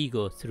self or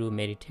ego through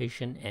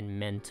meditation and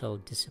mental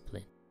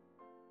discipline.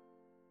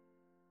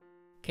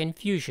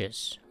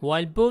 Confucius.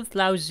 While both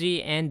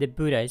Laozi and the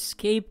Buddha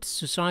escaped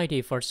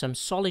society for some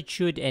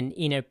solitude and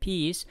inner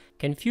peace,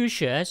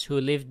 Confucius, who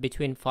lived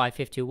between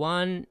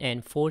 551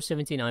 and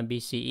 479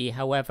 BCE,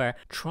 however,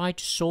 tried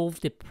to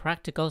solve the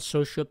practical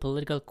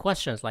socio-political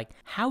questions like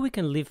how we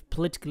can live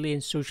politically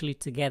and socially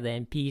together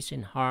in peace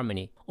and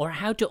harmony, or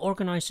how to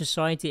organize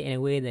society in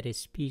a way that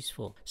is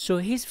peaceful. So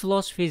his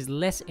philosophy is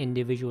less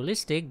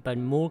individualistic but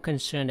more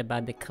concerned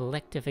about the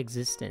collective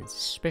existence,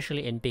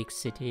 especially in big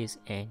cities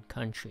and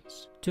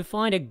countries. To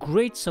find a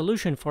great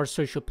solution for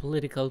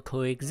socio-political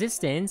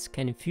coexistence,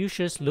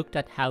 Confucius looked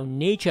at how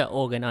nature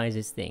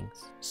organizes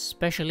things,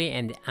 especially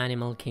in the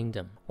animal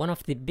kingdom. One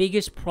of the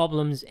biggest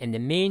problems and the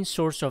main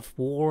source of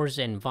wars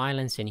and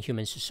violence in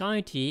human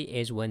society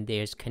is when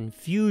there's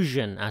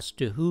confusion as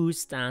to who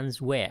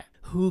stands where,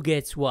 who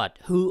gets what,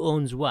 who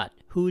owns what,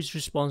 who is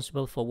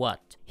responsible for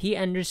what. He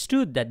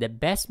understood that the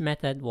best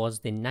method was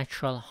the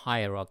natural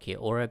hierarchy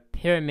or a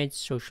pyramid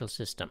social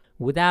system.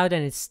 Without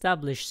an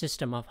established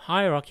system of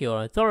hierarchy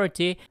or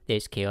authority,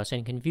 there's chaos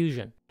and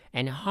confusion.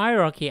 And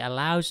hierarchy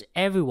allows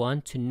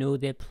everyone to know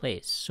their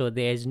place, so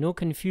there is no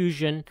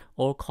confusion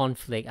or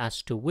conflict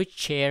as to which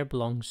chair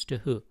belongs to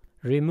who.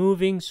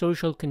 Removing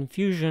social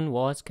confusion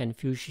was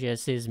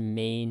Confucius's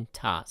main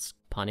task,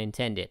 pun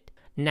intended.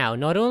 Now,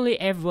 not only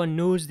everyone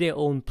knows their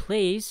own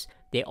place,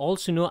 they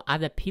also know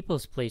other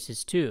people's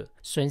places too.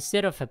 So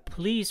instead of a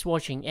police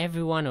watching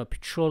everyone or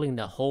patrolling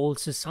the whole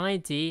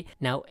society,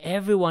 now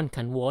everyone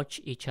can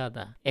watch each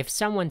other. If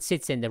someone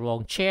sits in the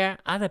wrong chair,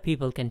 other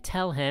people can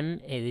tell him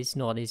it is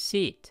not his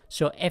seat.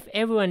 So if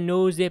everyone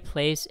knows their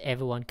place,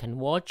 everyone can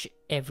watch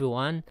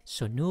everyone,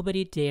 so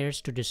nobody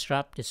dares to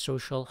disrupt the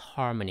social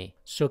harmony.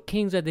 So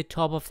kings at the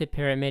top of the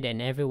pyramid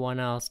and everyone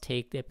else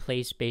take their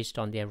place based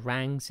on their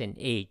ranks and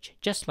age,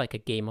 just like a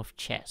game of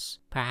chess.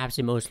 Perhaps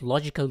the most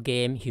logical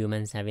game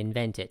humans have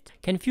invented.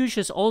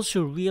 Confucius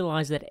also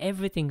realized that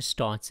everything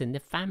starts in the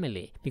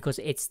family, because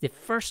it's the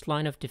first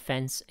line of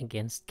defense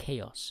against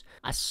chaos.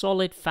 A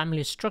solid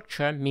family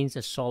structure means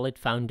a solid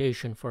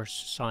foundation for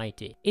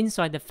society.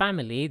 Inside the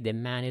family, the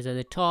man is at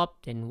the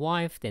top, then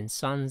wife, then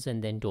sons,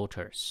 and then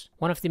daughters.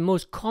 One of the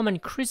most common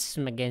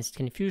criticism against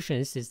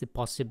Confucius is the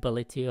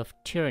possibility of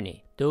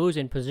tyranny. Those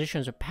in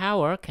positions of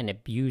power can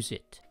abuse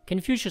it.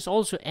 Confucius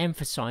also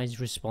emphasized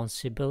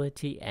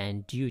responsibility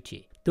and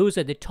duty. Those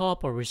at the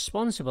top are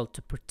responsible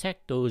to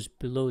protect those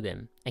below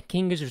them. A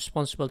king is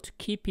responsible to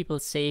keep people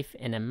safe,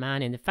 and a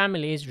man in the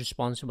family is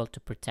responsible to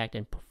protect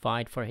and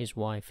provide for his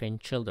wife and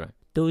children.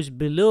 Those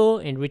below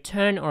in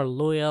return are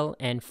loyal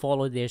and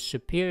follow their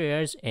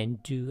superiors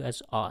and do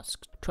as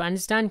asked. To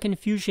understand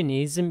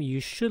Confucianism, you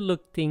should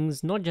look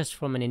things not just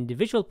from an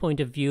individual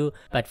point of view,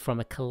 but from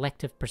a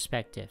collective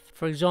perspective.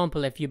 For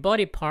example, if your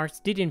body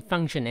parts didn't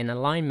function in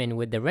alignment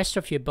with the rest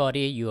of your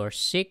body, you are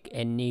sick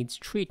and needs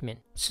treatment.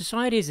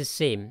 Society is the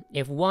same.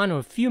 If one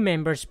or few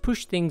members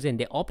push things in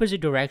the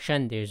opposite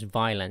direction, there's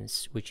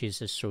violence, which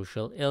is a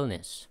social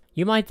illness.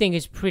 You might think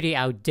it's pretty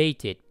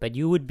outdated, but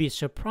you would be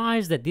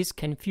surprised that this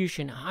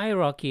Confucian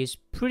hierarchy is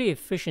a pretty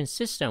efficient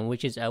system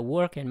which is at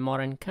work in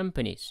modern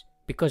companies.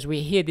 Because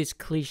we hear this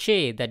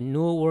cliche that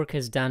no work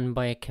is done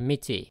by a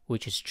committee,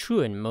 which is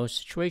true in most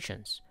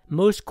situations.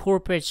 Most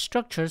corporate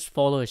structures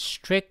follow a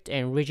strict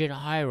and rigid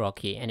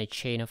hierarchy and a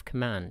chain of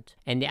command.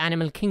 In the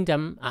animal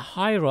kingdom, a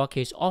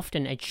hierarchy is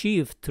often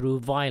achieved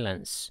through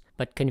violence.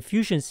 But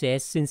Confucius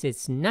says since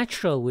it's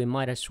natural, we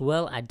might as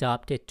well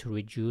adopt it to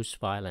reduce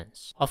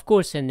violence. Of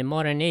course, in the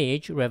modern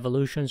age,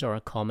 revolutions are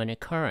a common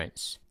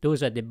occurrence.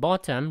 Those at the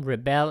bottom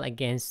rebel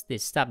against the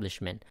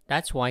establishment.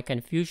 That's why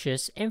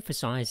Confucius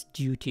emphasized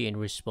duty and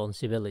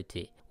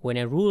responsibility. When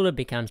a ruler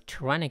becomes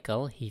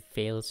tyrannical, he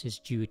fails his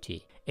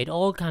duty. It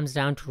all comes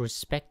down to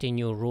respecting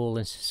your role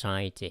in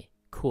society.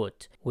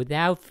 Quote,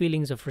 "Without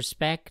feelings of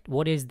respect,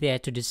 what is there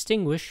to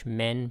distinguish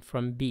men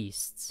from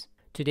beasts?"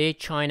 Today,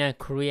 China,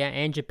 Korea,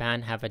 and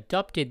Japan have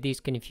adopted these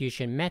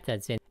Confucian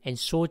methods in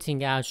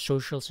sorting out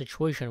social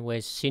situation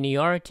where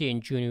seniority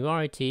and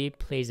juniority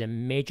plays a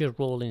major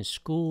role in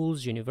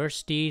schools,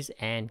 universities,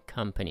 and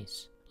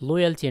companies.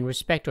 Loyalty and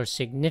respect are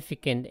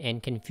significant in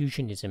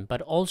Confucianism,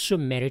 but also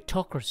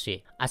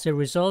meritocracy. As a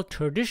result,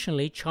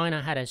 traditionally,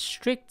 China had a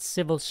strict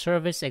civil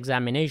service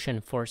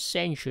examination for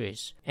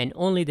centuries, and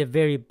only the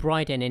very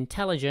bright and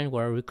intelligent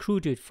were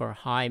recruited for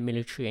high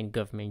military and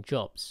government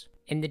jobs.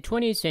 In the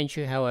 20th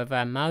century,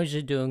 however, Mao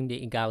Zedong,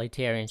 the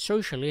egalitarian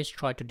socialist,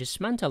 tried to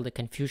dismantle the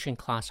Confucian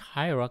class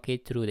hierarchy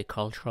through the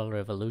Cultural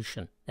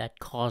Revolution. That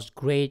caused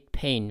great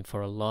pain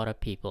for a lot of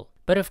people.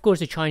 But of course,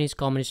 the Chinese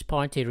Communist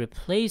Party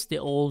replaced the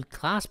old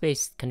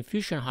class-based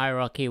Confucian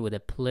hierarchy with a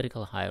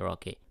political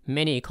hierarchy.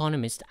 Many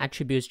economists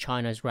attribute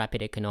China's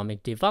rapid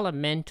economic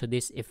development to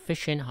this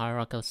efficient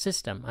hierarchical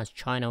system, as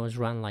China was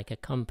run like a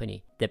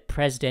company, the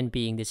president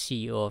being the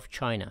CEO of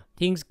China.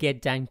 Things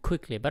get done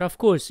quickly, but of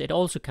course, it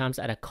also comes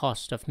at a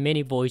cost of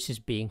many voices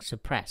being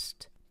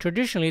suppressed.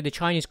 Traditionally, the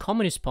Chinese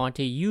Communist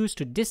Party used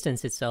to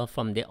distance itself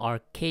from the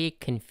archaic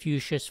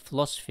Confucius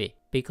philosophy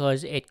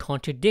because it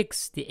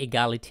contradicts the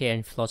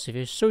egalitarian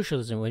philosophy of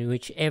socialism, in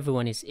which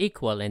everyone is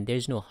equal and there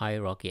is no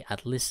hierarchy,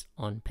 at least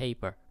on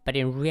paper. But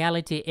in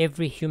reality,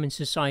 every human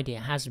society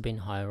has been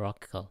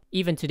hierarchical.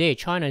 Even today,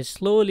 China is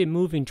slowly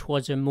moving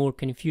towards a more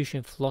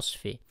Confucian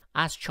philosophy.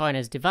 As China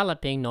is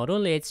developing, not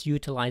only it's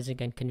utilizing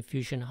a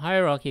Confucian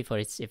hierarchy for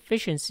its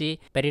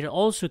efficiency, but it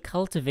also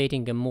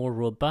cultivating a more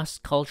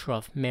robust culture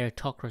of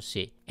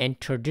meritocracy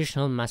and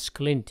traditional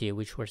masculinity,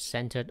 which were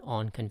centered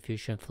on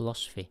Confucian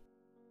philosophy.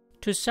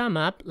 To sum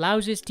up,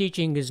 Laozi's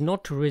teaching is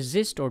not to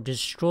resist or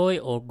destroy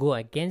or go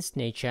against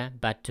nature,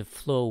 but to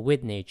flow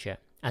with nature.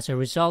 As a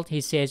result,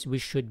 he says we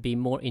should be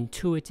more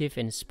intuitive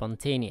and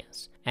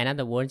spontaneous. In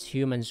other words,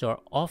 humans are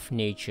of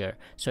nature,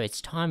 so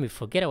it's time we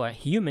forget our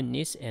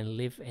humanness and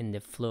live in the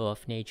flow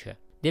of nature.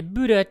 The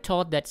Buddha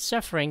taught that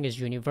suffering is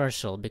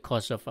universal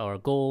because of our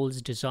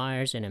goals,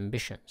 desires, and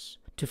ambitions.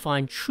 To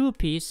find true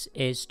peace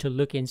is to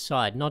look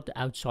inside, not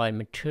outside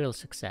material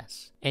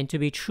success. And to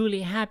be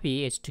truly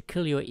happy is to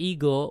kill your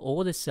ego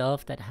or the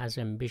self that has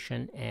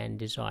ambition and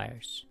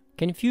desires.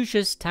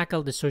 Confucius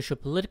tackled the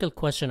socio-political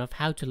question of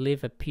how to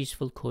live a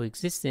peaceful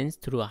coexistence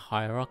through a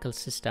hierarchical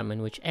system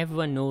in which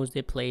everyone knows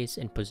their place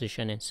and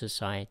position in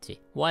society.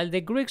 While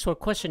the Greeks were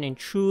questioning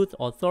truth,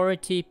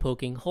 authority,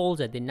 poking holes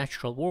at the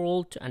natural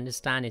world to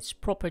understand its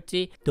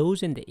property,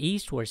 those in the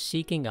East were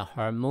seeking a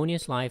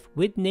harmonious life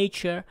with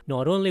nature,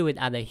 not only with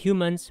other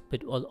humans,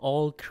 but with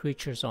all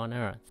creatures on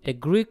earth. The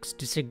Greeks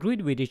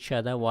disagreed with each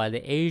other while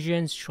the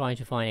Asians tried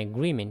to find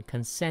agreement,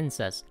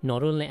 consensus,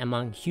 not only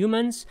among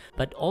humans,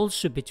 but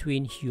also between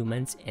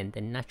humans and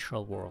the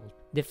natural world.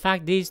 The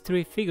fact these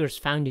three figures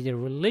founded a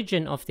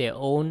religion of their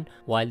own,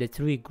 while the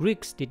three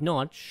Greeks did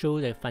not,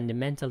 show the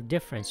fundamental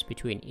difference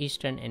between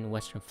Eastern and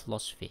Western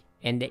philosophy.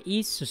 In the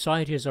East,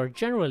 societies are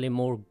generally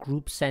more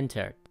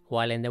group-centered,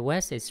 while in the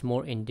West, it's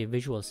more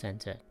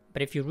individual-centered.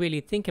 But if you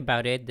really think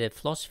about it, the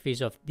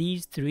philosophies of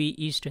these three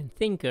Eastern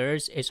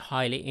thinkers is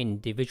highly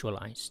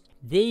individualized.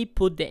 They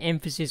put the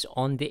emphasis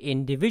on the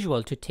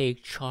individual to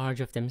take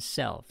charge of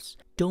themselves.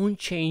 Don't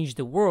change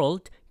the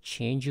world,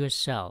 change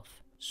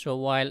yourself. So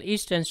while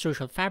Eastern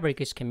social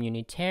fabric is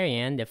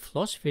communitarian, the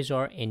philosophies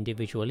are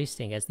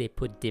individualistic, as they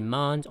put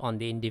demand on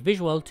the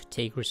individual to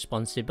take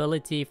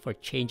responsibility for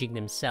changing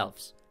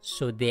themselves.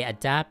 So they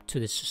adapt to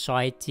the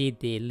society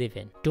they live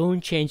in.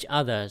 Don't change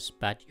others,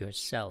 but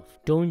yourself.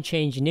 Don't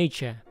change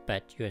nature,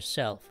 but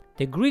yourself.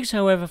 The Greeks,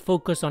 however,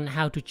 focused on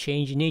how to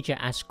change nature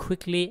as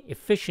quickly,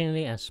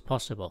 efficiently as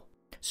possible.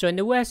 So in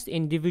the West,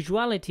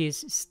 individuality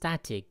is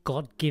static,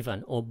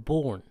 God-given, or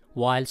born,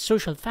 while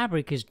social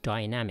fabric is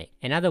dynamic.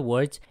 In other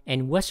words,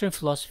 in Western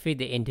philosophy,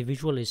 the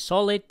individual is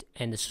solid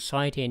and the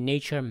society and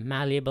nature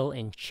malleable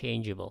and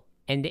changeable.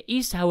 In the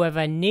East,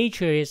 however,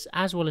 nature is,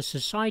 as well as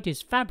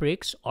society's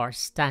fabrics, are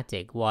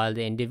static, while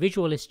the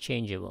individual is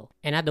changeable.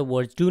 In other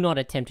words, do not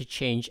attempt to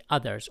change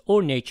others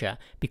or nature,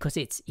 because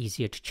it's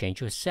easier to change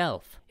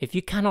yourself. If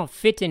you cannot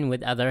fit in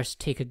with others,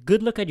 take a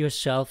good look at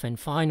yourself and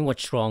find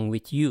what's wrong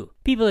with you.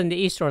 People in the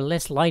East are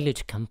less likely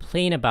to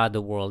complain about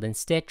the world,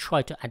 instead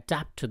try to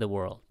adapt to the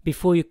world.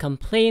 Before you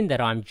complain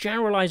that I'm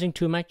generalizing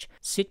too much,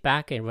 sit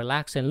back and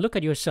relax and look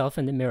at yourself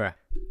in the mirror.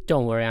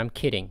 Don't worry, I'm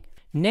kidding.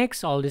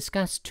 Next, I'll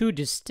discuss two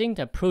distinct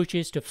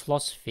approaches to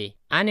philosophy.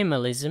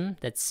 Animalism,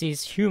 that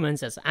sees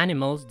humans as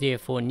animals,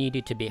 therefore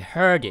needed to be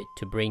herded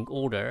to bring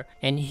order,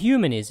 and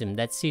humanism,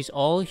 that sees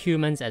all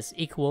humans as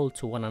equal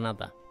to one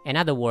another. In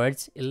other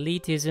words,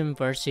 elitism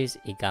versus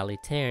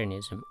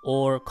egalitarianism,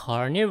 or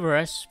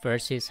carnivorous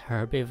versus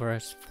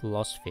herbivorous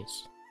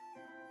philosophies.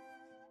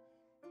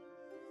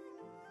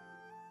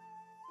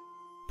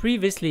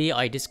 Previously,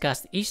 I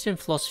discussed Eastern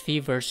philosophy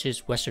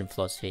versus Western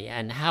philosophy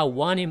and how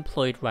one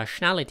employed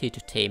rationality to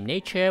tame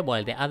nature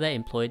while the other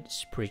employed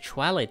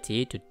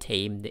spirituality to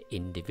tame the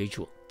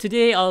individual.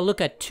 Today I'll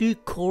look at two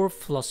core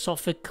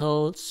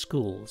philosophical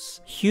schools,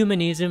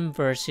 humanism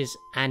versus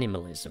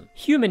animalism.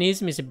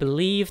 Humanism is a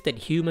belief that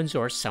humans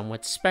are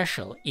somewhat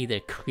special, either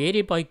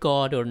created by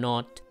God or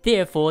not.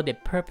 Therefore, the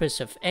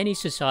purpose of any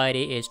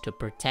society is to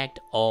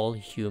protect all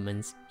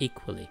humans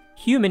equally.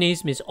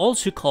 Humanism is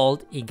also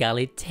called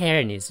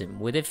egalitarianism,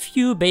 with a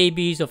few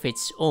babies of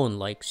its own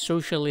like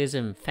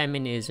socialism,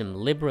 feminism,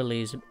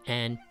 liberalism,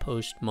 and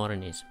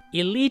postmodernism.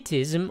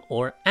 Elitism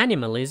or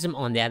animalism,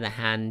 on the other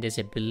hand, is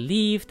a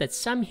belief that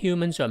some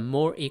humans are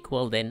more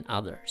equal than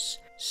others,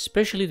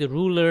 especially the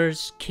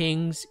rulers,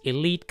 kings,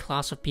 elite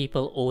class of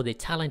people, or the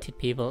talented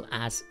people,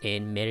 as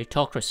in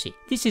meritocracy.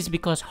 This is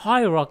because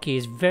hierarchy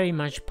is very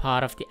much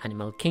part of the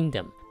animal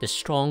kingdom. The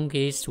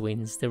strongest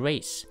wins the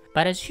race.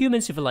 But as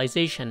human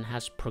civilization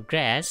has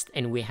progressed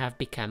and we have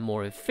become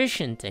more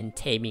efficient in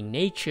taming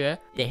nature,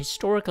 the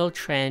historical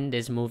trend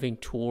is moving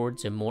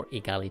towards a more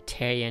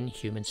egalitarian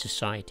human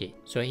society.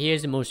 So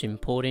here's the most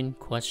important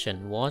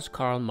question. Was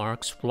Karl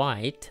Marx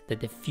right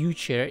that the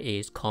future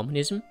is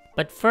communism?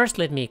 But first,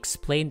 let me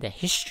explain the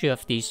history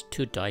of these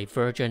two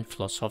divergent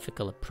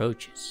philosophical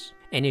approaches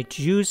and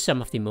introduce some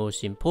of the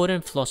most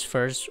important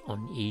philosophers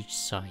on each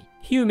side.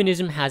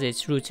 Humanism has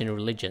its roots in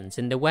religions.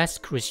 In the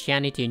West,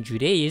 Christianity and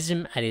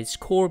Judaism at its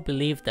core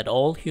believed that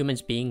all human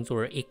beings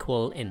were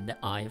equal in the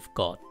eye of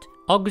God.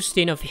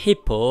 Augustine of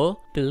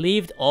Hippo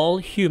believed all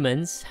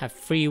humans have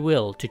free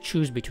will to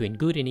choose between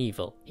good and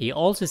evil. He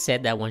also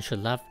said that one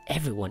should love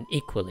everyone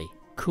equally.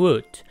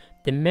 Quote,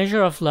 "The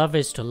measure of love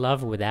is to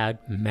love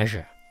without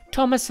measure."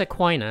 Thomas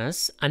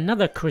Aquinas,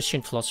 another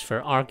Christian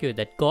philosopher, argued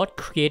that God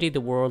created the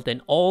world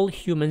and all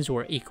humans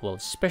were equal,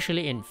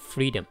 especially in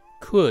freedom.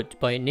 Quote,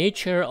 "By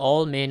nature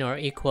all men are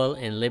equal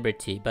in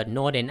liberty, but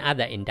not in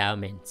other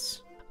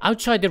endowments."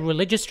 Outside the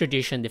religious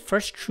tradition, the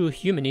first true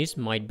humanist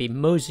might be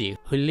Laozi,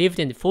 who lived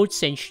in the 4th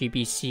century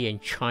BC in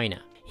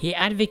China. He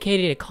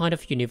advocated a kind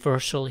of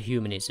universal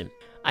humanism.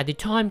 At the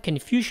time,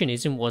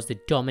 Confucianism was the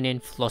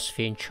dominant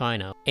philosophy in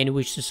China, in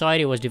which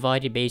society was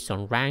divided based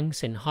on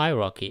ranks and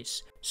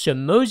hierarchies. So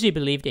Laozi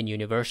believed in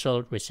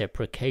universal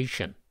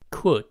reciprocation.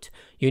 Quote,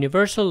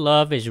 "Universal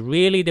love is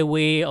really the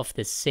way of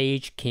the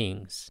sage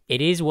kings. It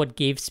is what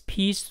gives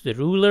peace to the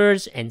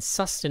rulers and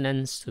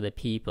sustenance to the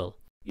people."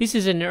 This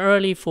is an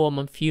early form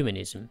of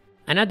humanism.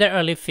 Another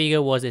early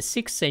figure was a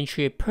 6th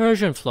century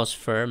Persian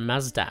philosopher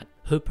Mazdak,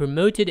 who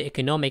promoted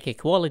economic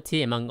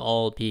equality among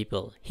all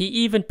people. He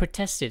even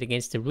protested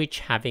against the rich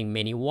having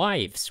many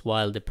wives,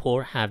 while the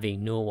poor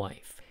having no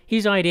wife.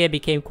 His idea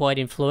became quite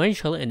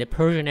influential in the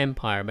Persian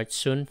Empire, but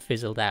soon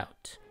fizzled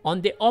out.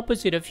 On the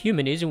opposite of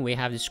humanism, we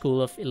have the school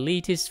of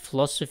elitist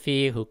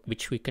philosophy,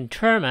 which we can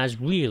term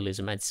as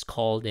realism, as it's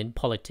called in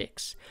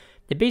politics.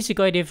 The basic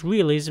idea of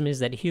realism is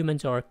that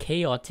humans are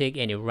chaotic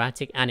and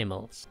erratic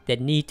animals that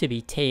need to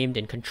be tamed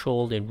and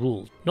controlled and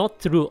ruled,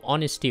 not through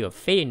honesty or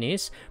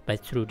fairness,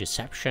 but through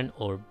deception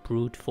or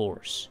brute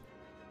force.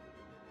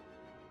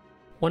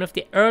 One of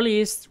the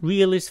earliest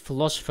realist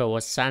philosophers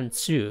was Sun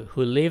Tzu,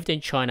 who lived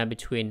in China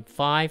between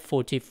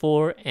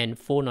 544 and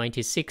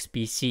 496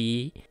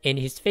 BCE. In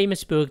his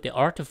famous book, The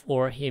Art of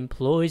War, he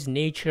employs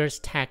nature's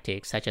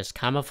tactics such as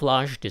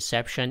camouflage,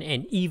 deception,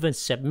 and even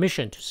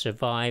submission to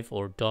survive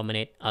or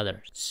dominate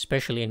others,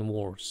 especially in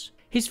wars.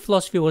 His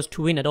philosophy was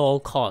to win at all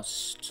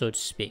costs, so to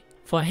speak.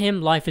 For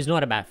him, life is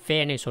not about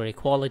fairness or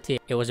equality,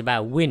 it was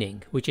about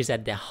winning, which is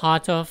at the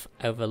heart of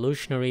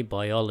evolutionary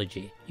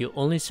biology. You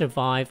only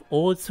survive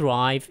or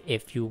thrive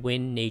if you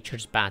win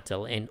nature's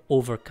battle and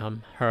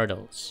overcome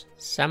hurdles.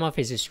 Some of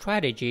his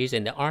strategies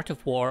in the art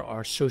of war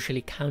are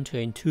socially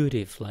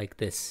counterintuitive like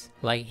this.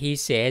 Like he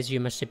says, you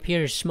must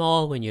appear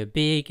small when you're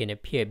big and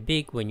appear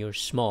big when you're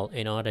small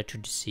in order to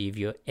deceive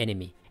your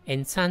enemy.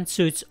 In Sun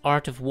Tzu's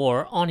Art of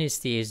War,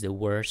 honesty is the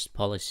worst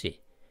policy.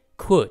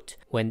 Quote,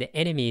 "When the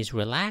enemy is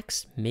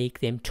relaxed, make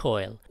them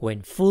toil.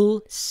 When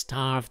full,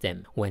 starve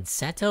them. When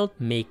settled,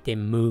 make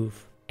them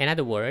move." In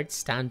other words,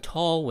 stand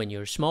tall when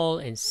you're small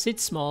and sit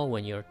small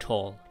when you're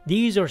tall.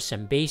 These are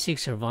some basic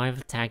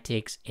survival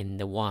tactics in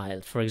the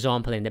wild. For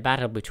example, in the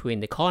battle between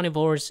the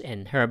carnivores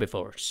and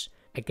herbivores.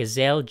 A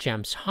gazelle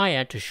jumps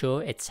higher to show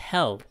its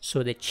health,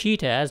 so the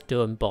cheetahs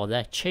don't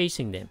bother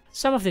chasing them.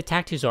 Some of the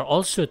tactics are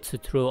also to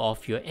throw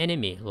off your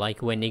enemy,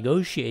 like when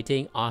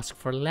negotiating, ask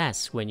for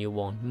less when you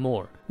want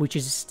more, which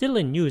is still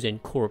in use in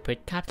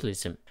corporate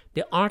capitalism.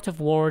 The art of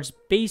war's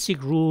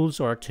basic rules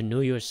are to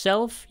know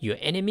yourself, your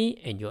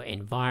enemy, and your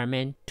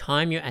environment,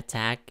 time your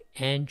attack,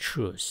 and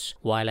truce,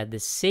 while at the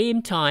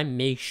same time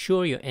make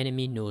sure your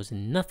enemy knows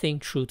nothing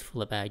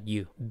truthful about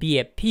you. Be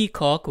a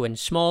peacock when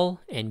small,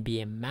 and be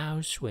a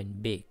mouse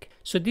when big.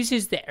 So this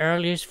is the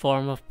earliest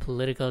form of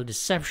political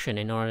deception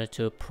in order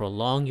to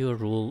prolong your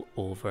rule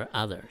over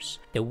others.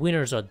 The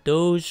winners are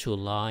those who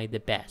lie the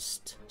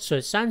best. So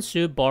Sun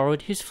Tzu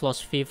borrowed his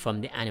philosophy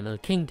from the animal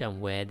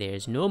kingdom, where there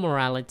is no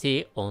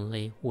morality,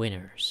 only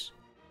winners.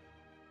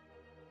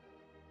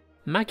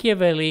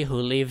 Machiavelli, who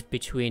lived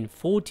between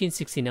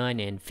 1469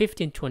 and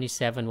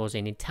 1527, was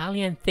an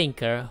Italian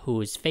thinker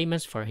who is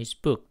famous for his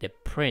book, The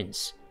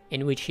Prince.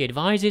 in which he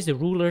advises the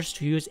rulers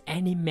to use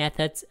any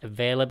methods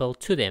available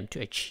to them to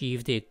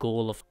achieve their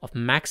goal of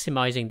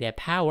maximizing their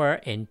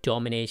power and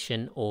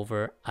domination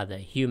over other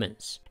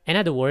humans. In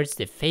other words,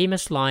 the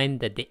famous line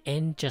that the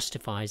end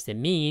justifies the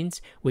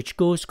means, which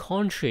goes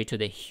contrary to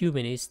the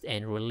humanist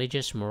and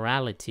religious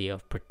morality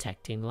of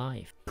protecting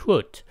life.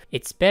 Quote,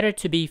 "It's better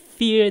to be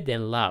feared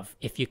than loved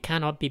if you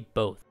cannot be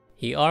both."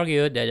 He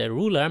argued that a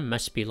ruler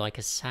must be like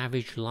a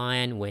savage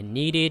lion when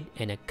needed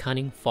and a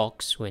cunning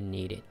fox when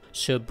needed.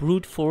 So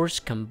brute force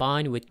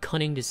combined with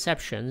cunning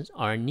deceptions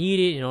are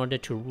needed in order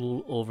to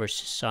rule over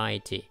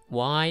society.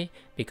 Why?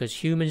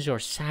 Because humans are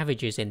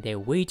savages and they're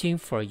waiting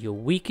for your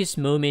weakest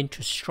moment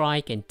to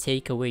strike and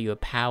take away your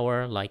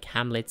power, like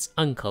Hamlet's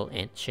uncle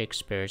in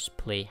Shakespeare's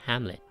play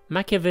Hamlet.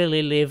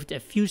 Machiavelli lived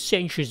a few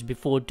centuries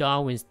before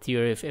Darwin's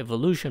theory of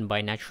evolution by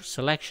natural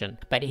selection,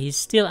 but he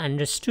still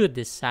understood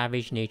the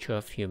savage nature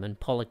of human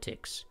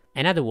politics.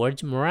 In other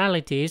words,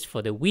 morality is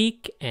for the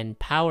weak and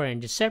power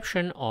and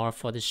deception are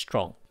for the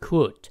strong.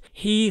 Quote,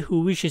 "He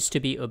who wishes to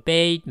be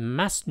obeyed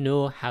must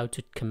know how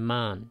to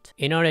command.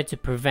 In order to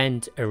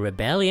prevent a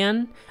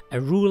rebellion, a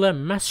ruler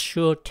must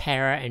show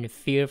terror and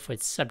fear for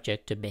its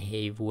subject to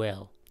behave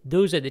well.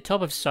 Those at the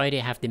top of society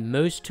have the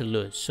most to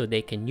lose, so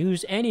they can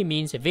use any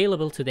means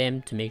available to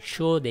them to make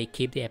sure they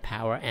keep their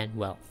power and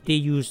wealth. They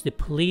use the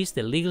police,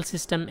 the legal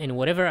system, and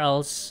whatever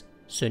else,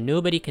 so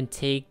nobody can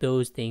take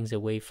those things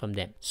away from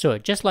them." So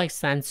just like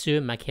Sun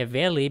Tzu,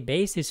 Machiavelli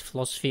based his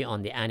philosophy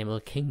on the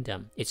animal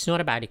kingdom. It's not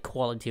about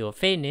equality or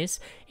fairness,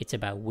 it's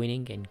about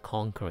winning and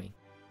conquering.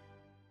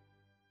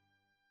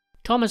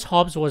 Thomas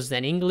Hobbes was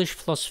an English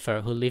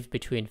philosopher who lived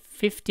between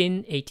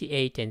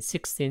 1588 and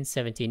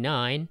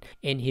 1679.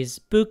 In his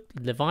book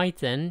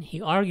Leviathan,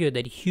 he argued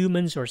that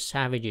humans are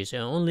savages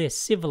and only a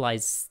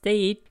civilized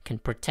state can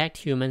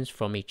protect humans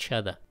from each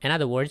other. In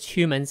other words,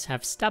 humans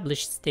have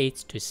established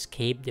states to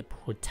escape the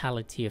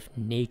brutality of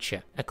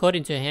nature.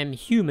 According to him,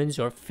 humans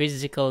are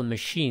physical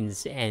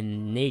machines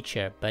and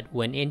nature, but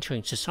when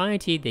entering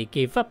society, they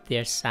gave up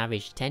their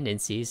savage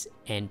tendencies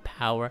and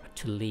power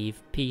to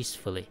live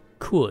peacefully.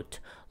 Quote,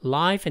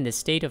 "Life in the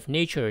state of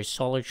nature is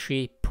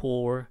solitary,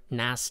 poor,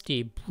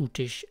 nasty,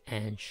 brutish,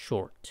 and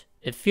short.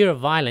 The fear of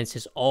violence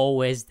is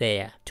always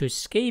there. To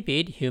escape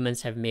it,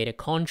 humans have made a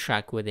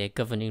contract with their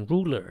governing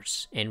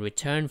rulers. In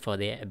return for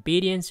their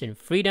obedience and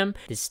freedom,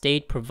 the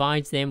state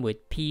provides them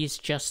with peace,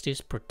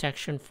 justice,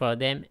 protection for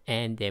them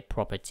and their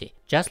property."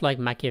 Just like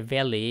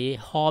Machiavelli,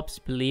 Hobbes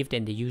believed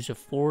in the use of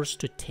force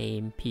to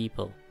tame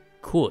people.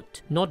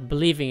 Quote, "Not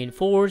believing in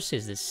force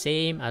is the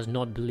same as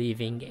not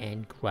believing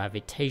in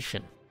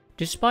gravitation."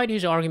 Despite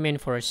his argument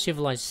for a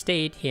civilized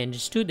state, he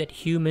understood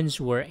that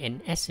humans were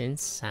in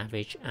essence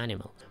savage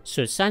animals.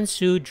 So Sun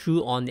Tzu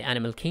drew on the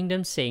animal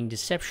kingdom, saying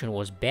deception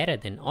was better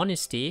than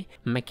honesty.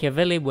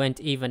 Machiavelli went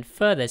even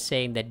further,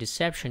 saying that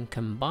deception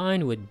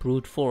combined with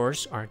brute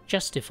force are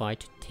justified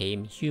to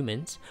tame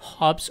humans.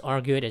 Hobbes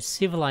argued a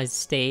civilized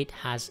state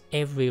has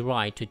every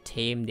right to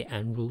tame the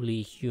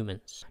unruly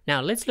humans.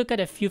 Now let's look at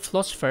a few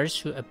philosophers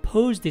who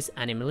oppose this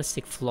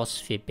animalistic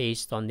philosophy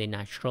based on the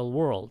natural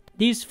world.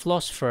 These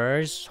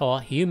philosophers saw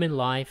human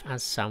life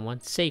as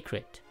somewhat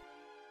sacred.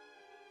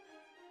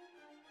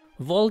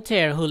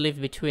 Voltaire, who lived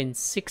between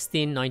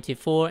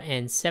 1694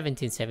 and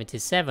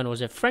 1777, was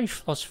a French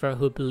philosopher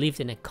who believed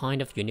in a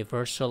kind of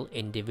universal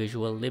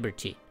individual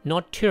liberty,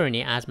 not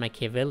tyranny as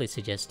Machiavelli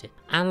suggested.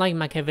 Unlike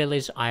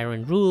Machiavelli's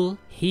iron rule,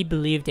 he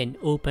believed in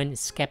open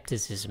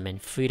skepticism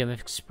and freedom of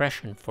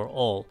expression for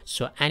all,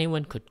 so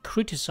anyone could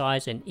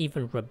criticize and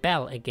even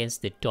rebel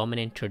against the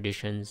dominant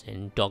traditions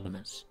and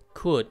dogmas.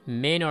 Quote,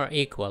 "Men are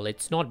equal,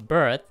 it's not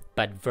birth,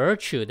 but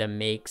virtue that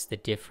makes the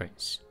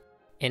difference."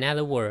 In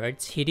other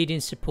words, he didn't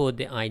support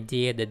the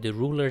idea that the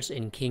rulers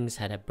and kings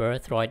had a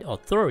birthright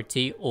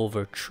authority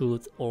over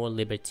truth or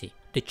liberty.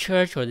 The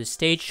church or the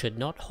state should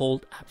not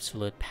hold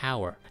absolute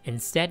power.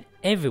 Instead,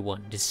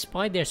 everyone,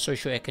 despite their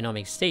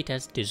socioeconomic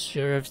status,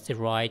 deserves the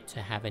right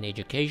to have an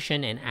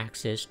education and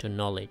access to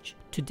knowledge.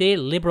 Today,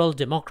 liberal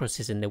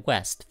democracies in the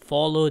West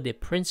follow the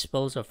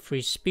principles of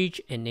free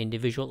speech and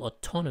individual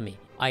autonomy,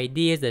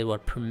 ideas that were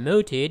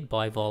promoted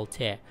by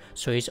Voltaire,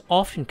 so he's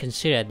often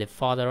considered the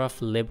father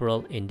of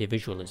liberal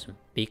individualism,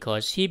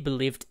 because he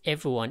believed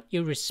everyone,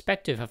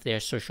 irrespective of their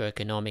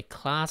socioeconomic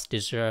class,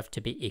 deserved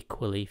to be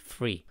equally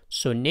free.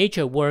 So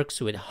nature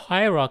works with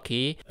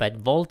hierarchy, but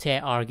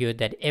Voltaire argued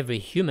that every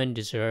human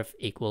deserved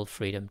equal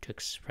freedom to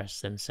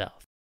express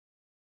themselves.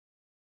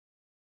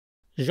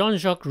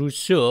 Jean-Jacques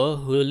Rousseau,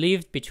 who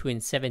lived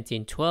between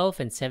 1712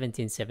 and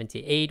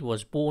 1778,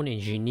 was born in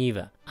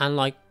Geneva.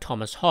 Unlike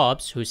Thomas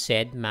Hobbes, who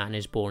said man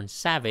is born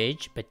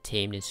savage but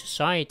tamed in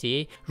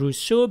society,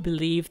 Rousseau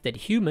believed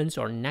that humans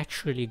are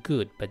naturally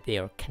good, but they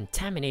are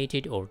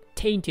contaminated or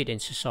tainted in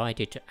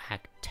society to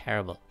act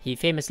terrible. He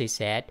famously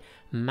said,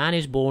 "Man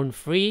is born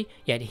free,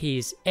 yet he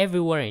is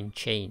everywhere in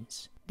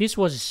chains." This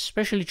was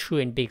especially true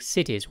in big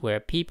cities where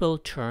people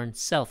turned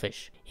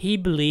selfish. He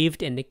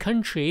believed in the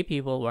country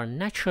people were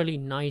naturally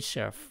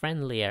nicer,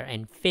 friendlier,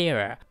 and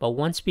fairer, but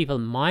once people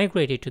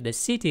migrated to the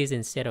cities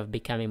instead of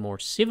becoming more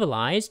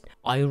civilized,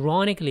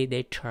 ironically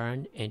they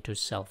turned into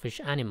selfish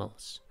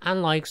animals.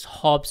 Unlike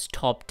Hobbes'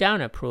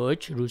 top-down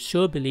approach,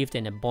 Rousseau believed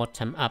in a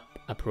bottom-up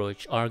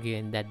approach,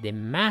 arguing that the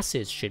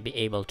masses should be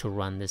able to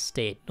run the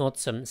state, not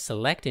some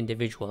select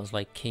individuals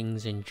like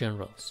kings and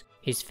generals.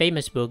 His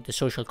famous book, The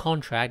Social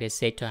Contract, is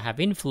said to have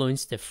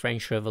influenced the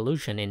French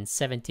Revolution in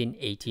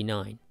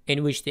 1789,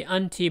 in which the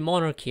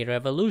anti-monarchy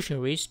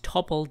revolutionaries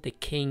toppled the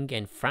king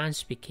and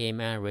France became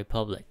a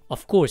republic.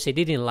 Of course, it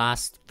didn't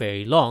last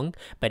very long,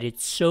 but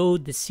it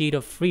sowed the seed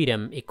of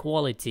freedom,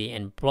 equality,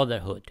 and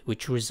brotherhood,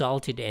 which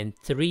resulted in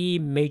three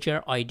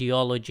major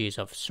ideologies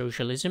of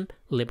socialism,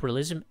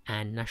 liberalism,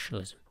 and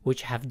nationalism,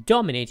 which have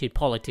dominated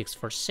politics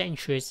for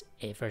centuries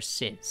ever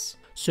since.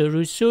 So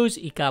Rousseau's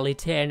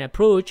egalitarian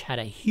approach had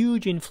a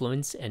huge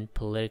influence in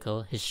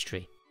political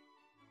history.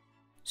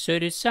 So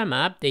to sum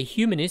up, the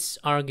humanists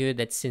argued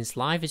that since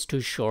life is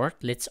too short,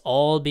 let's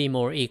all be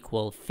more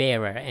equal,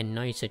 fairer, and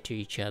nicer to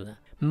each other.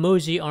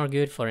 Mosey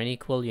argued for an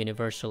equal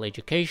universal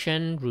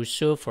education,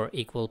 Rousseau for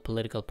equal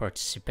political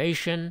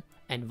participation,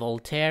 and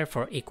Voltaire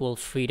for equal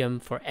freedom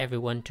for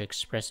everyone to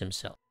express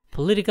himself.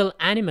 Political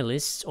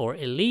animalists or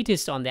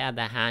elitists, on the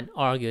other hand,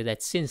 argue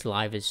that since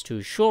life is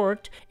too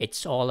short,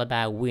 it's all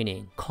about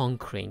winning,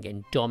 conquering,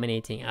 and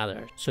dominating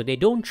others. So they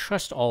don't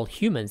trust all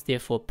humans,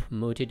 therefore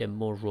promoted a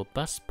more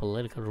robust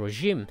political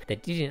regime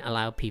that didn't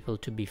allow people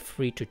to be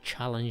free to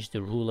challenge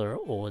the ruler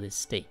or the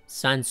state.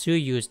 Sun Tzu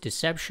used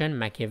deception,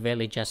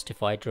 Machiavelli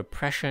justified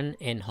repression,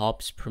 and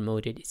Hobbes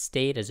promoted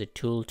state as a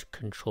tool to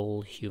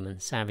control human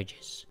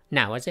savages.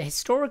 Now, as a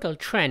historical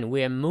trend,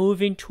 we are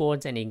moving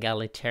towards an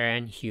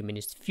egalitarian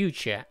humanist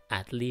future,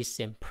 at least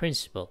in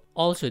principle.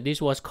 Also,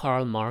 this was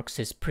Karl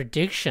Marx's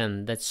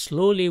prediction that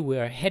slowly we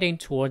are heading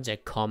towards a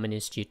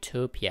communist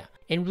utopia.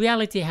 In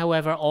reality,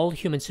 however, all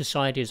human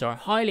societies are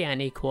highly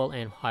unequal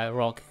and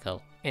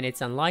hierarchical, and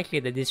it's unlikely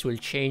that this will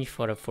change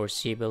for a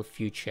foreseeable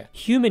future.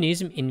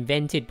 Humanism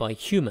invented by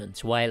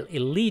humans, while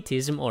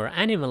elitism or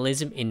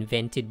animalism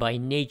invented by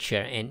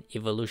nature and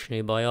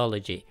evolutionary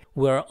biology.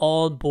 We are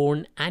all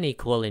born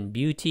unequal in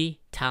beauty,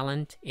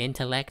 talent,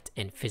 intellect,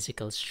 and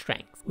physical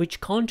strength,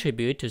 which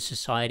contribute to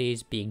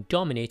societies being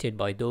dominated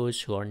by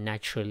those who are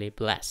naturally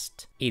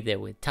blessed, either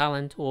with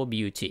talent or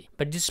beauty.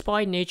 But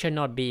despite nature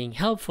not being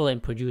helpful in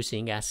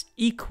producing us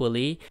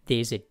equally, there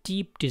is a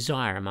deep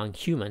desire among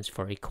humans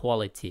for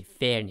equality,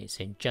 fairness,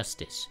 and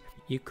justice.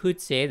 You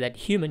could say that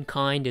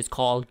humankind is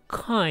called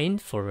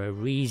kind for a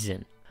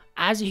reason.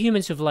 As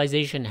human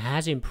civilization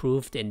has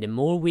improved and the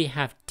more we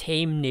have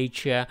tamed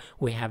nature,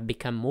 we have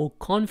become more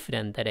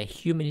confident that a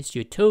humanist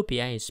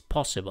utopia is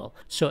possible.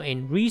 So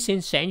in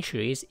recent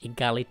centuries,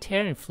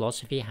 egalitarian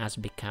philosophy has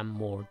become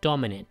more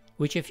dominant,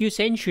 which a few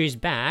centuries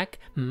back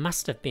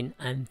must have been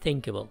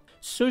unthinkable.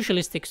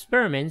 Socialist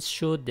experiments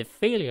showed the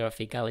failure of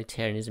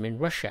egalitarianism in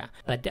Russia,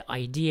 but the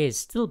idea is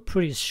still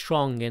pretty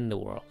strong in the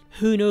world.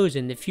 Who knows,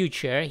 in the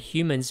future,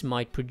 humans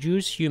might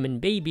produce human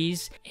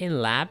babies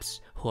in labs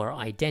who are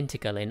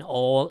identical in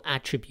all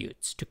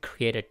attributes to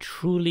create a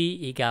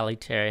truly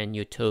egalitarian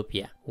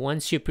utopia.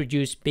 Once you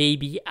produce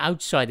baby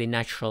outside the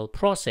natural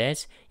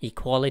process,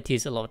 equality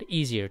is a lot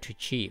easier to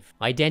achieve.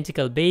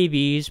 Identical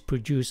babies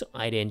produce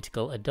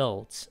identical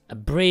adults. A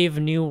brave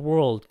new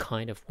world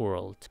kind of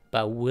world.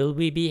 But will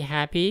we be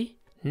happy?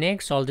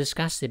 Next, I'll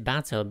discuss the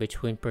battle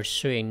between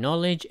pursuing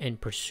knowledge and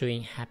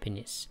pursuing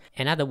happiness.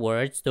 In other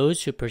words,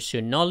 those who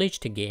pursue knowledge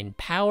to gain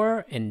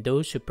power and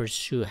those who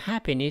pursue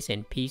happiness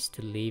and peace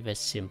to live a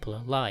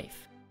simpler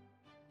life.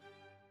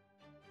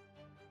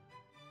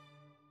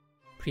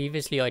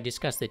 Previously, I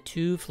discussed the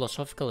two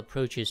philosophical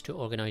approaches to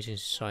organizing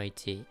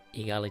society,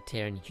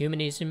 egalitarian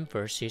humanism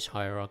versus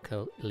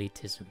hierarchical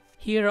elitism.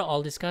 Here,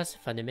 I'll discuss a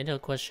fundamental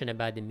question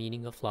about the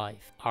meaning of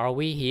life. Are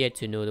we here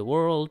to know the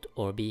world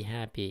or be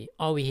happy?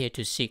 Are we here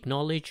to seek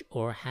knowledge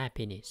or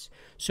happiness?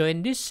 So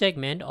in this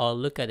segment, I'll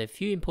look at a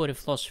few important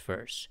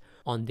philosophers.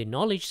 On the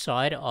knowledge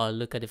side, I'll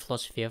look at the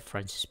philosophy of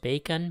Francis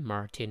Bacon,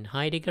 Martin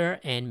Heidegger,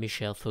 and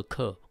Michel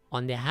Foucault.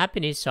 On the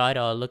happiness side,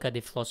 I'll look at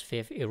the philosophy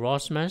of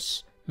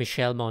Erasmus,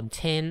 Michel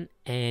Montaigne,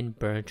 and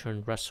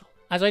Bertrand Russell.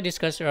 As I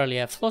discussed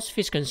earlier,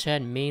 philosophy is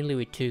concerned mainly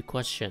with two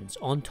questions.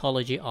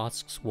 Ontology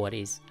asks what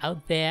is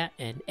out there,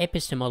 and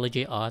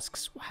epistemology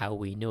asks how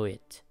we know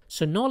it.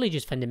 So knowledge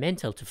is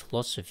fundamental to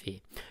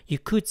philosophy. You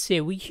could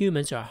say we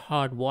humans are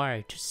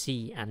hardwired to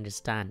see,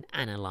 understand,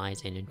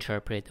 analyze, and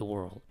interpret the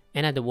world.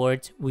 In other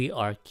words, we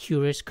are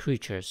curious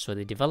creatures, so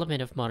the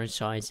development of modern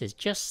science is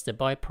just the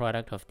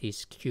byproduct of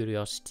this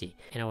curiosity,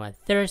 and our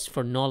thirst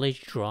for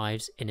knowledge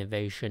drives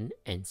innovation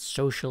and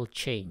social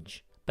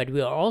change. But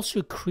we are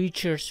also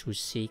creatures who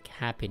seek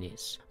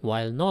happiness.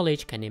 While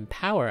knowledge can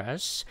empower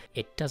us,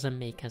 it doesn't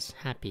make us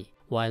happy.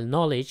 While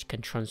knowledge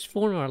can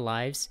transform our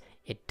lives,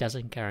 it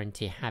doesn't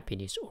guarantee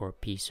happiness or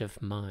peace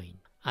of mind.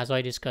 As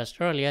I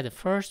discussed earlier, the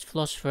first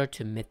philosopher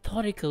to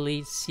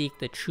methodically seek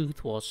the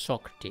truth was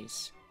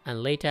Socrates.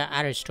 and later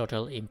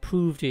Aristotle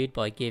improved it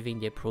by giving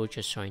the approach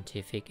a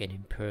scientific and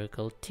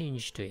empirical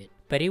tinge to it.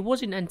 But it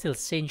wasn't until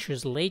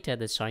centuries later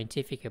the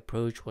scientific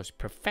approach was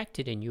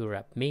perfected in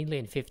Europe, mainly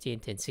in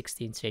 15th and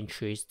 16th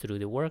centuries through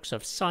the works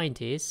of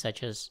scientists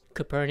such as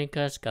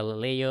Copernicus,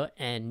 Galileo,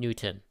 and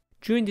Newton.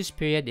 During this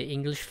period, the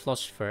English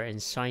philosopher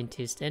and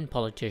scientist and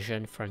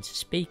politician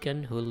Francis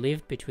Bacon, who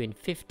lived between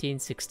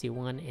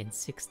 1561 and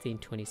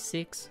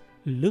 1626,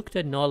 looked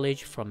at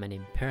knowledge from an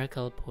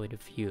empirical point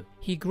of view.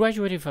 He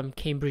graduated from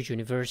Cambridge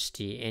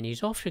University and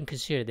is often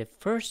considered the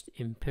first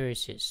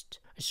empiricist,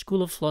 a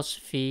school of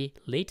philosophy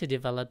later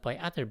developed by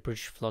other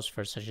British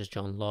philosophers such as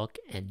John Locke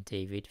and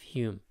David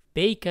Hume.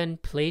 Bacon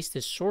placed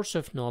the source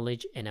of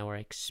knowledge in our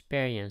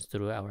experience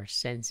through our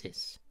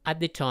senses. At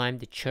the time,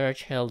 the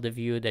church held the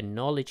view that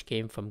knowledge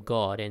came from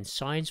God, and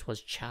science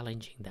was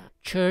challenging that.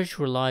 Church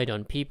relied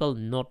on people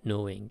not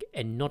knowing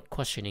and not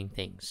questioning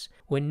things.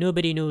 When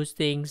nobody knows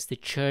things, the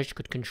church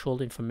could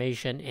control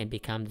information and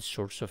become the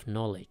source of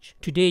knowledge.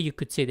 Today, you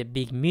could say that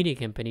big media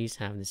companies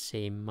have the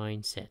same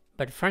mindset.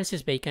 But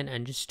Francis Bacon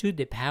understood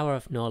the power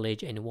of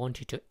knowledge and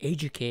wanted to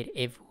educate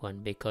everyone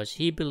because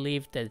he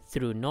believed that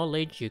through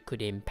knowledge you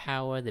could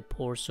empower the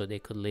poor so they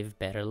could live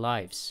better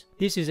lives.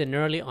 This is an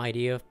early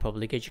idea of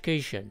public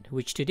education,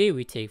 which today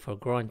we take for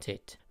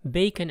granted.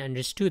 Bacon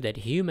understood that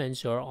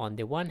humans are on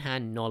the one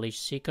hand knowledge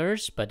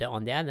seekers, but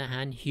on the other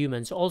hand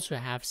humans also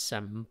have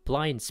some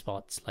blind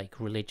spots like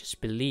religious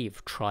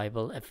belief,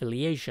 tribal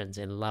affiliations,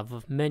 and love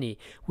of money,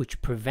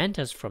 which prevent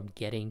us from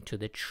getting to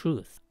the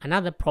truth.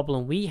 Another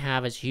problem we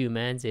have as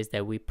humans is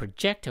that we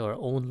project our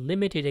own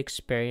limited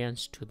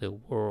experience to the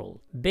world.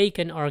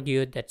 Bacon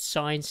argued that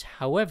science,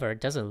 however,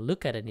 doesn't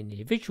look at an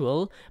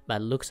individual,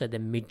 but looks at the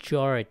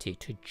majority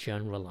to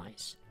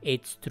generalize.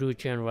 It's through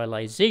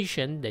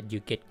generalization that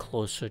you get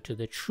closer to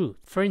the truth.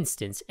 For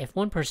instance, if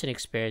one person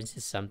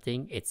experiences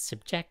something, it's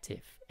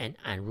subjective and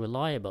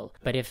unreliable.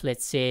 But if,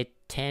 let's say,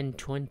 10,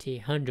 20,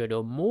 100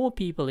 or more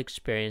people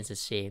experience the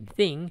same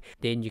thing,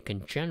 then you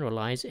can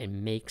generalize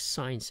and make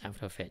science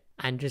out of it.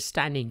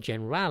 Understanding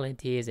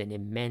generality is an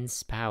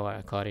immense power,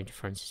 according to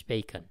Francis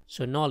Bacon.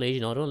 So knowledge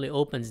not only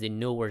opens the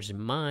knower's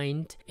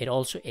mind, it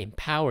also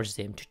empowers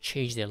them to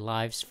change their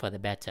lives for the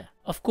better.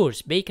 Of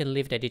course, Bacon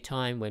lived at a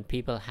time when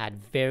people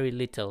had very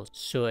little,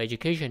 so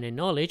education and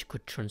knowledge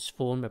could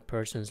transform a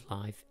person's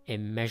life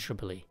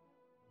immeasurably.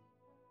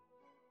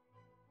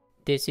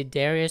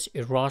 Desiderius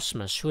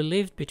Erasmus, who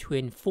lived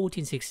between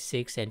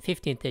 1466 and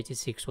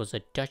 1536, was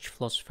a Dutch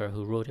philosopher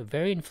who wrote a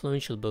very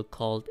influential book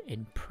called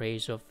In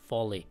Praise of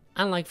Folly.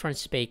 Unlike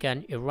Francis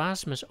Bacon,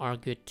 Erasmus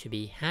argued to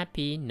be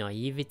happy,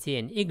 naivety,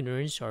 and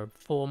ignorance are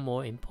far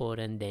more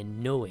important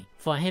than knowing.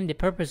 For him, the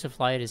purpose of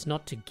life is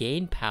not to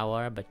gain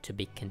power, but to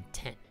be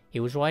content. He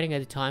was writing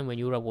at a time when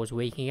Europe was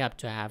waking up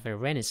to have a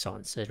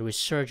renaissance, a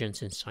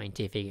resurgence in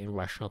scientific and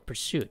rational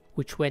pursuit,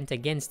 which went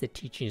against the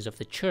teachings of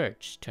the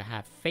church to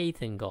have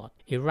faith in God.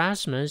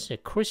 Erasmus, a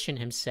Christian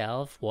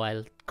himself,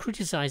 while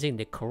criticizing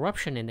the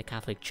corruption in the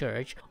Catholic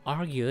Church,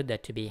 argued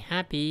that to be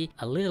happy,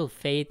 a little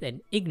faith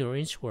and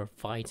ignorance were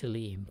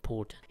vitally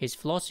important. His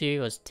philosophy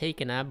was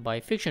taken up by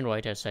fiction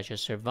writers such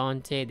as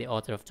Cervantes, the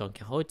author of Don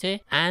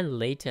Quixote, and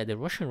later the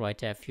Russian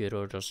writer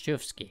Fyodor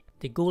Dostoevsky.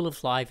 The goal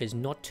of life is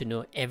not to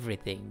know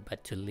everything,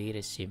 but to lead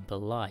a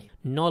simple life.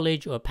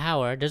 Knowledge or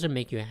power doesn't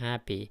make you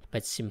happy,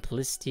 but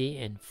simplicity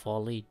and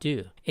folly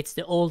do. It's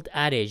the old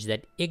adage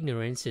that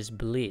ignorance is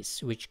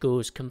bliss, which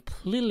goes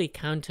completely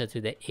counter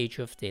to the age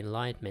of the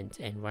Enlightenment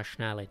and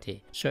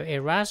rationality. So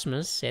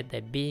Erasmus said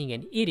that being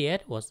an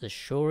idiot was the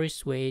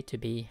surest way to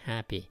be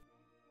happy.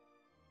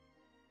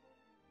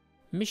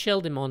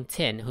 Michel de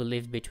Montaigne, who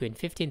lived between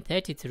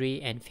 1533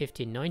 and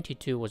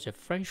 1592, was a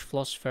French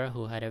philosopher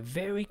who had a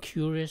very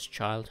curious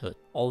childhood.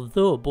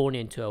 Although born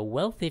into a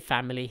wealthy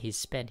family, he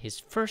spent his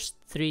first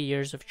 3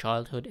 years of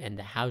childhood in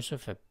the house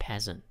of a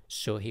peasant,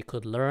 so he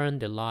could learn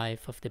the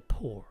life of the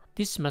poor.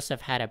 This must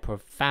have had a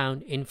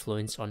profound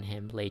influence on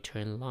him later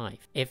in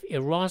life. If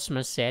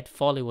Erasmus said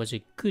folly was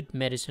a good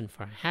medicine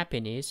for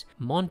happiness,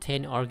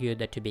 Montaigne argued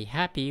that to be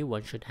happy,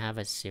 one should have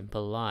a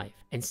simple life.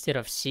 Instead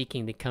of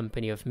seeking the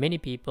company of many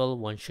people,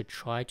 one should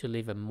try to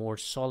live a more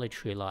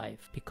solitary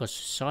life, because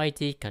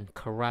society can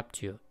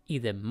corrupt you,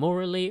 either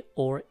morally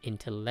or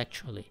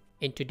intellectually.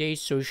 In today's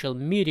social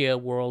media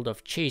world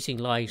of chasing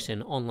likes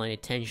and online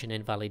attention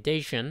and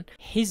validation,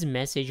 his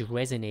message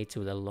resonates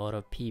with a lot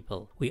of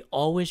people. We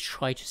always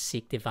try to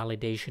seek the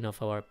validation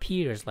of our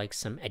peers like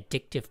some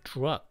addictive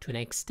drug to an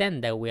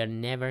extent that we are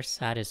never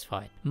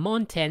satisfied.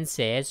 Montaigne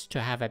says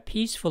to have a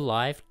peaceful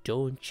life,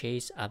 don't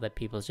chase other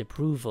people's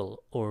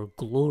approval or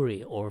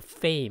glory or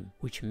fame,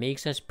 which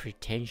makes us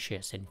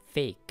pretentious and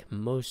fake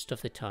most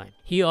of the time.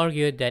 He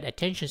argued that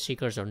attention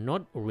seekers are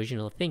not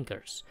original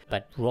thinkers,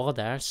 but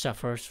rather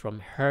suffers from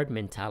herd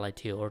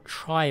mentality or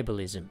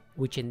tribalism,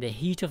 which in the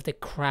heat of the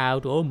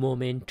crowd or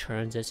moment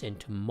turns us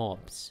into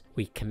mobs.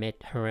 We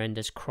commit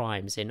horrendous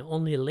crimes and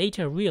only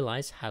later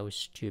realize how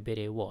stupid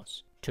it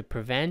was. To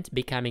prevent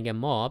becoming a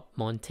mob,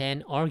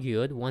 Montaigne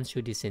argued once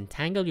you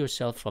disentangle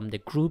yourself from the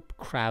group,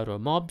 crowd, or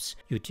mobs,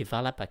 you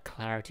develop a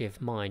clarity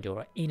of mind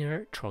or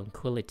inner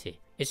tranquility.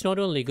 It's not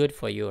only good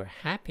for your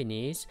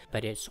happiness,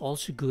 but it's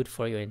also good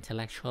for your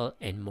intellectual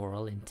and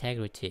moral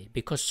integrity,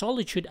 because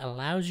solitude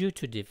allows you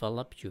to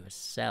develop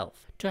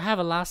yourself. To have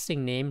a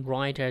lasting name,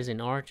 writers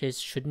and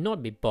artists should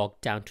not be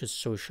bogged down to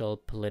social,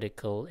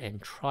 political,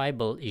 and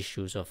tribal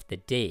issues of the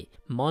day.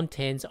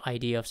 Montaigne's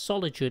idea of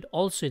solitude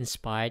also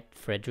inspired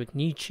Friedrich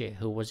Nietzsche,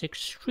 who was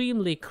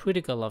extremely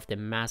critical of the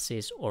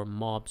masses or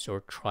mobs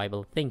or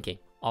tribal thinking.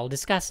 I'll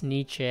discuss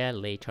Nietzsche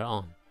later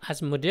on. As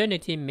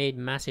modernity made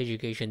mass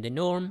education the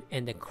norm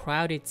and the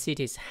crowded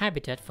city's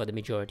habitat for the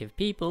majority of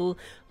people,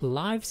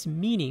 life's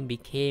meaning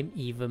became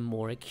even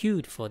more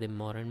acute for the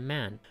modern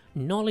man.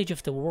 Knowledge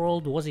of the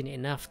world wasn't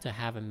enough to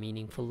have a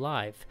meaningful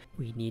life.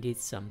 We needed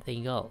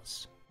something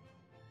else.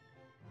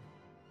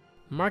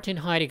 Martin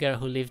Heidegger,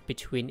 who lived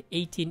between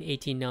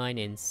 1889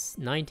 and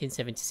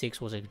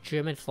 1976, was a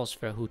German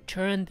philosopher who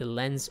turned the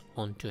lens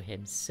onto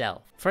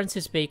himself.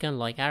 Francis Bacon,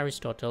 like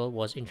Aristotle,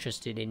 was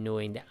interested in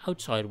knowing the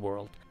outside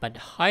world, but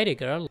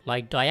Heidegger,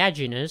 like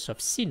Diogenes of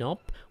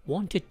Sinope,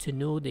 wanted to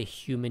know the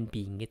human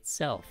being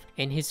itself.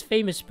 In his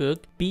famous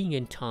book, Being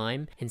in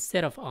Time,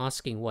 instead of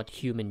asking what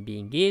human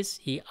being is,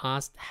 he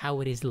asked how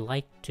it is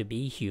like to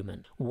be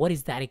human. What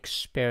is that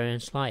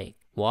experience like?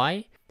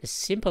 Why? The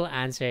simple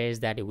answer is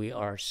that we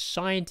are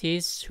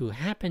scientists who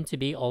happen to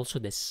be also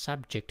the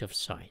subject of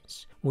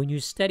science. When you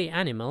study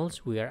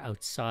animals, we are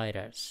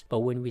outsiders. But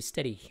when we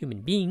study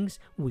human beings,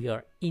 we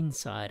are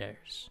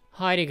insiders.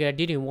 Heidegger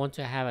didn't want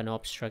to have an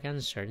abstract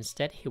answer.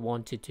 Instead, he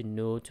wanted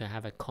to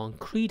have a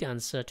concrete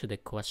answer to the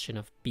question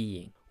of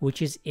being,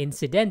 which is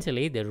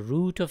incidentally the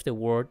root of the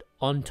word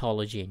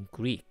ontology in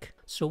Greek.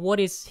 So what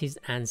is his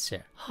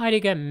answer?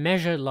 Heidegger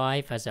measured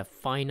life as a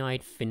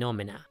finite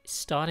phenomena,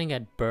 starting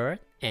at birth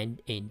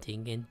and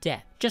ending in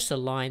death. Just a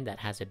line that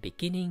has a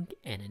beginning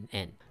and an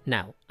end.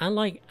 Now,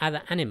 unlike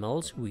other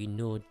animals, we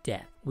know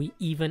death. We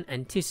even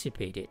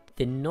anticipate it.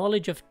 The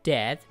knowledge of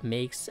death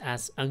makes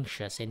us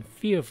anxious and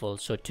fearful,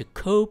 so to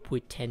cope, we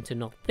tend to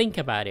not think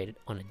about it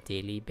on a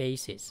daily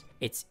basis.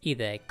 It's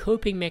either a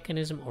coping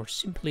mechanism or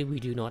simply we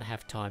do not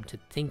have time to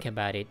think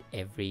about it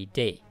every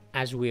day,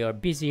 as we are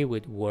busy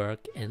with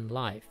work and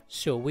life.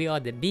 So we are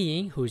the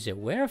being who is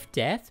aware of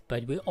death,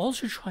 but we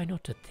also try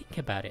not to think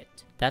about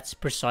it. That's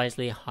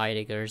precisely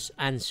Heidegger's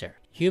answer.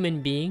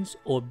 Human beings,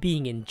 or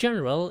being in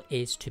general,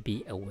 is to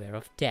be aware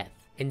of death.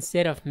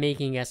 Instead of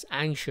making us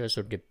anxious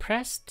or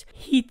depressed,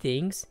 he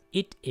thinks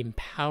it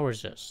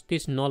empowers us.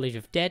 This knowledge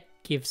of death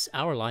gives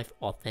our life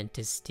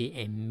authenticity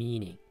and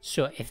meaning.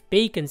 So if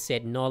Bacon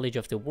said knowledge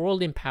of the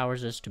world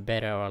empowers us to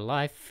better our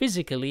life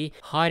physically,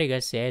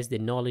 Heidegger says the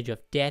knowledge of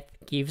death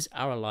gives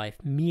our life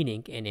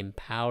meaning and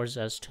empowers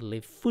us to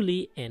live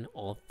fully and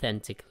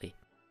authentically.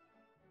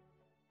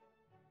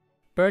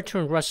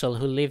 Bertrand Russell,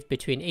 who lived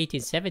between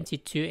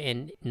 1872 and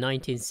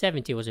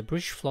 1970, was a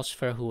British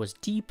philosopher who was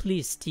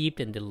deeply steeped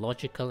in the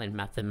logical and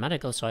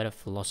mathematical side of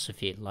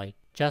philosophy,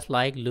 just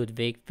like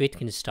Ludwig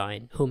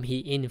Wittgenstein, whom he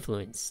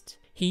influenced.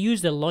 He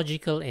used a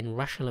logical and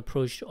rational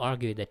approach to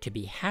argue that to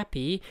be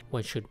happy,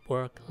 one should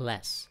work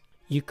less.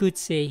 You could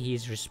say he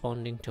is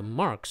responding to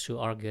Marx, who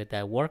argued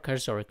that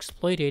workers are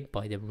exploited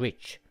by the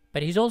rich.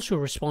 But he's also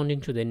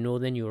responding to the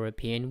Northern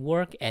European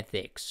work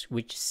ethics,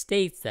 which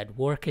states that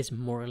work is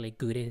morally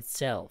good in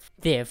itself.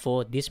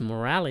 Therefore, this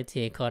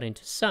morality, according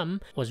to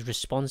some, was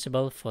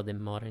responsible for the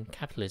modern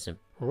capitalism.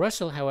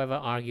 Russell, however,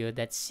 argued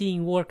that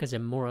seeing work as a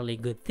morally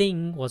good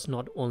thing was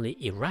not only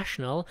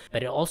irrational,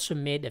 but it also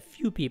made a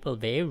few people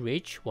very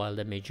rich while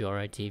the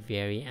majority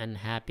very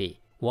unhappy.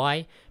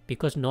 Why?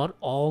 Because not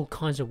all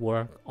kinds of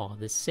work are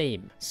the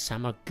same.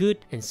 Some are good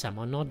and some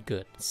are not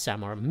good.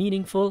 Some are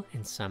meaningful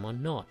and some are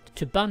not.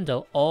 To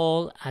bundle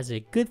all as a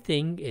good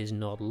thing is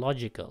not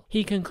logical.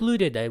 He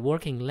concluded that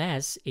working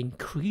less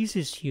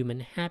increases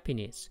human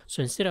happiness.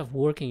 So instead of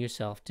working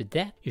yourself to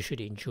death, you should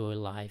enjoy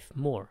life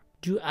more.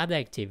 Do other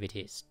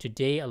activities.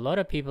 Today, a lot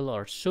of people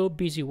are so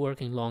busy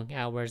working long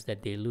hours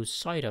that they lose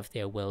sight of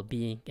their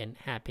well-being and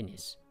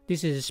happiness.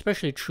 This is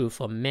especially true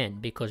for men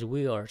because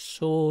we are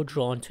so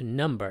drawn to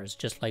numbers,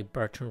 just like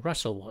Bertrand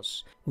Russell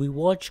was. We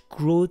watch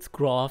growth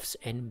graphs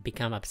and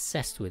become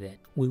obsessed with it.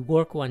 We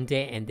work one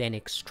day and then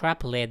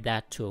extrapolate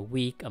that to a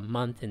week, a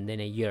month, and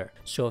then a year.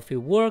 So if we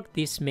work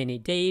this many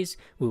days,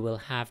 we will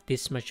have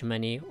this much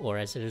money, or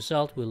as a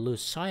result, we'll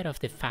lose sight of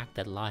the fact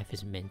that life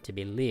is meant to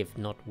be lived,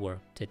 not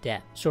worked to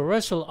death. So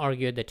Russell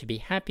argued that to be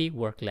happy,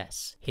 work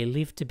less. He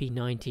lived to be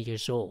 90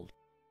 years old.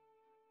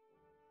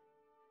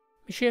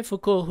 Michel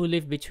Foucault, who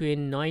lived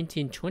between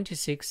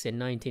 1926 and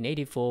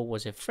 1984,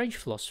 was a French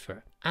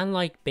philosopher.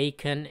 Unlike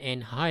Bacon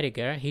and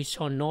Heidegger, he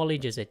saw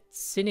knowledge as a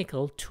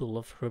cynical tool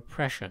of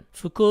repression.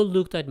 Foucault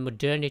looked at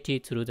modernity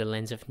through the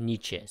lens of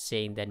Nietzsche,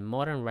 saying that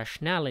modern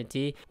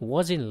rationality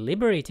wasn't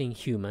liberating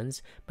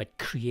humans, but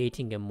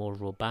creating a more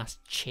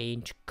robust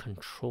chain to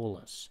control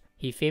us.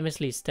 He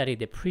famously studied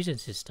the prison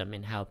system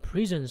and how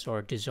prisons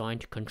are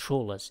designed to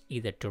control us,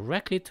 either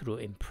directly through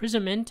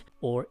imprisonment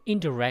or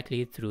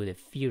indirectly through the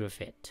fear of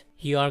it.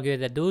 He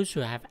argued that those who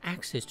have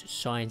access to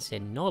science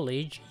and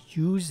knowledge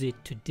use it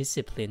to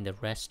discipline the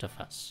rest of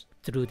us,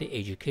 through the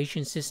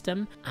education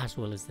system as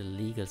well as the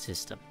legal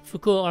system.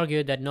 Foucault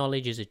argued that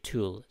knowledge is a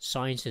tool,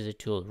 science is a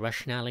tool,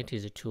 rationality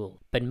is a tool,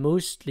 but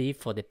mostly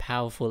for the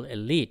powerful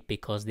elite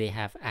because they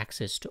have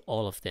access to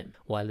all of them,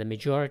 while the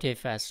majority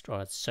of us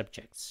are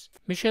subjects.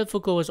 Michel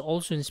Foucault was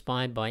also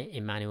inspired by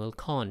Immanuel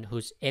Kant,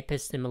 whose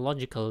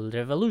epistemological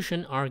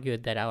revolution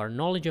argued that our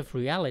knowledge of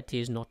reality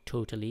is not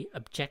totally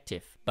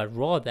objective, but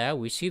rather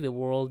we see the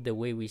world the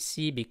way we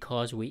see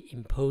because we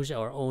impose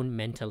our own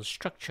mental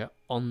structure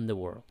on the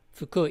world.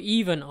 Foucault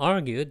even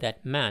argued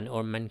that man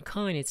or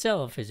mankind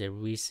itself is a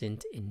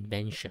recent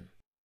invention.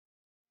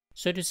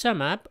 So to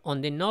sum up,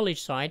 on the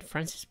knowledge side,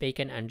 Francis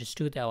Bacon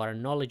understood that our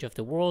knowledge of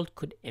the world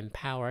could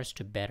empower us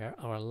to better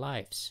our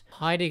lives.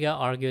 Heidegger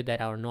argued that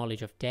our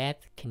knowledge of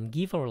death can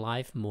give our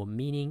life more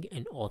meaning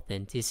and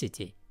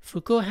authenticity.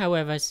 Foucault,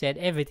 however, said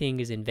everything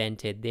is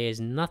invented, there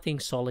is nothing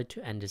solid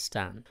to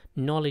understand.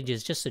 Knowledge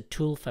is just a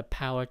tool for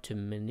power to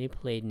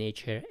manipulate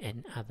nature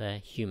and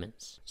other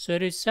humans. So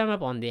to sum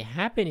up, on the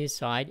happiness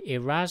side,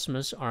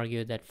 Erasmus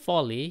argued that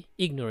folly,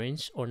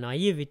 ignorance, or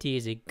naivety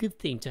is a good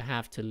thing to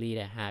have to lead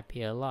a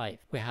happier life.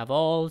 We have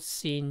all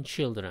seen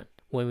children.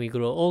 When we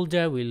grow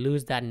older, we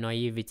lose that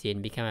naivety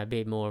and become a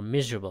bit more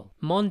miserable.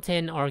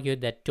 Montaigne argued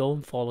that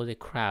don't follow the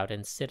crowd,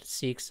 instead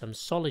seek some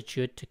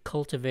solitude to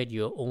cultivate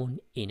your own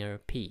inner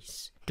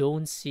peace.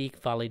 Don't seek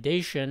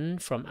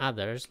validation from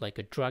others like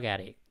a drug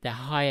addict. The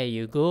higher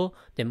you go,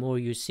 the more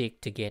you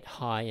seek to get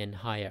high and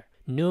higher.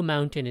 No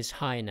mountain is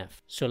high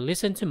enough. So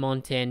listen to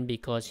Montaigne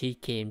because he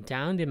came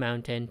down the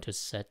mountain to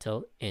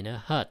settle in a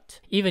hut.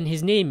 Even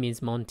his name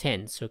means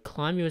Montaigne, so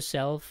climb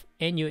yourself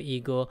and your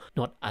ego,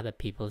 not other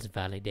people's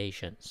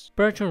validations.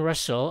 Bertrand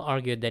Russell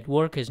argued that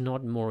work is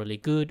not morally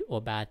good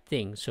or bad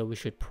thing, so we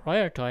should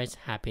prioritize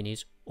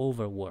happiness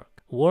over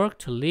work. Work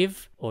to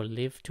live or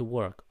live to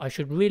work. I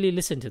should really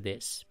listen to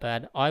this,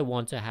 but I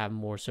want to have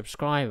more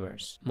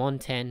subscribers.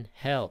 Montaigne,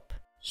 help.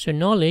 So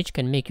knowledge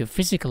can make your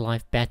physical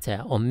life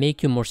better or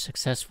make you more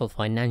successful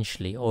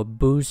financially or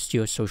boost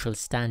your social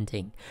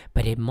standing,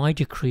 but it might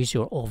decrease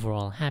your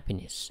overall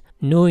happiness.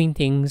 Knowing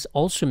things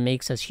also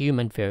makes us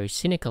human very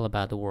cynical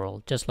about the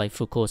world, just like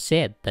Foucault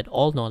said that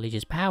all knowledge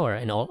is power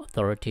and all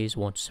authorities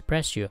want to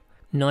suppress you.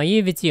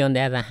 Naivety, on the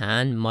other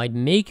hand, might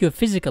make your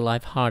physical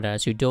life harder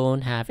as you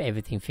don't have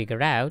everything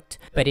figured out,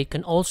 but it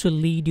can also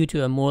lead you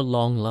to a more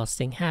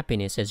long-lasting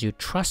happiness as you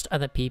trust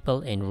other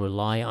people and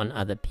rely on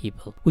other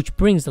people, which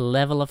brings the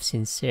level of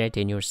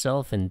sincerity in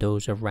yourself and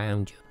those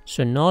around you.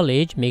 So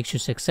knowledge makes you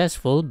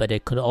successful, but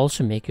it could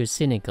also make you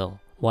cynical.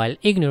 While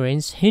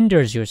ignorance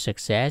hinders your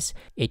success,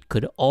 it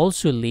could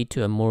also lead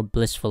to a more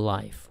blissful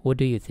life. What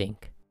do you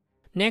think?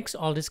 Next,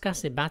 I'll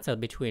discuss the battle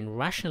between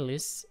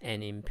rationalists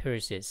and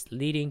empiricists,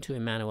 leading to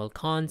Immanuel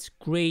Kant's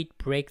great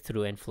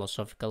breakthrough in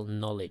philosophical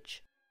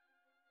knowledge.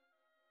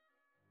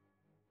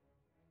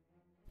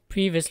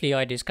 Previously,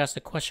 I discussed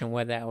the question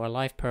whether our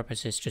life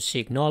purpose is to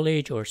seek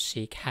knowledge or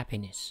seek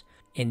happiness.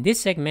 In this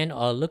segment,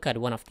 I'll look at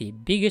one of the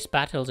biggest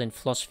battles in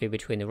philosophy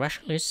between the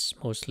rationalists,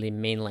 mostly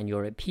mainland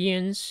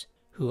Europeans,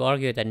 who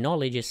argue that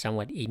knowledge is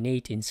somewhat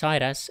innate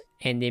inside us,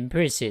 and the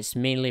empiricists,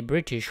 mainly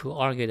British, who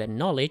argue that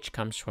knowledge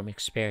comes from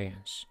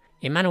experience.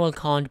 Immanuel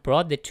Kant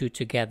brought the two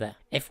together.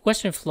 If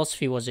Western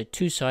philosophy was a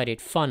two-sided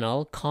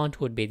funnel,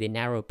 Kant would be the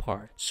narrow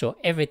part. So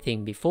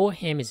everything before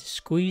him is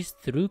squeezed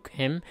through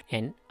him,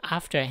 and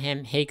after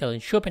him, Hegel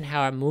and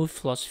Schopenhauer moved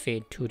philosophy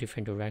in two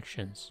different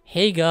directions.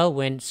 Hegel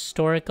went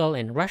historical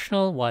and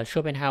rational, while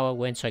Schopenhauer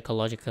went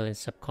psychological and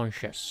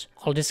subconscious.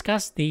 I'll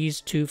discuss these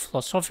two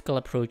philosophical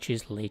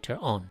approaches later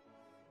on.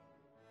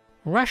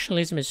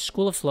 Rationalism is a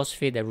school of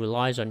philosophy that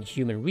relies on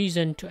human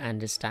reason to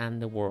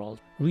understand the world.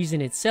 Reason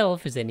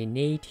itself is an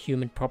innate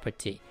human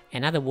property.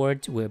 In other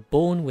words, we're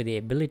born with the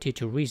ability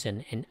to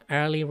reason, and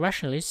early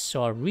rationalists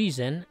saw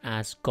reason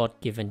as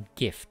God-given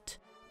gift.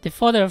 The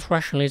father of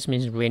rationalism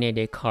is René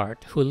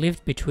Descartes, who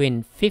lived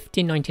between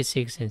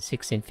 1596 and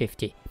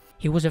 1650.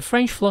 He was a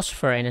French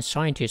philosopher and a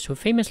scientist who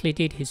famously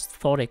did his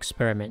thought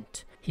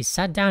experiment. He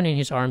sat down in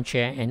his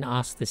armchair and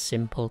asked the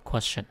simple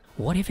question: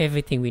 what if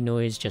everything we know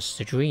is just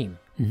a dream?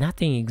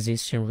 Nothing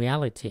exists in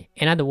reality.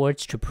 In other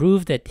words, to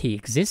prove that he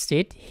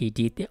existed, he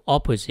did the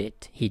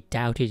opposite. He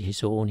doubted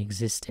his own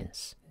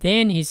existence.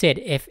 Then he said,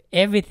 if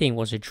everything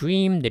was a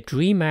dream, the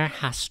dreamer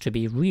has to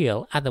be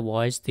real,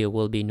 otherwise there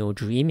will be no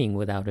dreaming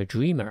without a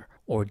dreamer,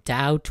 or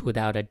doubt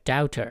without a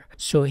doubter.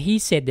 So he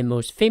said the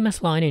most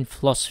famous line in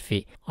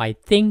philosophy: I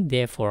think,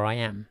 therefore I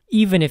am.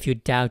 Even if you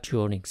doubt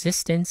your own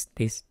existence,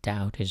 this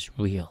doubt is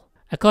real.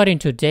 According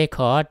to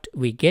Descartes,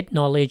 we get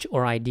knowledge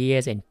or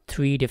ideas in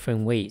three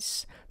different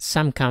ways.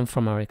 Some come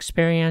from our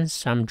experience,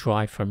 some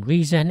derive from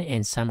reason,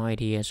 and some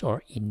ideas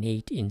are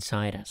innate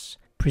inside us,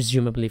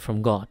 presumably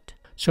from God.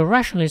 So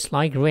rationalists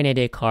like René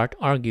Descartes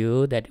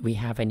argue that we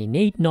have an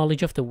innate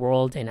knowledge of the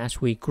world, and as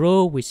we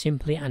grow, we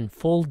simply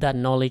unfold that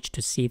knowledge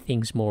to see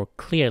things more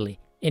clearly.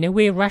 In a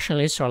way,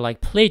 rationalists are like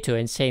Plato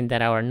in saying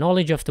that our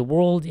knowledge of the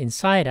world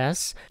inside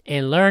us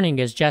and learning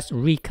is just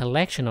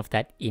recollection of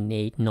that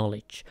innate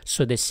knowledge.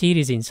 So the seed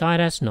is inside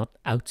us, not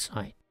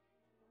outside.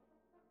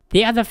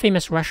 The other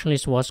famous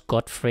rationalist was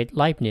Gottfried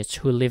Leibniz,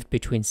 who lived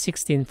between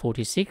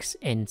 1646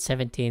 and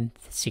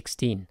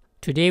 1716.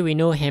 Today we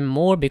know him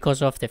more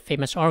because of the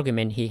famous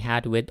argument he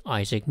had with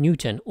Isaac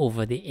Newton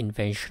over the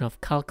invention of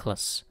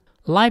calculus.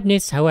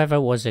 Leibniz, however,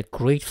 was a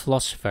great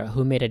philosopher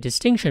who made a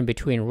distinction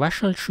between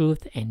rational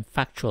truth and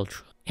factual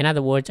truth. In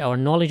other words, our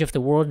knowledge of the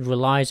world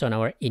relies on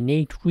our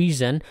innate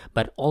reason,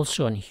 but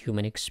also on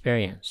human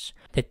experience.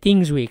 The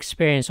things we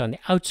experience on the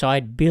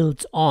outside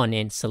builds on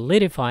and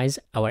solidifies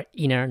our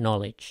inner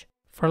knowledge.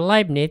 For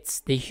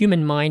Leibniz, the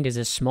human mind is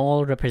a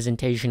small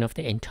representation of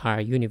the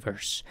entire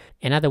universe.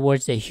 In other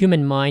words, the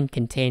human mind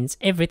contains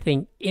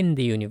everything in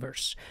the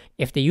universe.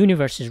 If the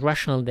universe is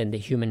rational, then the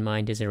human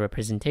mind is a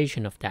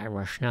representation of that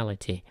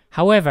rationality.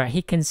 However,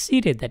 he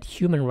conceded that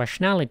human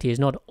rationality is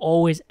not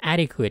always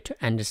adequate to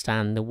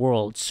understand the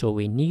world, so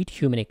we need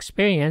human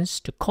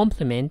experience to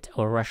complement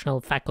our rational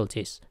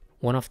faculties.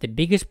 One of the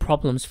biggest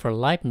problems for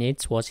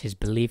Leibniz was his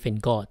belief in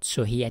God,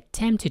 so he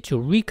attempted to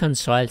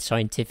reconcile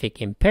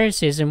scientific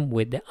empiricism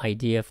with the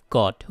idea of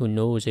God who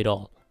knows it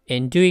all.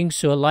 In doing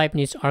so,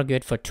 Leibniz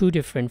argued for two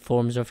different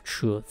forms of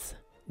truth.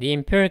 The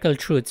empirical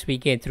truths we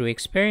get through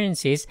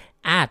experiences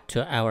add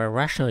to our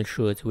rational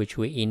truth which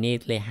we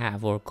innately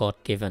have or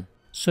God-given.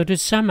 So to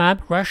sum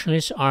up,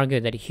 rationalists argue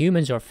that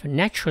humans are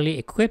naturally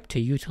equipped to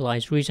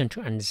utilize reason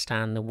to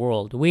understand the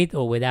world, with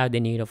or without the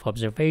need of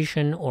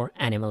observation or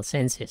animal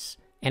senses.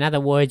 In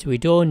other words, we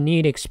don't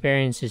need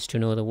experiences to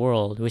know the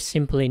world. We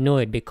simply know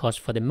it because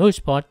for the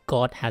most part,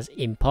 God has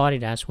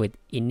imparted us with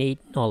innate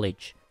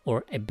knowledge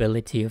or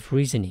ability of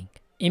reasoning.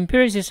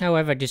 Empiricists,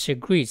 however,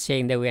 disagreed,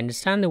 saying that we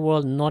understand the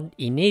world not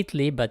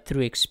innately but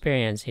through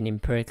experience and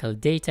empirical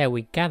data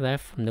we gather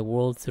from the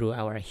world through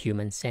our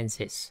human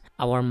senses.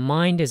 Our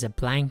mind is a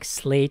blank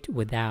slate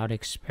without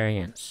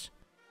experience.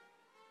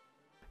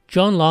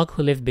 John Locke,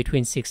 who lived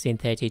between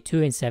 1632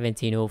 and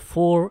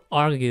 1704,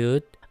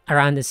 argued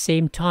around the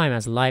same time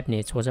as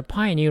Leibniz, was a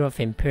pioneer of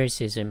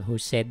empiricism who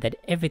said that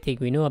everything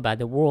we know about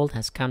the world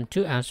has come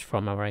to us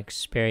from our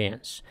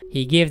experience.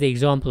 He gave the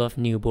example of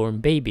newborn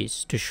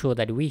babies to show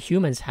that we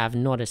humans have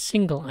not a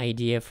single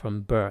idea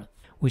from birth.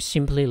 We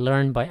simply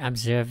learn by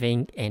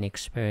observing and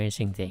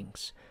experiencing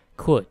things.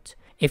 Quote,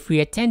 "If we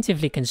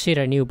attentively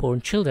consider newborn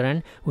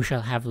children, we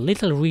shall have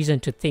little reason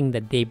to think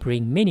that they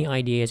bring many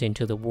ideas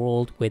into the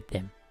world with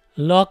them."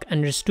 Locke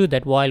understood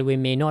that while we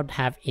may not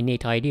have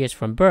innate ideas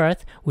from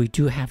birth, we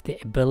do have the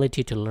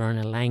ability to learn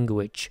a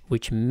language,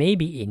 which may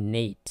be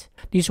innate.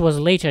 This was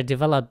later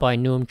developed by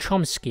Noam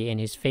Chomsky in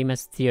his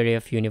famous theory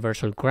of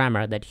universal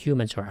grammar that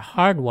humans are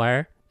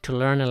hardwired to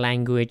learn a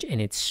language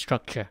and its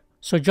structure.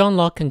 So John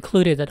Locke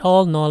concluded that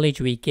all knowledge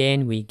we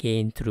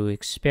gain through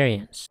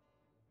experience.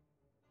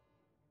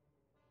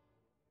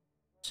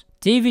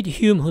 David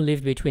Hume, who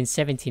lived between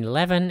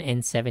 1711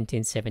 and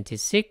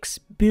 1776,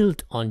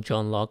 built on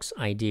John Locke's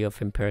idea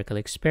of empirical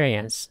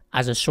experience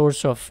as a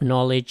source of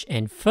knowledge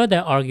and further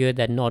argued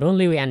that not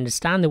only we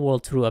understand the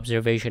world through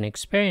observation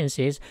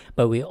experiences,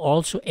 but we are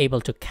also able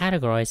to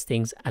categorize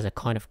things as a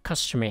kind of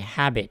customary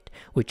habit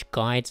which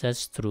guides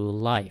us through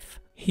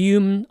life.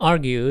 Hume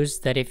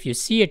argues that if you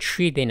see a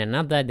tree, then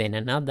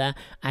another,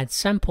 at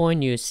some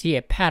point you see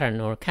a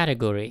pattern or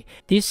category.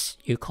 This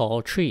you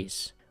call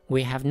trees.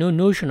 We have no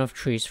notion of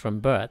trees from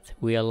birth.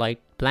 We are like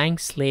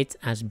blank slates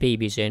as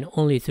babies, and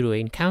only through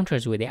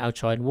encounters with the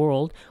outside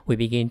world we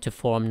begin to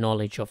form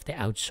knowledge of the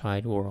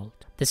outside world.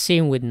 The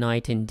same with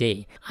night and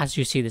day. As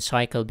you see the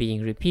cycle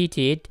being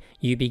repeated,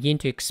 you begin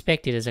to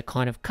expect it as a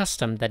kind of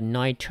custom that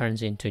night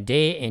turns into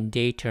day and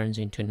day turns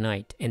into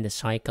night, and the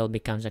cycle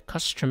becomes a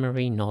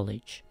customary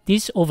knowledge.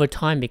 This over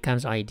time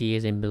becomes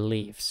ideas and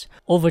beliefs.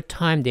 Over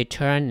time they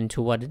turn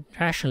into what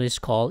rationalists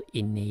call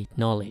innate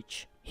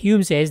knowledge.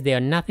 Hume says they are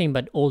nothing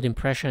but old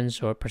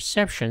impressions or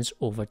perceptions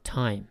over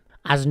time.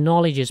 As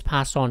knowledge is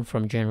passed on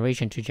from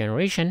generation to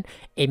generation,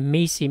 it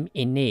may seem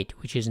innate,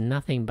 which is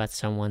nothing but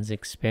someone's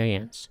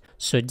experience.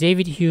 So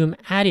David Hume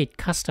added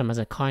custom as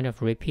a kind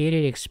of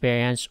repeated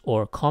experience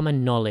or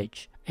common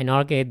knowledge, and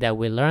argued that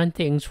we learn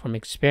things from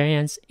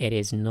experience, it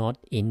is not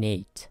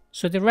innate.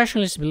 So the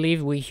rationalists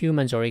believe we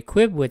humans are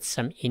equipped with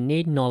some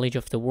innate knowledge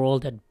of the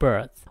world at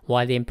birth,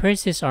 while the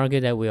empiricists argue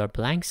that we are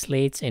blank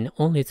slates and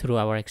only through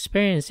our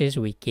experiences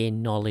we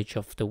gain knowledge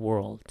of the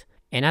world.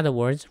 In other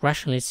words,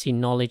 rationalists see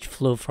knowledge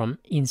flow from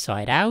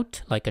inside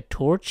out, like a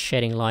torch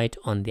shedding light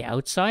on the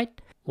outside,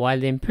 while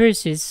the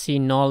empiricists see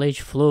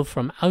knowledge flow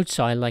from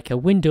outside like a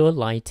window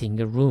lighting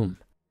a room.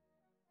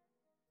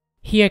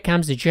 Here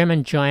comes the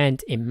German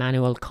giant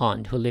Immanuel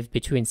Kant, who lived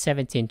between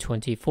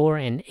 1724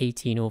 and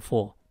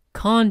 1804.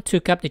 Kant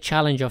took up the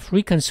challenge of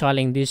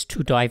reconciling these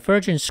two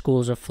divergent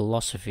schools of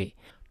philosophy.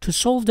 To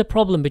solve the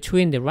problem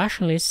between the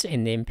rationalists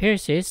and the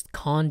empiricists,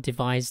 Kant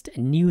devised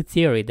a new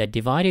theory that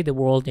divided the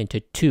world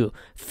into two,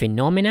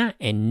 phenomena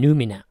and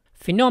noumena.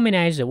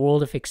 Phenomena is the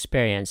world of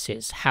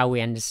experiences, how we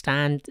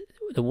understand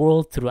the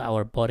world through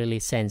our bodily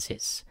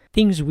senses.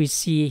 things we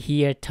see,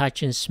 hear,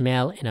 touch and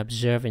smell and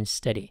observe and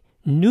study.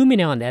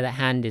 Noumena, on the other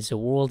hand, is a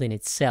world in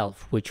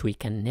itself which we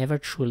can never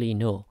truly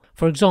know.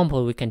 For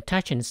example, we can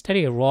touch and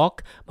study a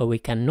rock, but we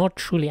cannot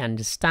truly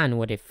understand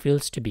what it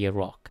feels to be a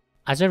rock.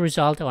 As a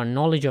result, our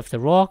knowledge of the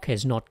rock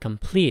is not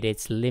complete,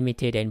 it's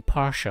limited and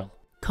partial.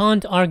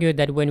 Kant argued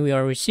that when we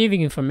are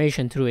receiving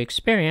information through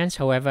experience,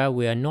 however,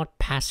 we are not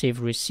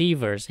passive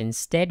receivers.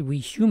 Instead, we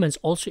humans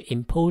also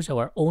impose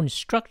our own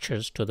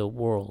structures to the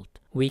world.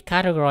 We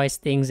categorize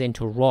things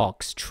into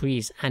rocks,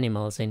 trees,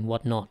 animals, and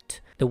whatnot.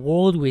 The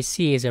world we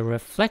see is a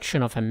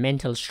reflection of a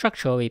mental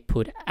structure we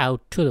put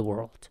out to the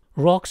world.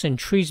 Rocks and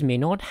trees may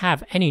not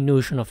have any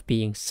notion of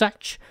being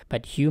such,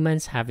 but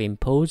humans have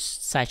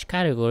imposed such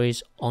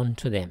categories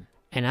onto them.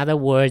 In other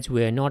words,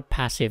 we are not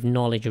passive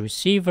knowledge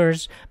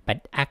receivers,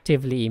 but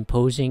actively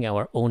imposing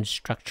our own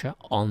structure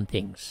on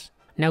things.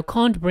 Now,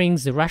 Kant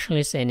brings the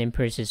rationalists and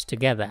empiricists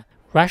together.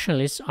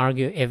 Rationalists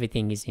argue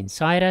everything is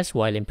inside us,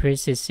 while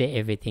empiricists say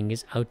everything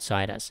is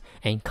outside us.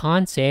 And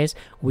Kant says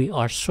we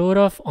are sort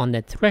of on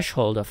the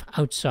threshold of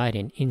outside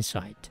and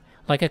inside,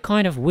 like a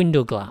kind of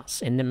window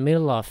glass in the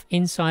middle of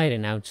inside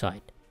and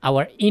outside.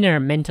 Our inner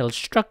mental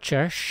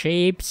structure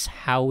shapes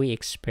how we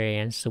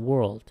experience the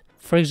world.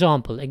 For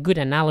example, a good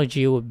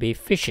analogy would be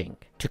fishing.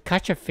 To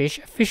catch a fish,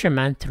 a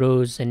fisherman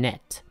throws a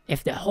net.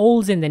 If the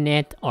holes in the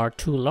net are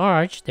too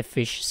large, the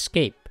fish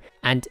escape.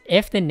 And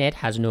if the net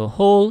has no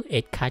hole,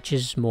 it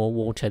catches more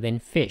water than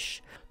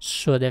fish.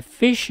 So the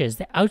fish is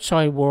the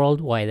outside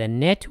world, while the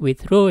net we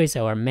throw is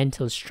our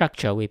mental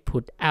structure we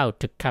put out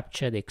to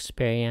capture the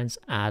experience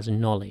as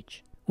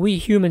knowledge. We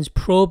humans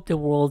probe the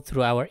world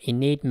through our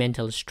innate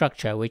mental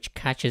structure, which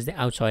catches the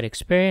outside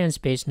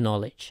experience-based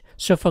knowledge.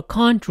 So for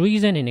Kant,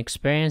 reason and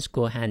experience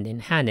go hand in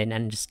hand in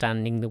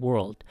understanding the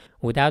world.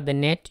 Without the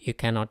net, you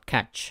cannot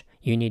catch.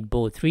 You need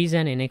both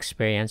reason and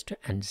experience to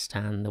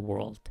understand the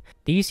world.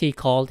 This he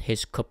called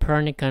his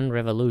Copernican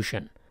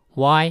revolution.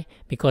 Why?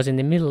 Because in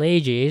the Middle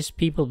Ages,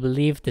 people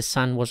believed the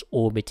sun was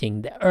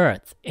orbiting the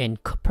earth,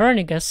 and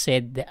Copernicus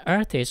said the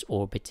earth is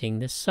orbiting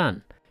the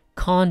sun.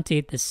 Kant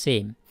did the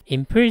same.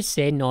 Empiricists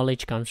say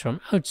knowledge comes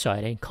from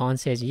outside, and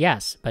Kant says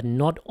yes, but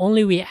not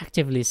only we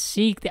actively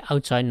seek the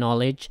outside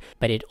knowledge,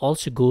 but it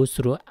also goes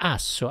through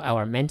us, so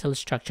our mental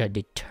structure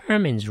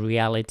determines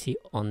reality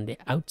on the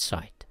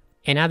outside.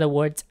 In other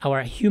words,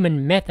 our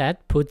human method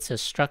puts a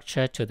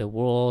structure to the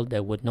world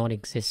that would not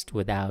exist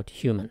without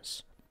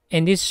humans.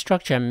 And this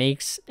structure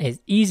makes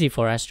it easy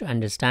for us to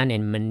understand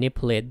and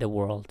manipulate the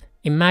world.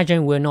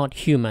 Imagine we're not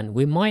human,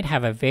 we might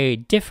have a very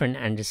different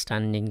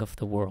understanding of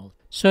the world.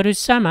 So to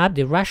sum up,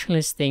 the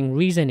rationalists think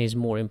reason is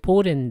more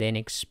important than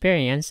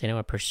experience in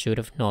our pursuit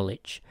of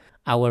knowledge.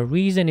 Our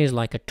reason is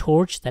like a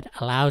torch that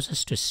allows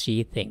us to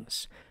see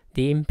things.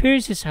 The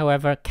empiricists,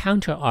 however,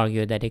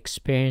 counter-argue that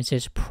experience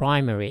is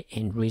primary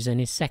and reason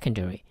is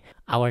secondary.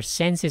 Our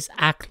senses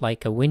act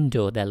like a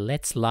window that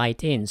lets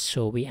light in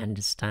so we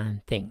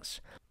understand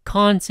things.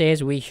 Kant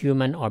says we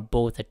humans are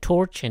both a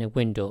torch and a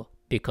window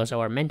because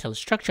our mental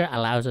structure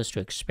allows us to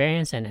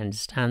experience and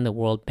understand the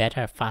world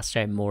better, faster,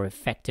 and more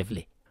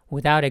effectively.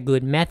 Without a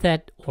good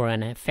method or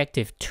an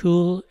effective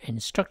tool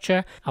and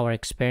structure, our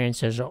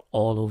experiences are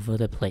all over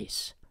the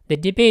place. The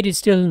debate is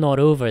still not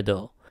over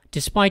though.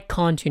 Despite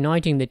Kant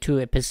uniting the two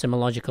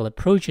epistemological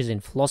approaches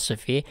in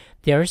philosophy,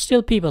 there are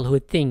still people who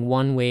think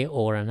one way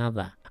or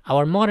another.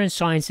 Our modern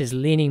science is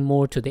leaning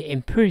more to the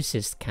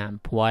empiricist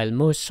camp, while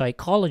most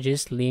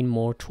psychologists lean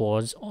more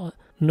towards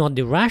not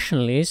the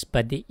rationalist,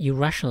 but the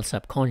irrational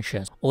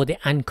subconscious, or the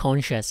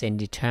unconscious in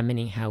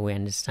determining how we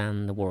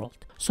understand the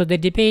world. So the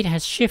debate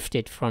has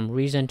shifted from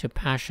reason to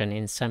passion,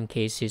 in some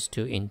cases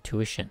to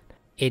intuition.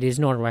 It is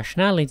not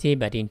rationality,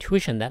 but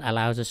intuition that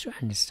allows us to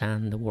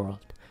understand the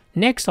world.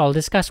 Next, I'll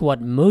discuss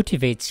what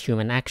motivates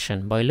human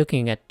action by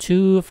looking at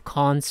two of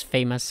Kant's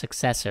famous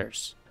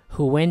successors,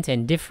 who went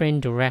in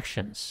different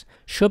directions.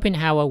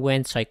 Schopenhauer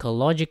went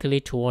psychologically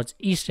towards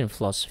Eastern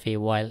philosophy,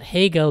 while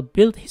Hegel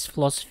built his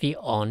philosophy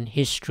on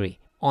history.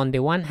 On the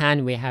one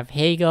hand, we have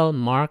Hegel,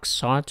 Marx,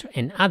 Sartre,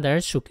 and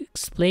others who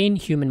explain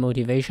human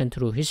motivation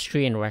through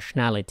history and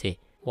rationality,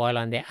 while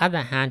on the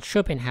other hand,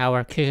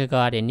 Schopenhauer,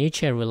 Kierkegaard, and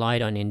Nietzsche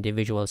relied on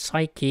individual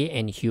psyche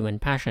and human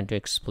passion to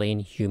explain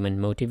human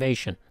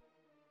motivation.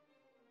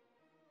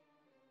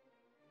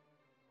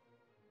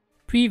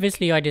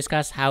 Previously, I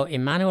discussed how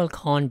Immanuel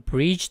Kant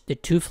bridged the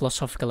two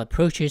philosophical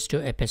approaches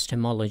to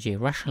epistemology,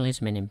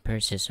 rationalism and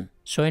empiricism.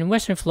 So in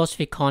Western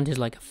philosophy, Kant is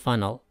like a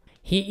funnel.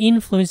 He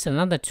influenced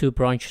another two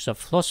branches of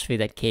philosophy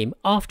that came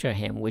after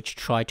him, which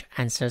tried to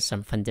answer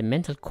some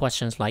fundamental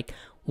questions like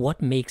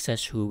what makes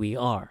us who we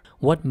are,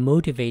 what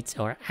motivates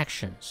our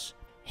actions.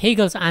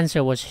 Hegel's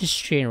answer was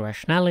history and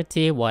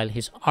rationality, while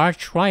his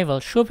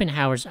arch-rival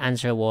Schopenhauer's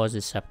answer was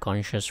the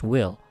subconscious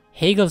will.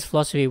 Hegel's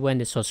philosophy went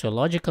the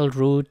sociological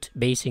route,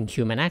 basing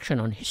human action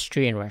on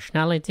history and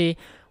rationality,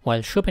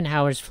 while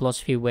Schopenhauer's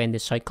philosophy went the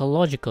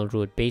psychological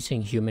route,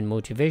 basing human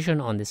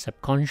motivation on the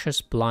subconscious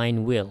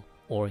blind will,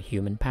 or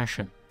human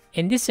passion.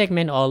 In this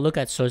segment, I'll look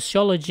at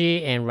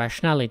sociology and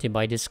rationality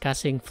by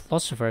discussing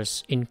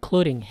philosophers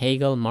including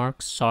Hegel,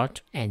 Marx,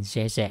 Sartre, and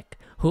Zizek,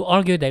 who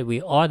argued that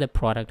we are the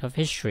product of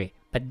history.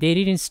 But they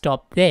didn't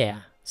stop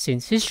there.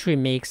 Since history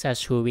makes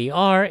us who we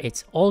are,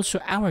 it's also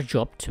our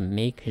job to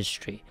make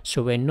history.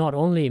 So we're not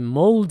only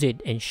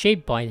molded and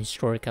shaped by the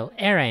historical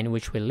era in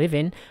which we live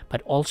in,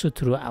 but also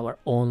through our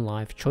own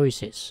life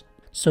choices.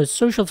 So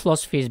social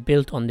philosophy is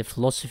built on the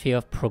philosophy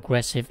of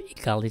progressive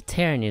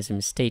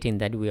egalitarianism, stating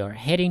that we are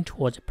heading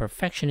towards a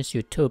perfectionist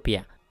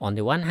utopia on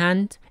the one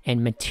hand,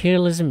 and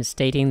materialism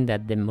stating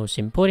that the most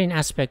important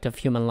aspect of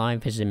human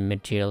life is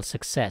material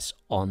success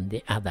on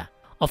the other.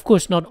 Of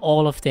course, not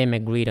all of them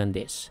agreed on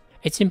this.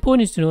 It's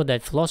important to know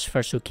that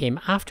philosophers who came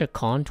after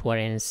Kant were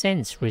in a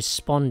sense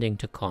responding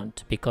to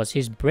Kant, because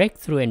his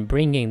breakthrough in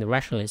bringing the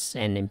rationalists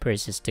and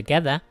empiricists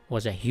together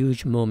was a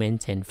huge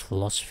moment in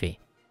philosophy.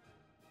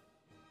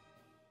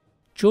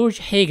 George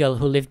Hegel,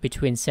 who lived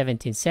between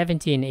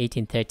 1770 and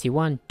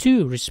 1831,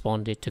 too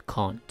responded to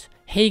Kant.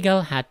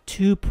 Hegel had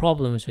two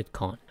problems with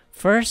Kant.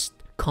 First,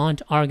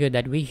 Kant argued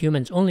that we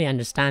humans only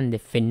understand the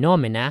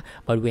phenomena,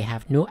 but we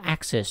have no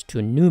access to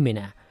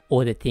noumena,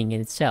 or the thing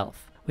in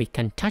itself. We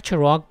can touch a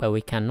rock, but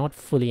we cannot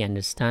fully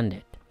understand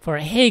it. For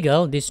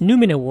Hegel, this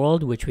noumena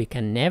world, which we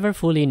can never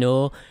fully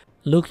know,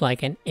 looked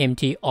like an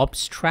empty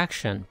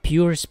abstraction,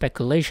 pure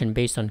speculation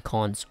based on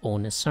Kant's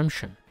own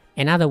assumption.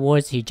 In other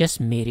words, he just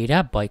made it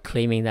up by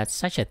claiming that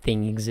such a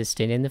thing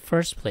existed in the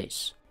first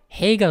place.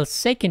 Hegel's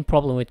second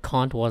problem with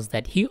Kant was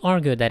that he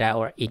argued that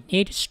our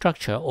innate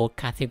structure or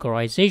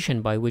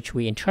categorization by which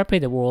we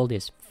interpret the world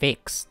is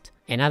fixed.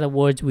 In other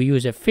words, we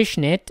use a fish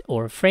net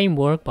or a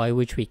framework by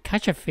which we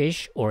catch a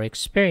fish or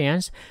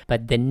experience,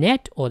 but the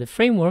net or the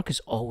framework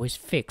is always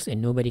fixed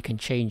and nobody can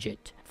change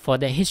it. For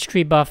the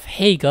history buff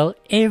Hegel,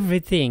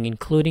 everything,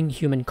 including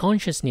human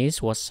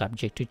consciousness, was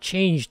subject to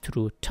change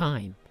through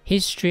time.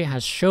 History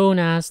has shown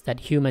us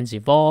that humans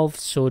evolve,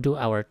 so do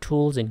our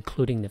tools,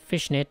 including the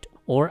fishnet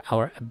or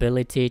our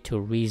ability to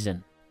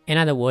reason. In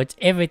other words,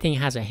 everything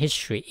has a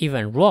history,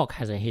 even rock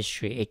has a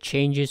history, it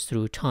changes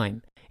through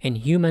time. And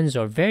humans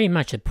are very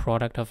much a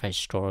product of a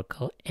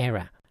historical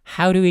era.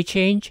 How do we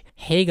change?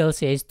 Hegel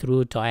says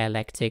through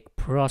dialectic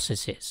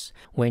processes.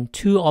 When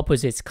two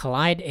opposites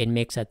collide, it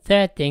makes a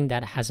third thing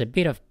that has a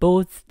bit of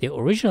both the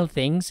original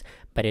things,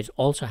 but it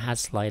also has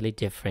slightly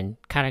different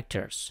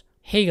characters.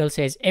 Hegel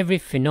says every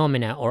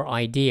phenomena or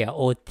idea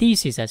or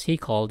thesis, as he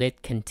called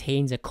it,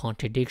 contains a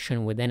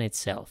contradiction within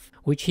itself,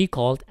 which he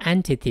called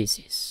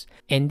antithesis.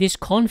 And this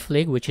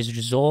conflict, which is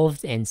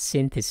resolved in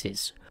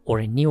synthesis, or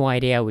a new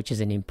idea which is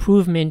an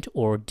improvement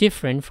or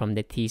different from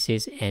the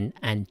thesis and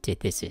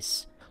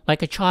antithesis.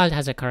 Like a child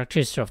has a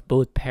characteristic of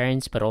both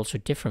parents but also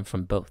different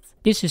from both.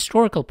 This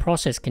historical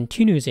process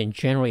continues in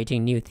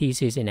generating new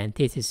theses and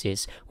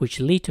antitheses, which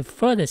lead to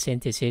further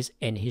synthesis,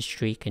 and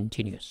history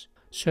continues.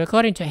 So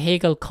according to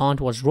Hegel, Kant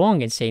was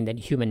wrong in saying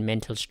that human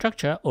mental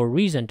structure or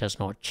reason does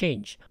not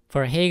change.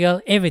 For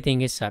Hegel,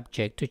 everything is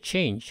subject to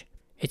change.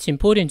 It's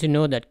important to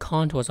note that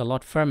Kant was a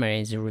lot firmer in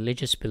his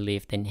religious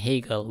belief than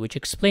Hegel, which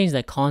explains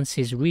that Kant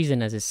sees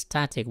reason as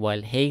static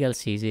while Hegel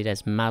sees it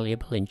as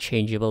malleable and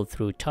changeable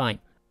through time.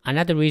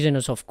 Another reason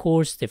is, of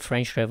course, the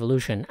French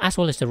Revolution, as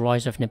well as the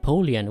rise of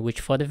Napoleon,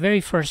 which for the very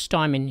first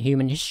time in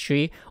human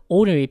history,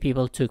 ordinary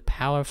people took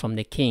power from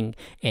the king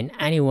and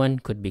anyone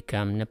could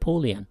become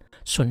Napoleon.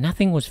 So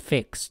nothing was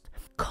fixed.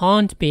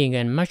 Kant, being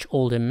a much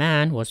older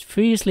man, was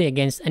furiously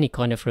against any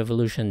kind of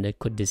revolution that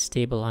could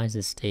destabilize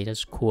the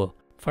status quo.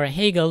 For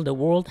Hegel, the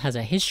world has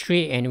a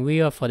history and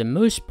we are for the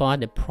most part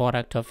the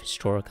product of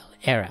historical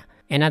era.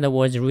 In other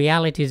words,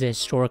 reality is a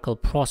historical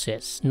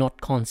process,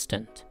 not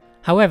constant.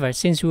 However,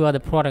 since we are the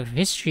product of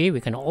history,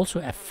 we can also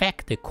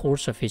affect the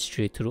course of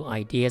history through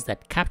ideas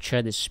that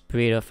capture the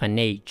spirit of an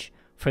age.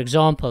 For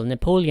example,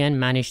 Napoleon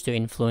managed to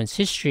influence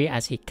history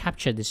as he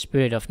captured the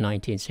spirit of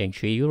 19th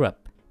century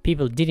Europe.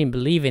 People didn't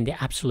believe in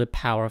the absolute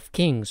power of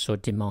kings, so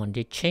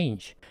demanded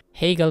change.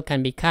 Hegel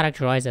can be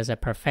characterized as a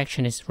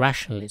perfectionist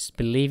rationalist,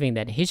 believing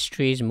that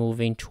history is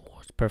moving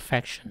towards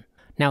perfection.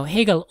 Now,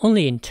 Hegel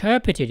only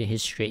interpreted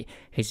history.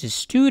 His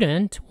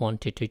student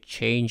wanted to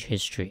change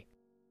history.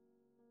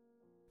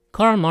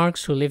 Karl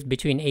Marx, who lived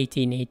between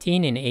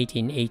 1818 and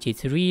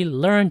 1883,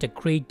 learned a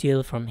great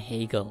deal from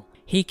Hegel.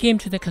 He came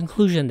to the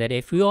conclusion that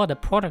if we are the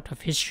product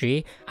of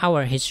history,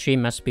 our history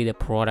must be the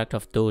product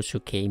of those who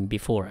came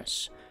before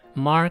us.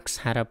 Marx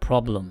had a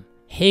problem.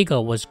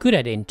 Hegel was good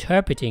at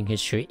interpreting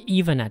history,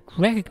 even at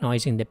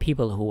recognizing the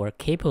people who were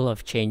capable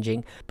of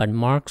changing, but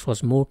Marx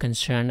was more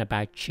concerned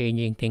about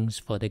changing things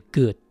for the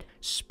good,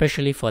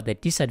 especially for the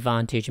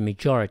disadvantaged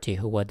majority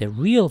who were the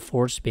real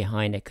force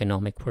behind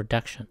economic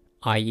production,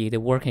 i.e.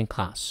 the working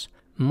class.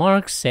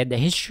 Marx said the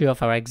history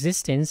of our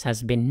existence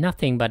has been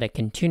nothing but a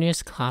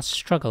continuous class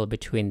struggle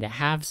between the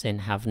haves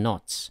and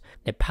have-nots,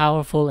 the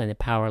powerful and the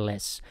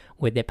powerless,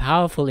 with the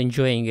powerful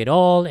enjoying it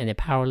all and the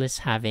powerless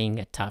having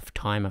a tough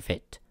time of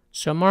it.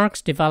 So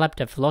Marx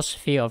developed a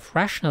philosophy of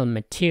rational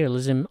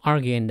materialism,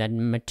 arguing that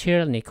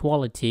material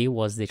inequality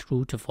was the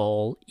root of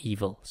all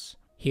evils.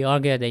 He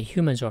argued that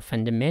humans are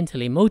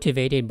fundamentally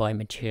motivated by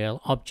material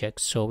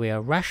objects, so we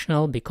are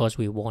rational because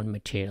we want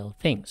material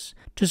things.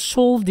 To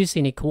solve this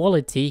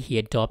inequality, he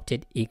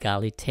adopted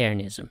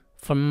egalitarianism.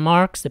 For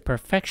Marx, the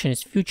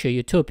perfectionist future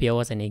utopia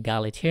was an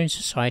egalitarian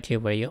society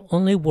where you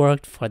only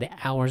worked for the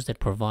hours that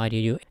provided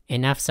you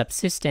enough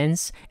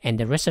subsistence, and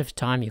the rest of the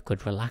time you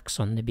could relax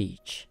on the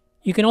beach.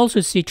 You can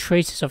also see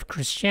traces of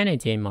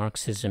Christianity in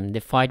Marxism,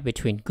 the fight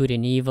between good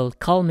and evil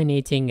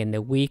culminating in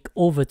the weak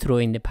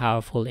overthrowing the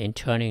powerful and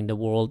turning the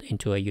world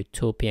into a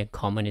utopian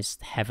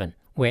communist heaven,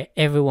 where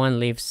everyone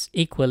lives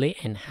equally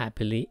and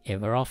happily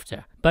ever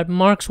after. But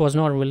Marx was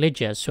not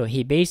religious, so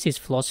he based his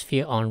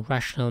philosophy on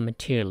rational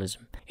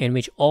materialism, in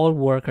which all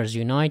workers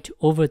unite to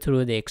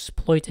overthrow the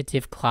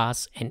exploitative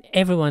class and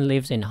everyone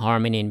lives in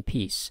harmony and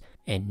peace,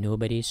 and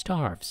nobody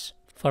starves.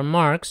 For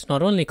Marx,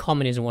 not only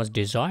communism was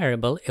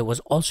desirable, it was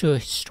also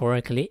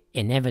historically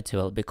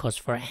inevitable, because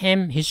for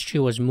him, history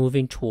was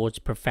moving towards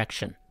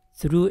perfection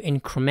through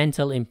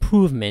incremental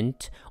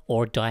improvement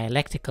or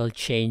dialectical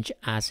change,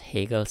 as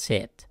Hegel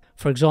said.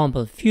 For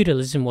example,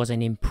 feudalism was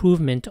an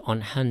improvement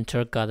on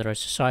hunter-gatherer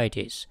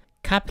societies.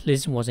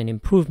 Capitalism was an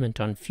improvement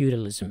on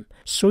feudalism,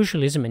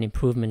 socialism an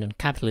improvement on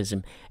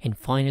capitalism, and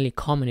finally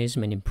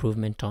communism an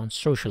improvement on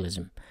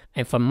socialism.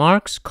 And for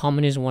Marx,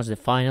 communism was the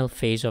final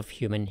phase of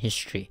human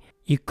history.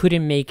 You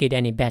couldn't make it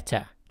any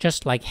better.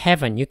 Just like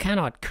heaven, you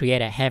cannot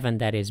create a heaven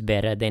that is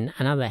better than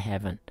another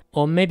heaven.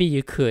 Or maybe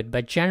you could,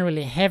 but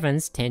generally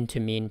heavens tend to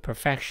mean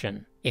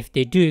perfection, if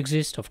they do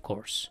exist, of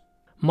course.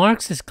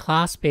 Marx's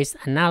class-based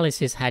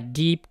analysis had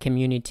deep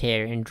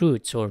communitarian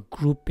roots, or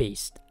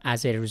group-based.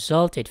 As a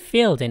result, it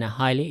failed in a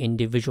highly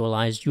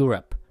individualized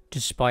Europe,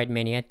 despite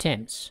many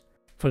attempts.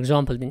 For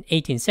example, in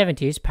the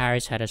 1870s,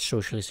 Paris had a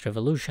socialist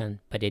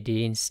revolution, but it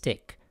didn't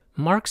stick.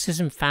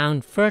 Marxism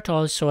found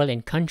fertile soil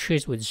in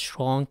countries with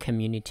strong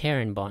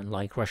communitarian bond,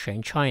 like Russia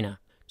and China.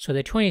 So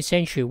the 20th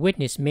century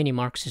witnessed many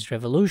Marxist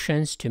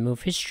revolutions to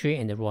move history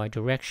in the right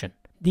direction.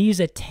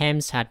 These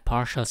attempts had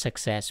partial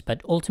success,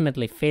 but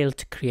ultimately failed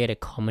to create a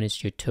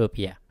communist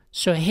utopia.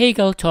 So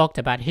Hegel talked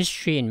about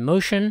history in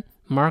motion,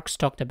 Marx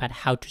talked about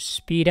how to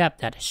speed up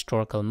that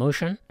historical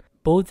motion.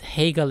 Both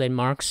Hegel and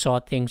Marx saw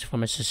things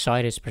from a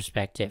societist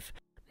perspective.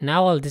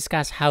 Now I'll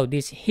discuss how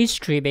this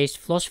history-based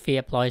philosophy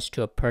applies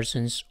to a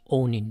person's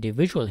own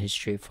individual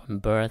history from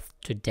birth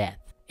to death.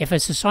 If a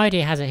society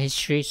has a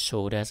history,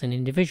 so does an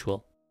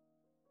individual.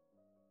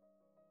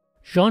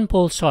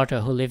 Jean-Paul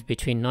Sartre, who lived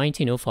between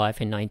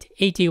 1905 and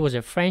 1980, was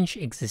a French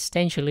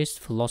existentialist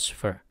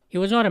philosopher. He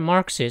was not a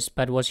Marxist,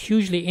 but was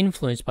hugely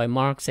influenced by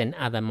Marx and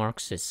other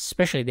Marxists,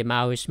 especially the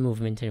Maoist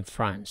movement in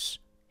France.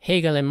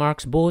 Hegel and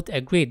Marx both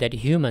agreed that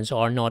humans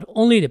are not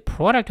only the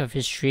product of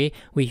history,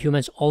 we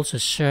humans also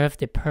serve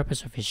the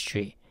purpose of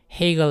history.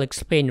 Hegel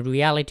explained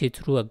reality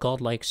through a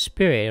godlike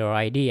spirit or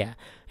idea,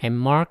 and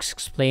Marx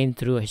explained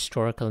through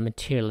historical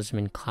materialism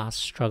and class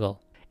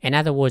struggle. In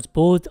other words,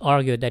 both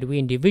argued that we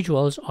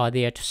individuals are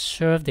there to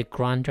serve the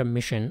grander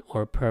mission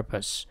or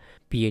purpose,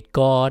 be it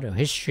God or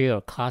history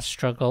or class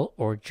struggle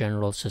or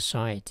general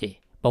society.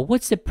 But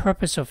what's the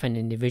purpose of an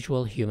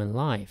individual human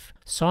life?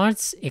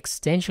 Sartre's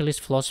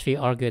existentialist philosophy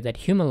argued that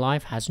human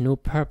life has no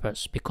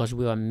purpose because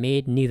we are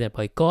made neither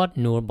by God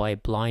nor by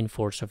blind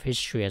force of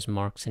history, as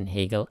Marx and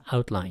Hegel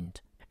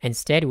outlined.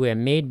 Instead, we are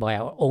made by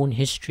our own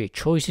history,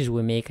 choices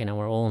we make in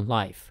our own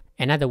life.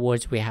 In other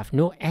words, we have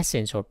no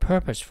essence or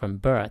purpose from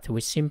birth.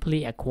 We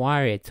simply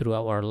acquire it through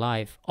our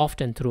life,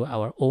 often through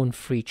our own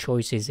free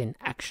choices and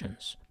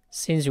actions.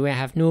 Since we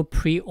have no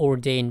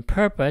preordained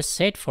purpose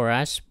set for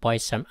us by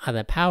some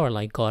other power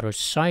like God or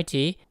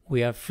society,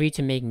 we are free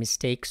to make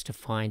mistakes to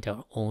find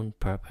our own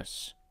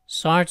purpose.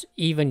 Sartre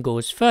even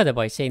goes further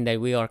by saying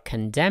that we are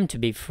condemned to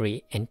be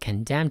free and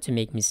condemned to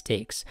make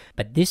mistakes.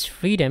 But this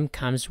freedom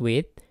comes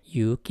with,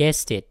 you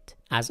guessed it,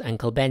 as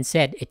Uncle Ben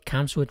said, it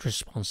comes with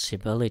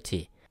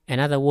responsibility. In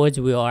other words,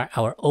 we are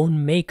our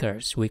own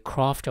makers. We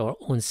craft our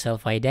own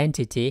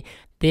self-identity.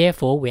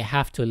 Therefore, we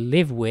have to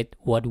live with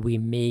what we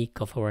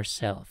make of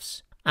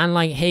ourselves.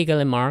 Unlike Hegel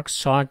and Marx,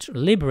 Sartre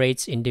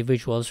liberates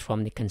individuals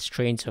from the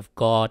constraints of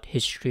God,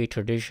 history,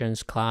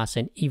 traditions, class,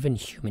 and even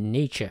human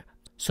nature.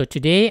 So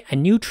today, a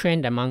new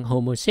trend among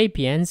Homo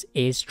sapiens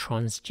is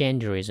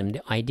transgenderism,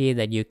 the idea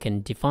that you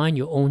can define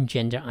your own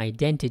gender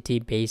identity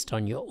based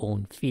on your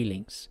own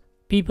feelings.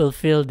 People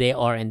feel they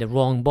are in the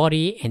wrong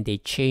body and they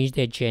change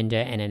their gender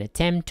in an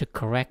attempt to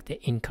correct the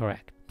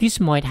incorrect.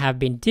 This might have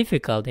been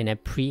difficult in a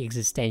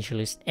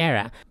pre-existentialist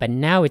era, but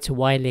now it's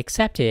widely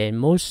accepted in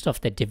most of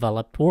the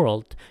developed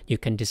world. You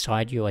can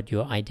decide what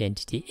your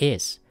identity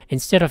is.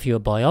 Instead of your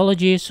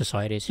biology,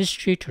 society's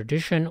history,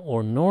 tradition,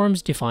 or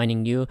norms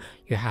defining you,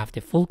 you have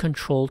the full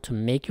control to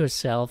make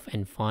yourself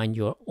and find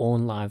your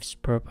own life's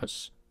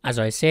purpose. As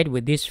I said,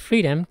 with this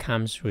freedom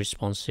comes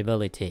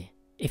responsibility.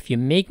 If you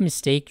make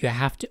mistakes, you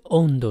have to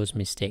own those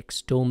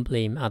mistakes. Don't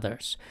blame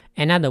others.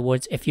 In other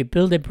words, if you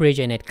build a bridge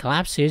and it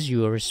collapses,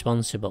 you are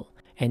responsible.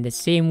 In the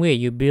same way,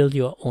 you build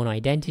your own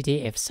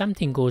identity. If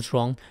something goes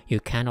wrong, you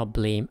cannot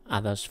blame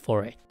others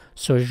for it.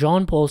 So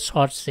Jean-Paul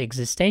Sartre's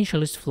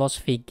existentialist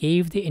philosophy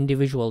gave the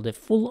individual the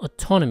full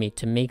autonomy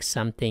to make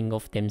something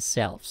of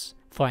themselves.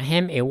 For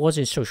him, it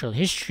wasn't social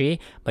history,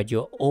 but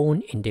your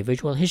own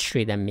individual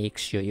history that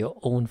makes you your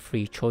own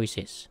free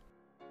choices.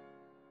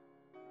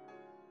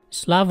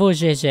 Slavoj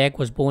Žižek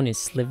was born in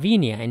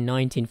Slovenia in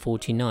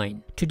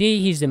 1949. Today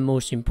he is the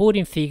most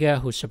important figure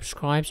who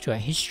subscribes to a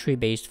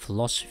history-based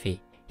philosophy.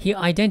 He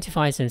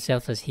identifies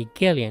himself as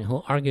Hegelian,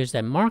 who argues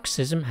that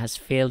Marxism has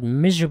failed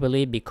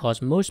miserably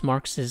because most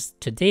Marxists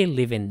today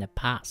live in the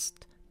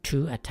past,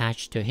 too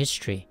attached to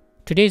history.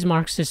 Today's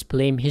Marxists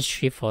blame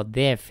history for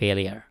their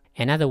failure.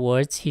 In other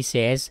words, he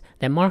says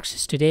that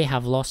Marxists today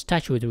have lost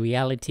touch with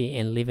reality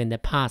and live in the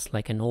past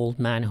like an old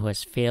man who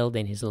has failed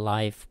in his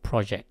life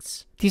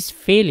projects. This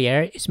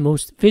failure is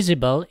most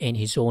visible in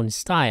his own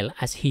style,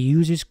 as he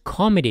uses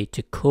comedy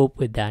to cope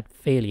with that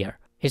failure.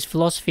 His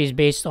philosophy is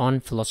based on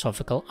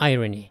philosophical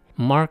irony.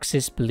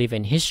 Marxists believe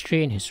in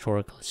history and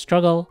historical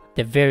struggle.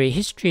 The very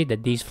history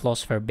that these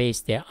philosophers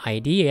based their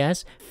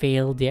ideas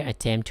failed their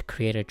attempt to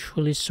create a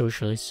truly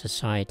socialist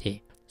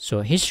society.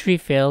 So history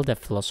failed a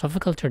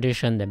philosophical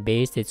tradition that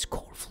based its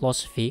core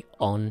philosophy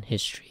on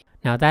history.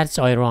 Now that's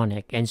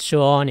ironic, and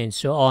so on and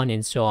so on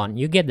and so on.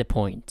 You get the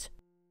point.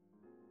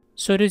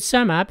 So to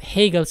sum up,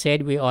 Hegel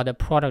said we are the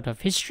product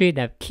of history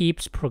that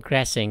keeps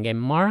progressing,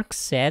 and Marx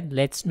said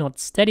let's not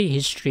study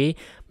history,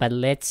 but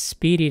let's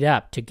speed it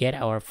up to get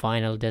our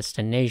final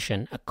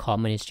destination, a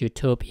communist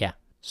utopia.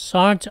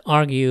 Sartre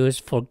argues,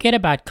 forget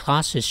about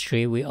class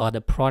history, we are the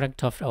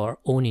product of our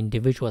own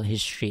individual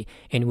history,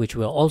 in which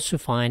we'll also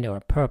find our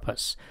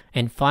purpose.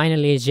 And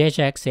finally,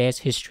 Žižek says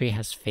history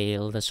has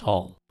failed us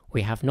all.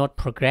 We have not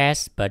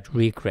progressed, but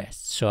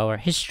regressed. So our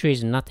history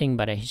is nothing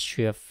but a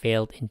history of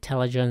failed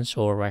intelligence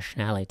or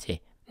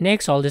rationality.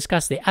 Next, I'll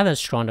discuss the other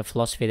strand of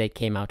philosophy that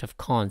came out of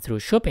Kant through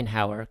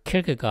Schopenhauer,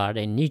 Kierkegaard,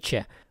 and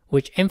Nietzsche,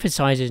 which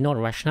emphasizes not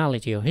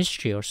rationality or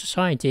history or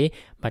society,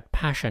 but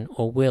passion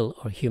or will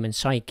or human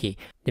psyche,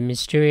 the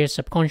mysterious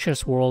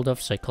subconscious world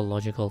of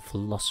psychological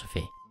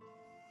philosophy.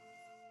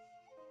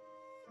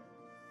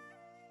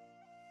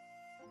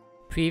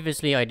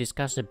 Previously, I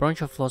discussed a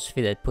branch of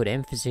philosophy that put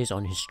emphasis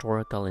on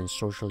historical and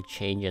social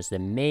change as the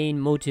main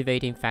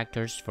motivating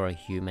factors for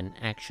human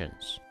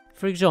actions.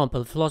 For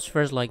example,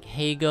 philosophers like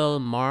Hegel,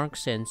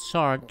 Marx, and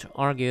Sartre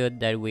argued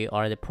that we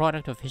are the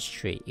product of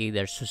history,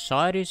 either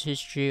society's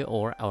history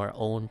or our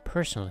own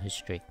personal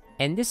history.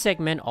 In this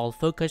segment, I'll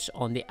focus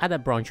on the other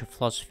branch of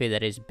philosophy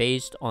that is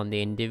based on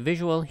the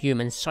individual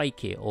human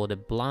psyche, or the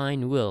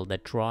blind will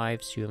that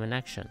drives human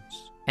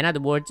actions. In other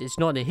words, it's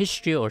not the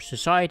history or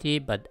society,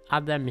 but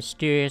other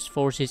mysterious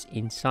forces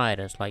inside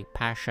us, like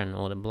passion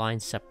or the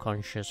blind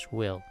subconscious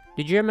will.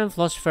 The German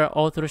philosopher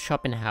Arthur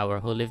Schopenhauer,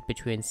 who lived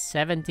between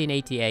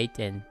 1788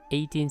 and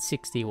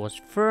 1860, was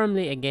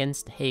firmly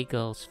against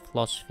Hegel's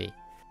philosophy.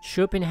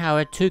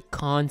 Schopenhauer took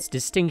Kant's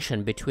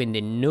distinction between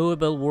the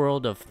knowable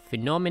world of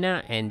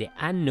phenomena and the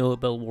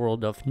unknowable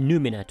world of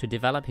noumena to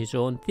develop his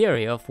own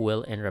theory of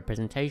will and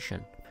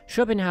representation.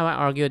 Schopenhauer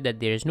argued that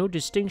there is no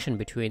distinction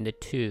between the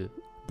two.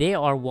 They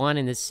are one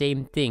and the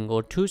same thing,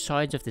 or two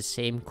sides of the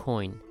same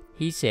coin.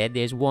 He said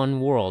there is one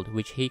world,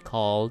 which he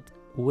called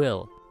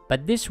will.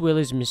 But this will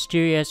is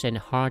mysterious and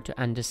hard to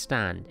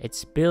understand.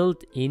 It's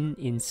built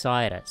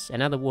inside us.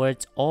 In other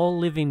words, all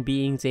living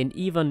beings and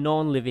even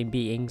non-living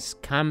beings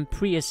come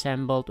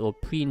pre-assembled or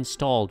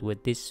pre-installed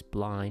with this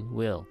blind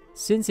will.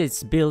 Since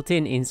it's built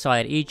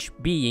inside each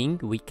being,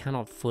 we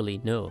cannot fully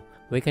know.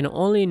 We can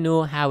only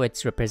know how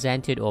it's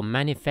represented or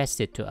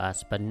manifested to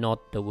us, but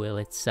not the will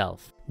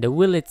itself. The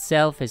will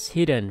itself is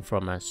hidden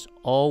from us.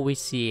 All we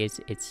see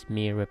is its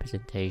mere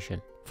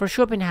representation. For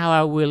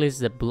Schopenhauer, will is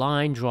the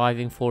blind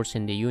driving force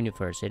in the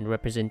universe, and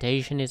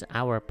representation is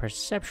our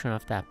perception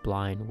of that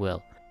blind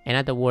will. In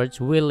other words,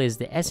 will is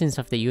the essence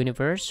of the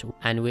universe,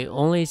 and we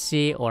only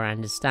see or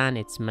understand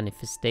its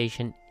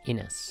manifestation in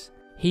us.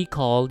 He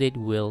called it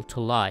will to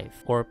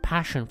life, or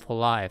passion for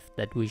life,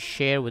 that we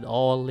share with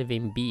all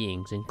living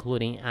beings,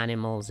 including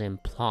animals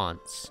and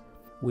plants.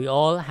 We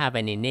all have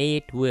an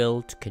innate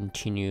will to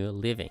continue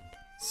living.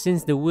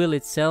 Since the will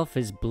itself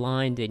is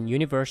blind and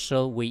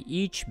universal, we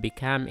each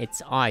become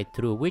its eye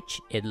through which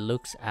it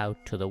looks out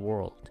to the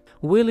world.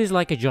 Will is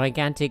like a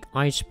gigantic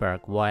iceberg,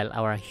 while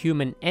our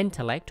human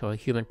intellect or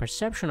human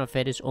perception of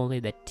it is only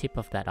the tip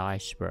of that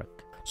iceberg.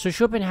 So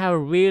Schopenhauer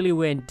really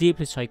went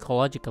deeply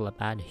psychological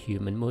about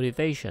human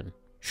motivation.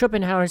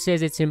 Schopenhauer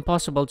says it's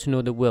impossible to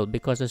know the will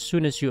because as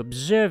soon as you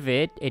observe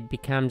it, it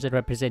becomes a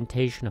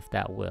representation of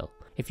that will.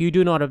 If you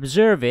do not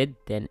observe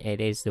it, then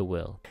it is the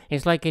will.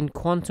 It's like in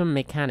quantum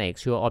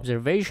mechanics, your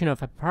observation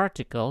of a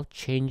particle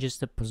changes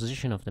the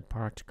position of the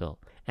particle.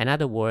 In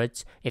other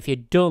words, if you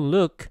don't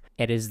look,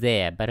 it is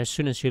there, but as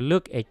soon as you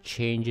look, it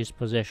changes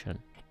position.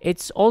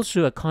 It's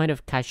also a kind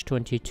of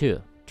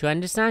catch-22. To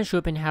understand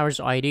Schopenhauer's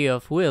idea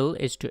of will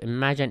is to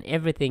imagine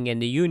everything in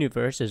the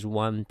universe as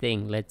one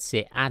thing, let's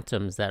say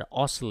atoms that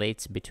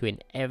oscillates between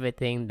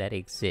everything that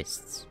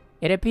exists.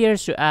 It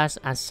appears to us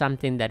as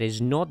something that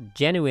is not a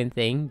genuine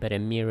thing, but a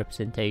mere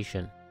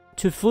representation.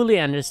 To fully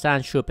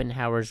understand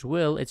Schopenhauer's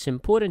will, it's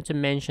important to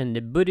mention the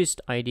Buddhist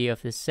idea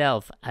of the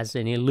self as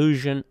an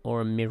illusion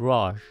or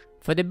mirage.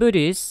 For the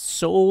Buddhists,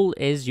 soul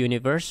is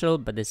universal,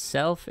 but the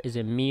self is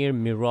a mere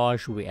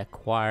mirage we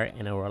acquire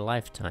in our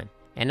lifetime.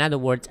 In other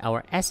words,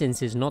 our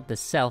essence is not the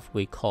self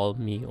we call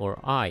me or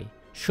I.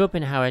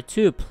 Schopenhauer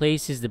too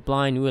places the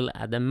blind will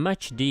at a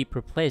much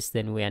deeper place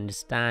than we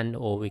understand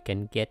or we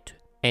can get to,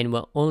 and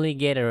will only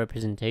get a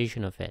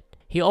representation of it.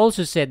 He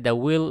also said that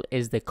will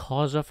is the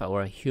cause of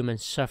our human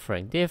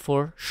suffering.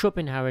 Therefore,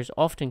 Schopenhauer is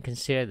often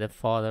considered the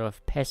father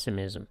of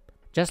pessimism.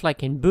 Just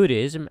like in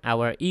Buddhism,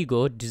 our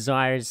ego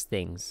desires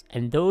things,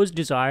 and those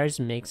desires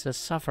makes us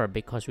suffer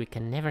because we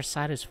can never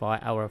satisfy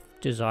our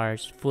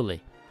desires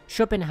fully.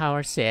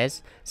 Schopenhauer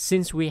says,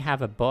 since we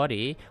have a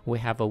body, we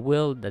have a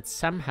will that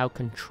somehow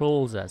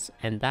controls us,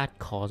 and that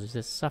causes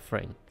us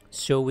suffering.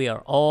 So we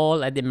are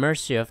all at the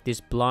mercy of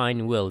this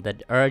blind will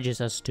that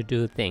urges us to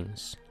do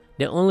things.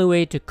 The only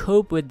way to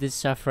cope with this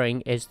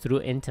suffering is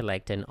through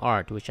intellect and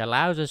art, which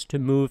allows us to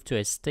move to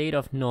a state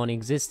of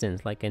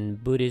non-existence like in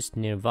Buddhist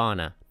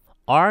nirvana.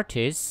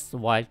 Artists,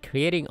 while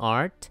creating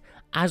art,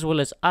 as well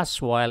as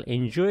us while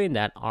enjoying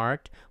that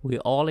art, we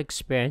all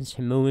experience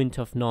a moment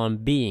of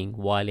non-being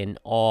while in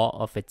awe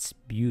of its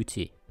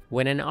beauty.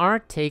 When an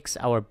art takes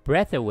our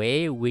breath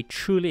away, we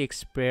truly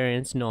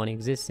experience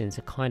non-existence,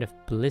 a kind of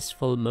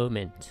blissful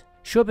moment.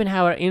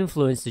 Schopenhauer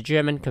influenced the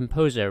German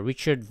composer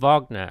Richard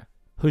Wagner,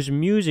 whose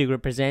music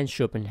represents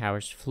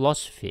Schopenhauer's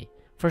philosophy.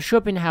 For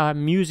Schopenhauer,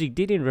 music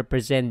didn't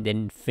represent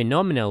the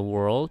phenomenal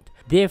world,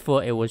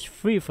 therefore it was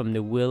free from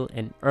the will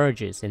and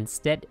urges.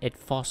 Instead, it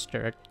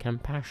fostered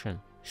compassion.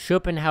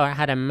 Schopenhauer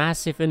had a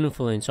massive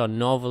influence on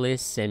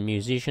novelists and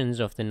musicians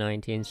of the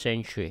 19th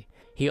century.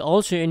 He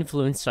also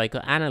influenced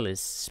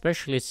psychoanalysts,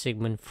 especially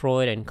Sigmund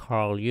Freud and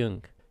Carl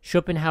Jung.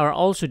 Schopenhauer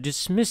also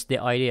dismissed the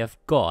idea of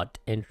God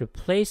and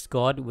replaced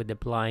God with the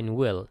blind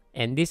will,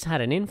 and this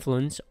had an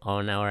influence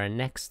on our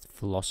next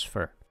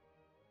philosopher.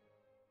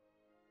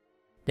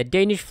 The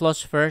Danish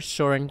philosopher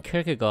Søren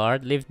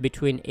Kierkegaard lived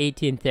between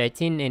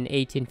 1813 and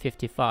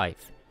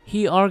 1855.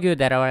 He argued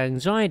that our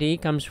anxiety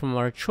comes from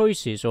our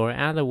choices, or in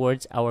other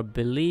words, our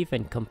belief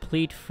and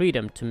complete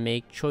freedom to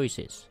make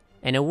choices.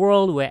 In a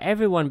world where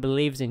everyone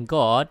believes in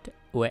God,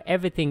 where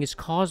everything is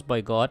caused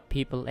by God,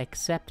 people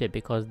accept it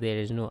because there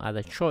is no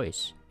other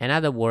choice. In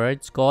other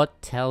words, God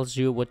tells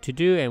you what to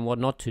do and what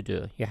not to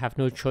do. You have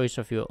no choice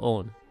of your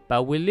own.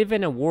 But we live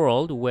in a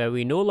world where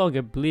we no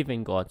longer believe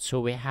in God,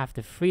 so we have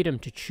the freedom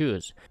to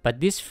choose.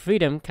 But this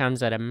freedom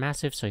comes at a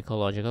massive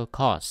psychological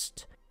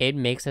cost. It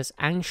makes us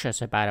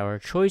anxious about our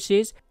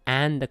choices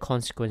and the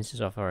consequences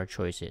of our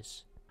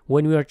choices.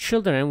 When we are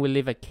children, we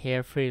live a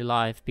carefree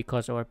life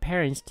because our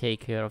parents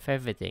take care of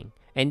everything.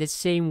 In the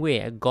same way,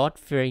 a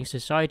God-fearing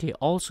society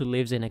also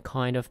lives in a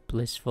kind of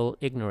blissful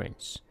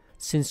ignorance.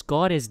 Since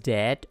God is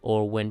dead,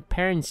 or when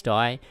parents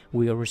die,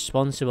 we are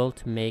responsible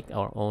to make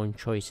our own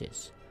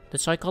choices. The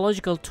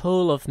psychological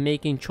toll of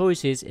making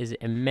choices is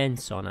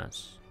immense on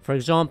us. For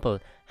example,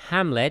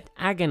 Hamlet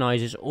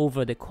agonizes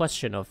over the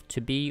question of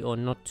to be or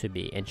not to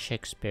be in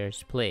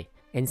Shakespeare's play.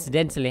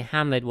 Incidentally,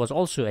 Hamlet was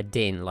also a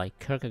Dane like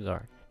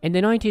Kierkegaard. In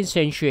the 19th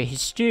century,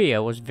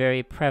 hysteria was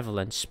very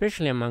prevalent,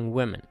 especially among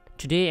women.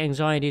 Today,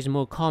 anxiety is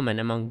more common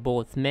among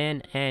both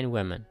men and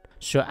women.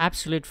 So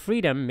absolute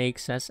freedom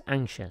makes us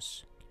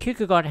anxious.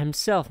 Kierkegaard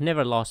himself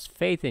never lost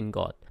faith in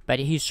God, but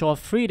he saw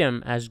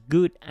freedom as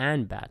good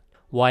and bad.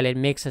 While it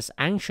makes us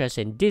anxious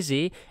and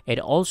dizzy, it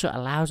also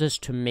allows us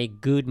to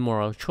make good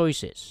moral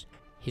choices.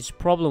 His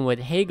problem with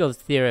Hegel's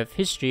theory of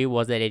history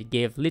was that it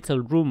gave little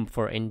room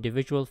for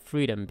individual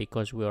freedom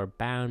because we are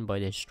bound by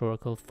the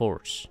historical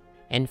force.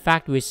 In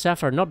fact, we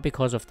suffer not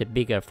because of the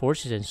bigger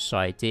forces in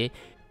society,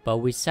 but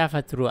we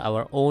suffer through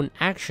our own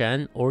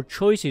action or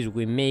choices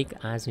we make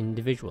as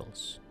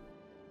individuals.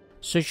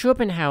 So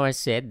Schopenhauer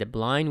said the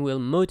blind will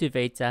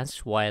motivates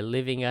us while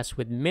leaving us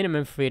with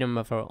minimum freedom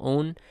of our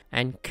own,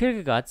 and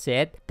Kierkegaard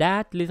said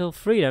that little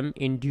freedom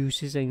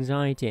induces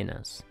anxiety in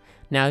us.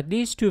 Now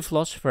these two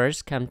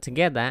philosophers come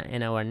together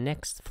in our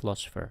next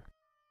philosopher.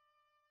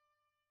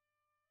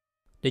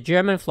 The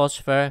German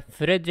philosopher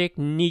Friedrich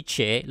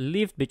Nietzsche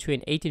lived between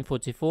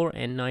 1844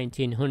 and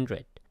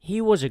 1900. He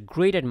was a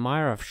great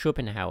admirer of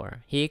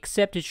Schopenhauer. He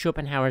accepted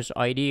Schopenhauer's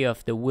idea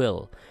of the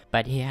will,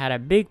 but he had a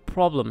big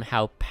problem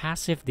how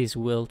passive this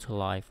will to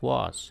life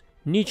was.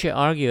 Nietzsche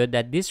argued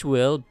that this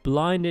will,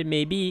 blind it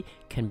may be,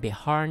 can be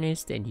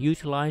harnessed and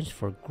utilized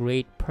for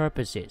great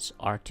purposes,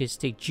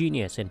 artistic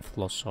genius and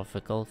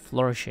philosophical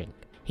flourishing.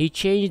 He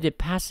changed the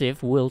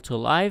passive will to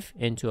life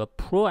into a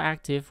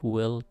proactive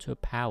will to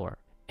power.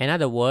 In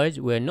other words,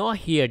 we're not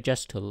here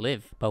just to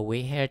live, but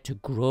we're here to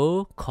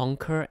grow,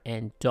 conquer,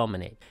 and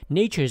dominate.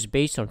 Nature is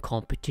based on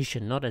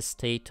competition, not a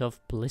state of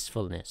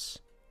blissfulness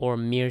or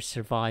mere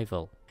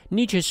survival.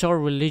 Nietzsche saw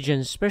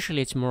religion,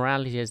 especially its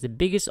morality, as the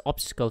biggest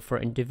obstacle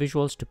for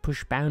individuals to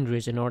push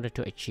boundaries in order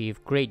to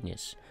achieve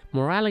greatness.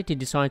 Morality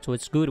decides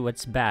what's good,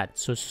 what's bad,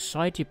 so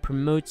society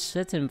promotes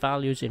certain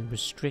values and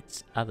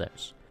restricts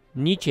others.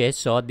 Nietzsche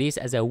saw this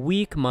as a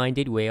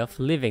weak-minded way of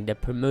living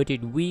that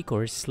promoted weak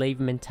or slave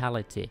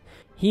mentality.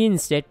 He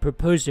instead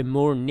proposed a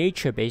more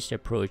nature-based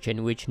approach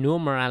in which no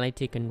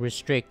morality can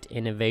restrict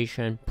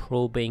innovation,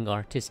 probing,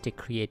 artistic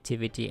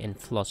creativity, and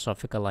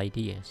philosophical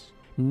ideas.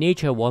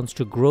 Nature wants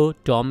to grow,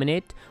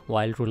 dominate,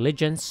 while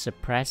religions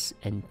suppress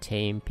and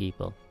tame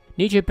people.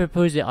 Nietzsche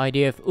proposed the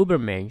idea of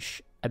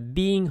Übermensch, a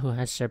being who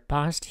has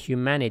surpassed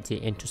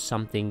humanity into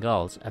something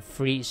else, a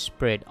free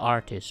spirit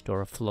artist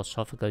or a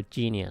philosophical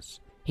genius.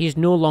 He is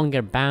no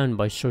longer bound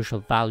by social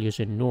values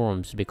and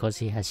norms because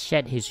he has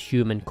shed his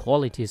human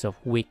qualities of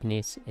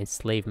weakness,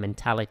 enslaved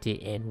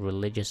mentality, and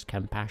religious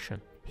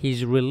compassion. He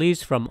is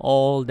released from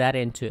all that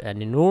into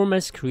an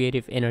enormous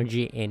creative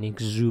energy and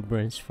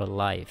exuberance for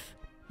life.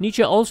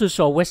 Nietzsche also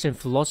saw Western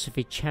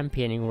philosophy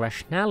championing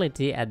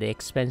rationality at the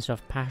expense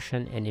of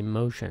passion and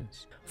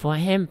emotions. For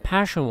him,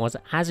 passion was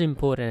as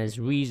important as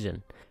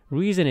reason.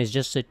 Reason is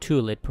just a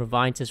tool. It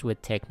provides us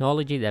with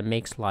technology that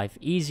makes life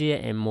easier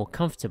and more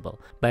comfortable.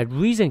 But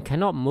reason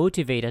cannot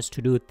motivate us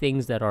to do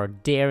things that are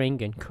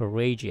daring and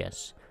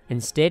courageous.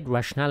 Instead,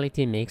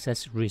 rationality makes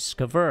us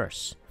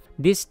risk-averse.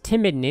 This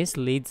timidness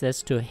leads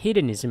us to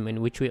hedonism,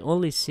 in which we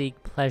only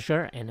seek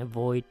pleasure and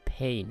avoid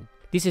pain.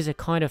 This is a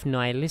kind of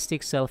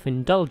nihilistic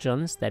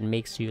self-indulgence that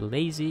makes you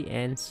lazy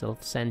and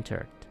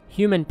self-centered.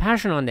 Human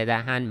passion, on the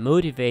other hand,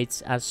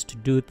 motivates us to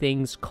do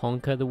things,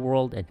 conquer the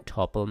world, and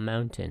topple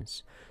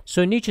mountains.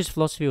 So Nietzsche's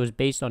philosophy was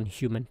based on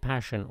human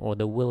passion, or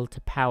the will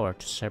to power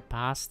to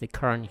surpass the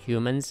current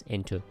humans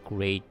into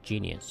great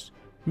genius.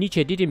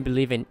 Nietzsche didn't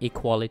believe in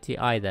equality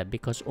either,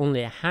 because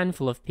only a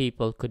handful of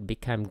people could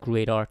become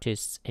great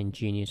artists and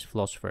genius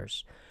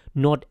philosophers.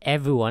 Not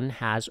everyone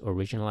has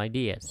original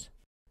ideas.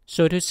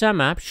 So to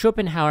sum up,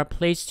 Schopenhauer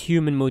placed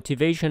human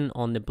motivation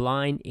on the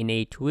blind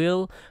innate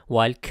will,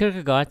 while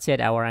Kierkegaard said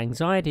our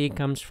anxiety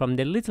comes from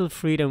the little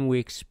freedom we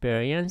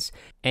experience,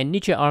 and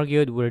Nietzsche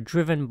argued we're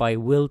driven by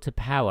will to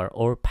power,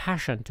 or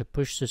passion to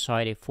push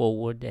society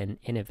forward and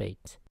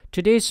innovate.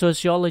 Today,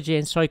 sociology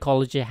and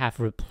psychology have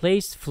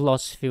replaced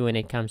philosophy when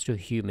it comes to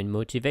human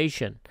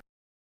motivation.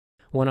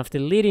 One of the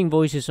leading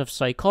voices of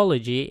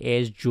psychology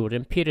is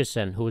Jordan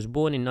Peterson, who was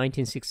born in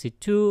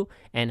 1962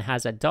 and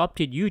has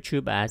adopted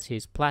YouTube as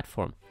his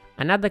platform.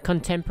 Another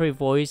contemporary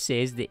voice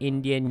is the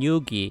Indian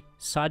yogi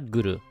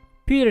Sadhguru.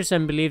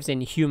 Peterson believes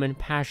in human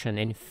passion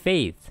and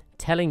faith,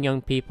 telling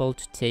young people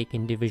to take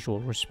individual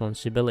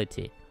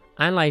responsibility.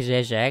 Unlike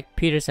Zizek,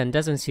 Peterson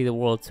doesn't see the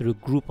world through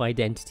group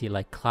identity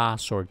like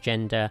class or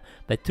gender,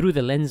 but through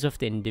the lens of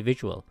the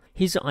individual.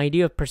 His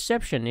idea of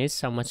perception is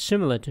somewhat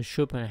similar to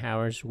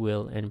Schopenhauer's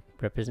will and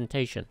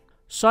representation.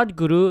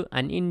 Sadhguru,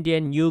 an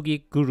Indian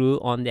yogic guru,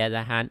 on the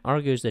other hand,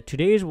 argues that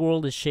today's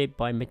world is shaped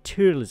by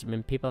materialism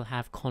and people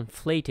have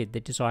conflated the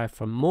desire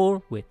for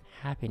more with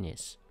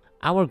happiness.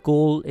 Our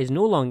goal is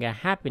no longer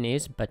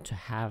happiness, but to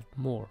have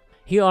more.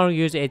 He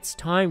argues it's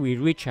time we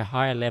reach a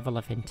higher level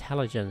of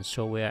intelligence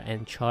so we are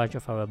in charge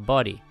of our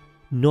body,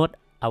 not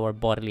our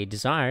bodily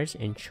desires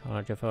in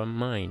charge of our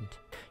mind.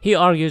 He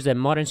argues that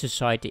modern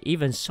society,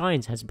 even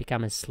science, has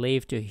become a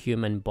slave to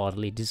human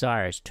bodily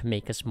desires to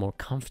make us more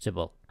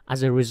comfortable.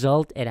 As a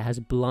result, it has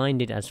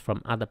blinded us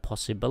from other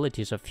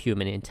possibilities of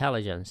human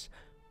intelligence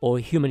or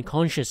human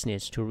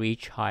consciousness to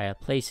reach higher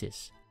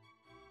places.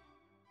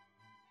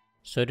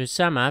 So to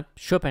sum up,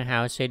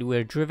 Schopenhauer said we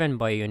are driven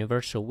by a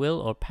universal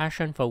will or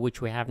passion for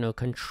which we have no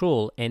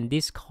control, and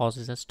this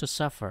causes us to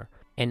suffer.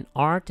 And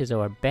art is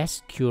our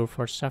best cure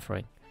for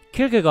suffering.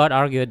 Kierkegaard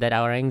argued that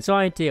our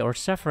anxiety or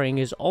suffering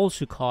is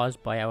also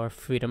caused by our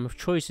freedom of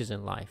choices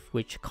in life,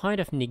 which kind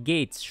of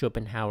negates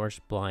Schopenhauer's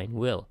blind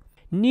will.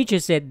 Nietzsche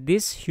said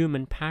this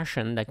human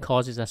passion that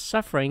causes us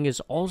suffering is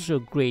also a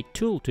great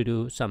tool to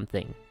do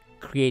something,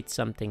 create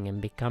something,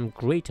 and become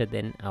greater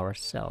than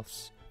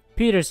ourselves.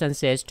 Peterson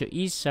says to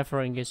ease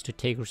suffering is to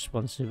take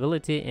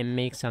responsibility and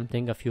make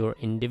something of your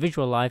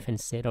individual life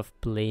instead of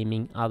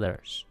blaming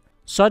others.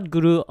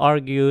 Sadhguru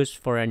argues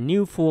for a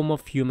new form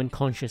of human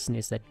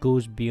consciousness that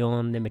goes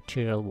beyond the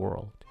material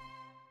world.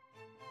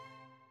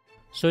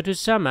 So to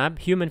sum up,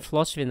 human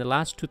philosophy in the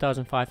last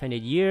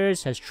 2,500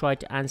 years has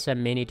tried to answer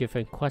many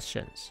different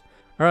questions.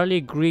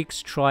 Early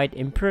Greeks tried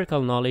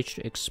empirical knowledge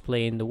to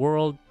explain the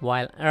world,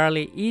 while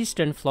early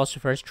Eastern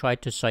philosophers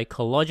tried to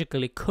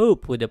psychologically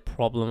cope with the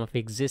problem of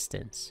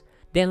existence.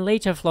 Then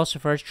later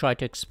philosophers tried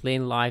to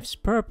explain life's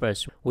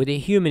purpose, with the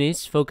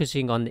humanists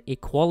focusing on the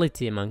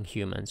equality among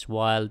humans,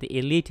 while the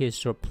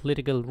elitists or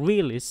political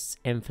realists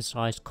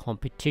emphasized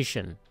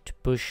competition to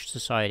push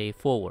society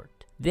forward.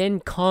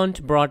 Then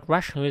Kant brought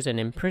rationalism and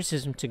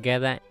empiricism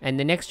together, and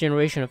the next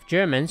generation of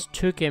Germans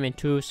took him in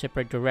two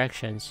separate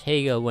directions.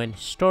 Hegel went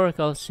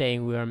historical,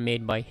 saying we are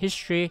made by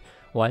history,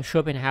 while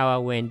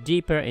Schopenhauer went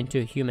deeper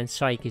into human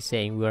psyche,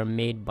 saying we are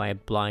made by a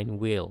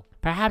blind will.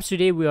 Perhaps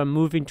today we are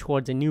moving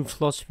towards a new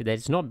philosophy that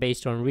is not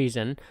based on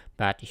reason,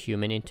 but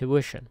human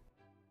intuition.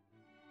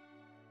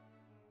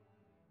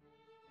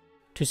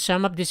 To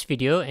sum up this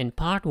video, in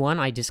part 1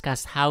 I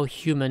discussed how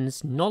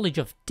humans' knowledge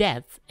of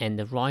death and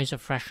the rise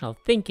of rational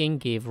thinking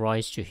gave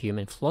rise to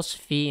human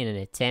philosophy in an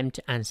attempt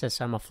to answer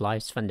some of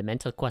life's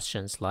fundamental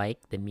questions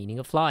like the meaning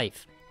of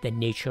life, the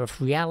nature of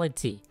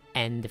reality,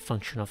 and the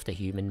function of the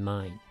human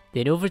mind.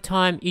 Then over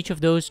time, each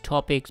of those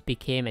topics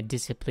became a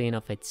discipline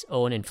of its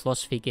own, and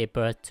philosophy gave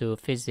birth to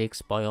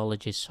physics,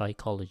 biology,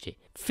 psychology.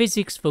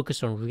 Physics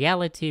focused on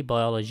reality,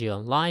 biology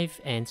on life,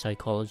 and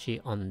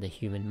psychology on the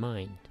human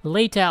mind.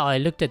 Later, I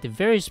looked at the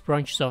various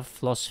branches of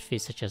philosophy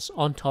such as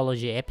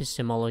ontology,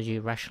 epistemology,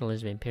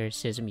 rationalism,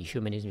 empiricism,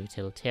 humanism,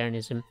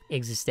 utilitarianism,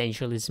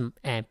 existentialism,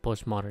 and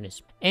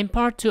postmodernism. In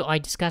part 2, I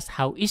discussed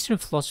how Eastern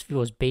philosophy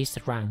was based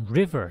around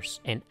rivers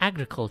and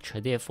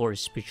agriculture, therefore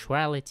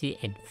spirituality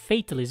and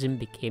fatalism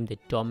became the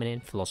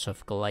dominant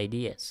philosophical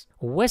ideas.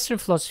 Western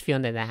philosophy,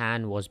 on the other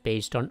hand, was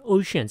based on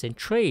oceans and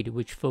trade,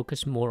 which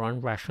focused more on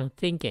rational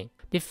thinking.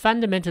 The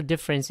fundamental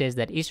difference is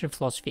that Eastern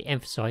philosophy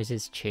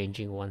emphasizes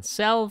changing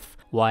oneself,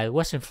 while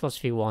Western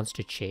philosophy wants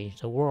to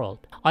change the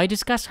world. I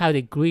discussed how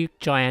the Greek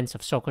giants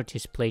of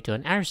Socrates, Plato,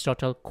 and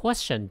Aristotle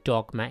questioned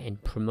dogma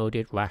and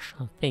promoted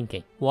rational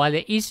thinking, while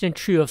the Eastern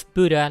trio of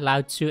Buddha,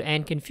 Laozi,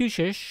 and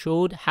Confucius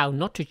showed how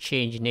not to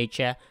change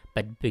nature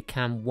but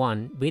become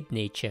one with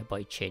nature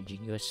by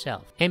changing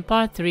yourself. In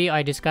part 3,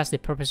 I discussed the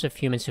purpose of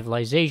human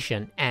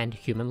civilization and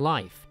human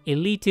life.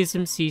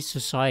 Elitism sees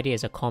society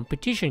as a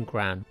competition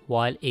ground,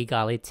 while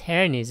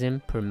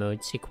egalitarianism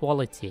promotes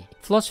equality.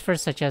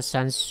 Philosophers such as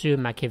Sun Tzu,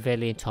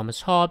 Machiavelli, and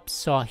Thomas Hobbes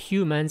saw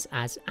humans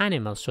as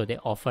animals, so they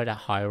offered a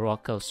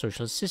hierarchical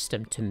social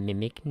system to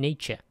mimic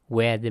nature,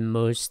 where the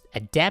most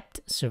adept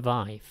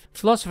survive.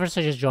 Philosophers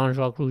such as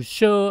Jean-Jacques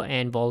Rousseau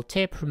and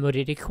Voltaire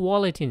promoted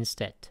equality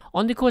instead.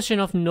 On the question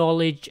of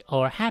knowledge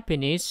or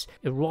happiness,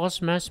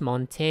 Erasmus,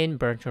 Montaigne,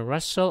 Bertrand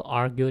Russell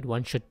argued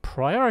one should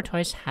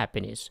prioritize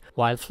happiness,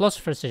 while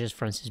philosophers such as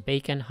Francis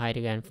Bacon,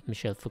 Heidegger, and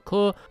Michel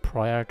Foucault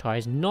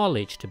prioritized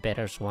knowledge to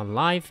better one's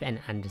life and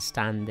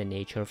understand the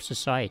nature of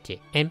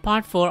society. In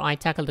part 4, I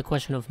tackled the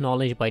question of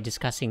knowledge by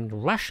discussing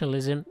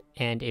rationalism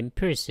and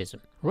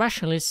empiricism.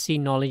 Rationalists see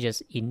knowledge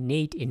as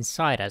innate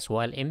inside us,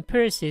 while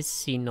empiricists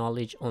see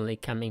knowledge only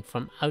coming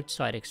from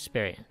outside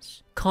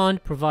experience.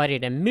 Kant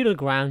provided a middle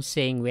ground,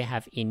 saying we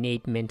have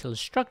innate mental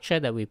structure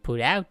that we put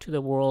out to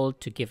the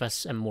world to give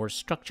us a more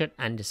structured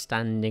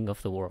understanding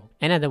of the world.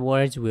 In other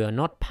words, we are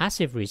not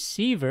passive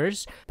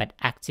receivers, but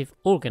active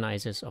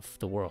organizers of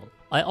the world.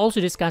 I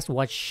also discussed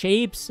what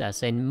shapes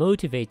us and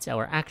motivates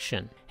our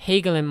action.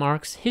 Hegel and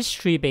Marx's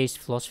history-based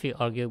philosophy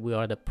argued we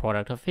are the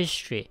product of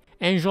history,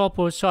 and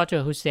Jean-Paul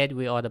Sartre, who said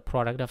we are the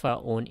product of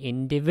our own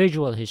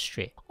individual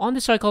history. On the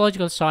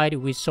psychological side,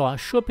 we saw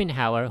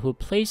Schopenhauer, who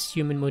placed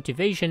human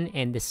motivation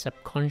in the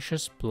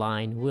subconscious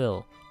blind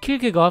will.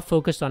 Kierkegaard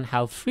focused on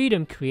how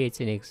freedom creates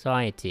an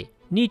anxiety.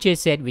 Nietzsche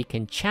said we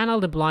can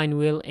channel the blind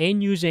will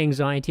and use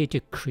anxiety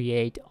to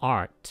create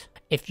art.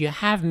 If you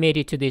have made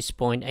it to this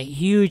point, a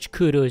huge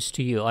kudos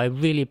to you. I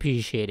really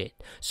appreciate it.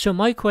 So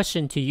my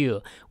question to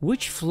you,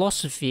 which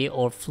philosophy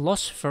or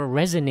philosopher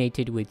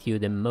resonated with you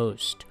the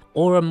most?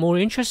 Or a more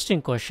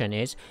interesting question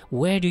is,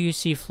 where do you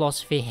see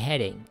philosophy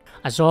heading?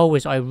 As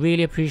always, I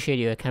really appreciate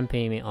you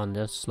accompanying me on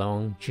this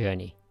long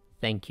journey.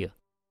 Thank you.